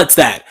 Floods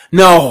that.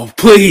 No,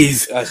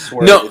 please. I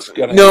swear No, it's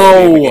going to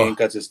no. be a game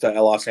because it's the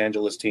Los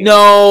Angeles team.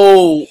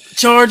 No.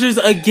 Chargers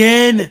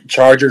again.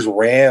 Chargers,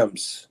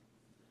 Rams.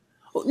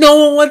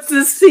 No one wants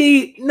to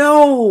see.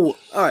 No.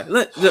 All right,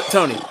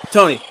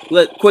 Tony.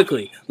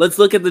 Quickly. Let's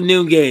look at the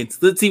noon games.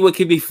 Let's see what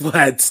can be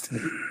flexed.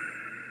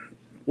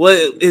 What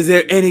is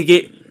there any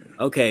game?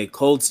 Okay,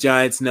 Colts,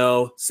 Giants,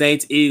 no.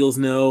 Saints, Eagles,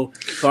 no.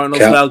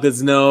 Cardinals,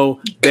 Falcons, no.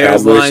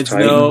 Bears, Lions,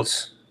 no.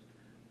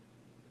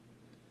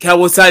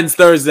 Cowboys, Titans,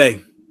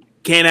 Thursday.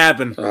 Can't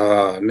happen.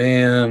 Oh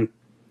man.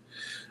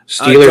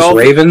 Steelers,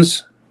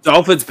 Ravens.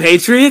 Dolphins,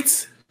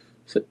 Patriots.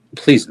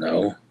 Please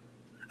no.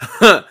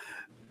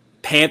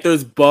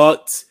 Panthers,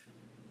 Bucks.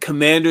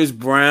 Commanders,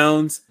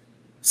 Browns.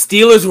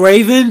 Steelers,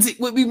 Ravens.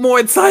 It would be more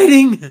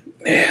exciting.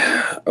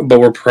 Yeah, but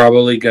we're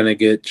probably gonna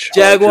get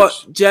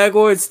Jaguars,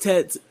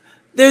 Teds.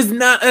 There's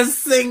not a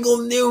single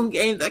noon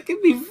game that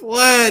can be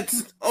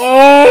flexed.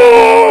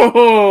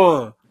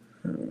 Oh!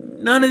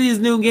 None of these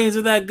noon games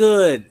are that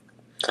good.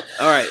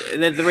 All right,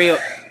 and then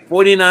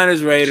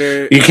 49ers,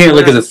 Raiders. You can't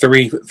look at the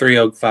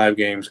 305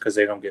 games because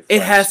they don't get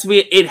flexed.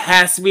 It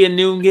has to be a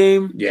noon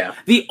game. Yeah.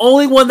 The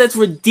only one that's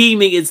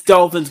redeeming is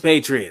Dolphins,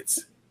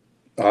 Patriots.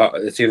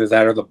 It's either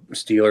that or the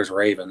Steelers,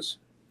 Ravens.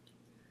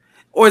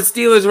 Or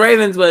Steelers,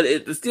 Ravens, but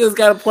the Steelers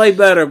got to play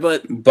better.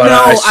 But no,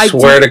 I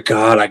swear to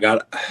God, I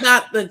got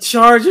not the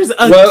Chargers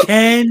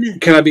again.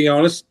 Can I be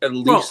honest? At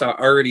least I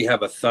already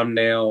have a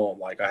thumbnail.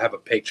 Like I have a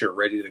picture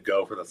ready to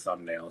go for the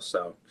thumbnail.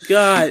 So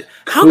God,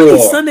 how many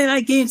Sunday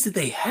night games did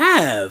they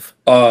have?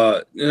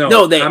 How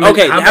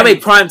many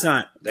prime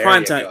time?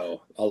 Prime time.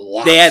 Go. A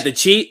lot. They had the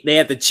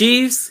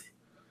Chiefs.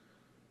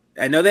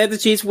 I know they had the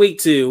Chiefs week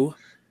 2.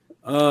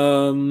 I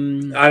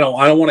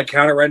don't want to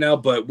count it right now,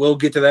 but we'll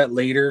get to that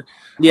later.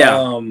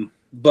 Yeah.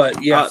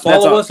 But yeah, That's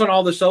follow all. us on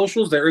all the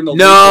socials. They're in the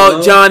No, link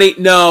below. Johnny,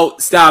 no,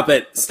 stop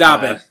it.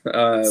 Stop it.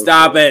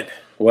 Stop it.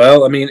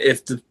 Well, I mean,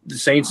 if the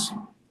Saints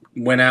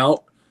went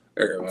out,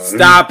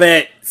 Stop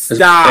it.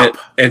 Stop.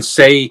 and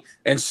say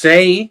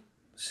the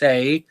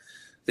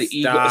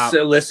Stop. Eagles.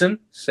 Listen,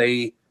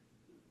 say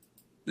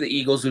the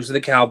Eagles lose to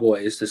the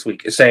Cowboys this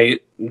week. Say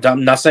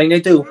I'm not saying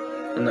they do,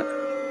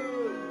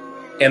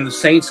 and the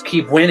Saints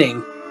keep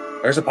winning.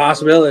 There's a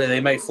possibility they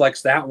might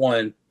flex that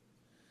one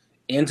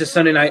into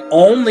Sunday night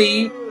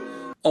only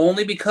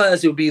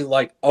because it would be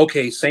like,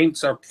 okay,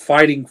 Saints are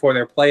fighting for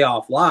their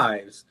playoff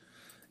lives,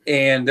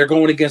 and they're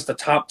going against the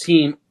top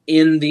team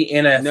in the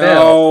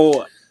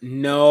NFL.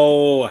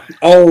 No.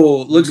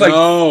 Oh, looks like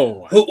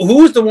No.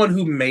 who was the one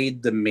who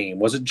made the meme?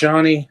 Was it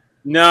Johnny?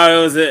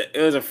 No, it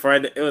was a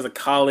friend. It was a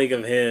colleague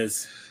of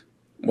his.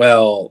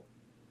 Well,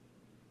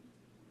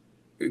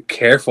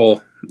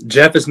 careful.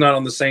 Jeff is not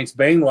on the Saints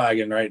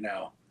bandwagon right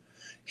now.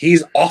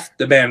 He's off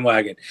the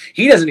bandwagon.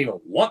 He doesn't even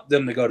want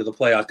them to go to the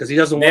playoffs because he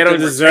doesn't want them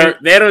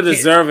They don't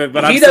deserve it,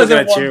 but he I'm still doesn't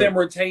gonna want cheer. them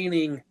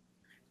retaining.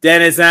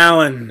 Dennis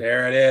Allen.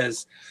 There it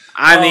is.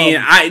 I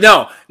mean,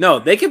 no,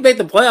 they can make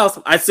the playoffs.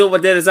 I still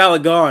want Dennis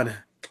Allen gone.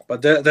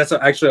 But that's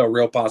actually a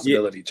real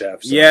possibility,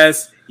 Jeff. So.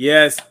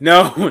 Yes.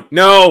 No.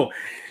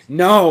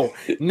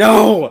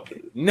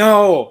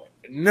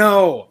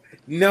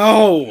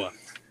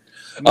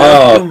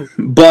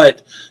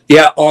 But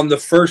yeah, on the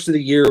first of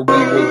the year, we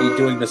will be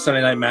doing the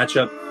Sunday night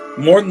matchup.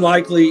 More than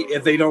likely,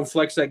 if they don't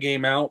flex that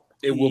game out,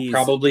 it will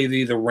probably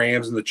be the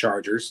Rams and the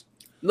Chargers.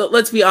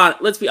 Let's be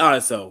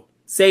honest though.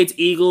 Saints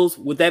Eagles,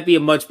 would that be a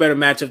much better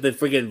matchup than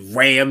freaking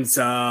Rams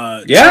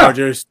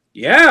Chargers?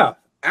 Yeah,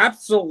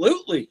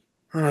 absolutely.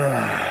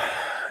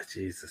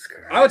 Jesus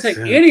Christ! I would take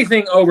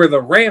anything over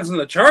the Rams and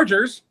the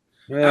Chargers.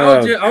 I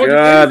would do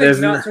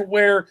anything not to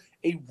wear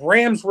a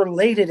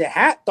Rams-related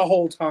hat the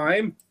whole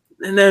time.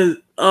 And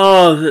then,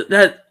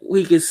 that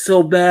week is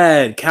so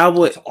bad.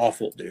 Cowboys, It's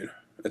awful, dude.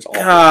 It's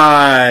awful.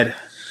 God,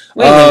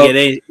 we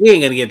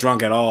ain't gonna get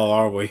drunk at all,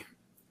 are we?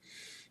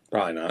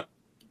 Probably not.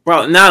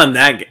 Bro, not in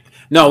that game.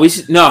 No,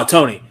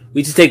 Tony.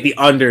 We should take the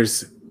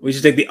unders. We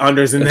should take the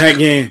unders in that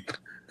game.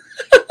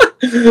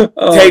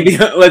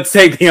 Let's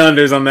take the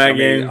unders on that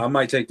game. I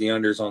might take the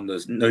unders on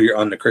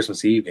the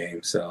Christmas Eve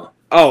game. So.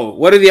 Oh,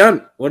 what are the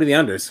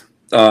unders?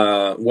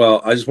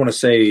 Well, I just want to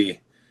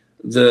say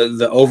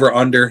the over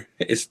under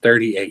is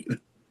 38.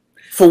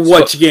 For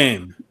which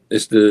game?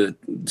 It's the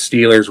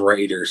Steelers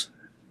Raiders.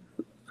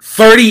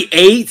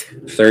 38?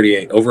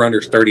 38. Over under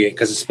is 38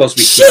 because it's supposed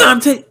to be. Shit, I'm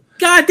taking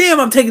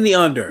the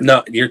under.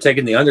 No, you're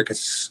taking the under because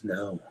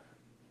snow.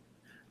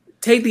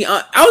 I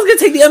was gonna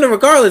take the under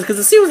regardless because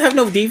the Steelers have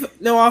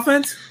no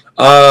offense.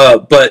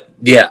 But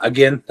yeah,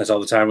 again, that's all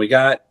the time we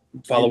got.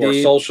 Follow our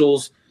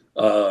socials.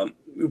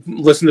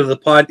 Listen to the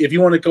pod. If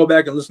you want to go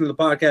back and listen to the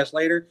podcast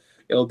later,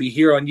 it'll be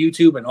here on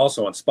YouTube and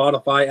also on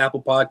Spotify,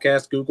 Apple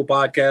Podcasts, Google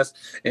Podcasts,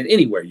 and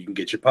anywhere you can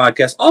get your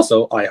podcast.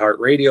 Also,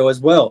 iHeartRadio as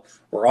well.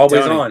 We're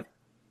always on.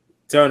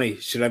 Tony,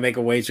 should I make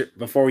a wager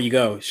before you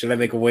go? Should I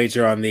make a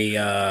wager on the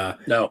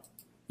no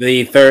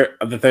the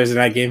Thursday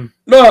night game?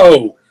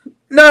 No.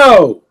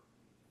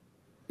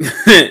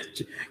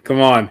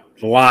 Come on,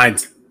 the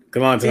lines.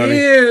 Come on, Tony.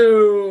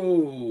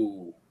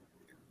 Ew.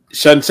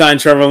 Sunshine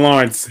Trevor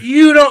Lawrence.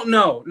 You don't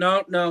know.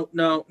 No.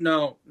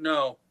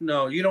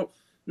 You don't.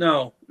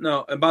 No.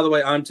 And by the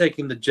way, I'm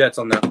taking the Jets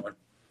on that one.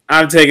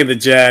 I'm taking the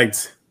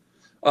Jags.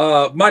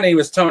 My name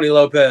is Tony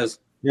Lopez.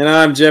 And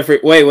I'm Jeffrey.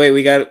 Wait.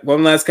 We got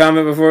one last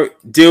comment before.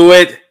 Do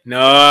it.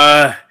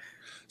 No.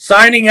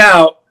 Signing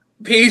out.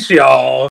 Peace, y'all.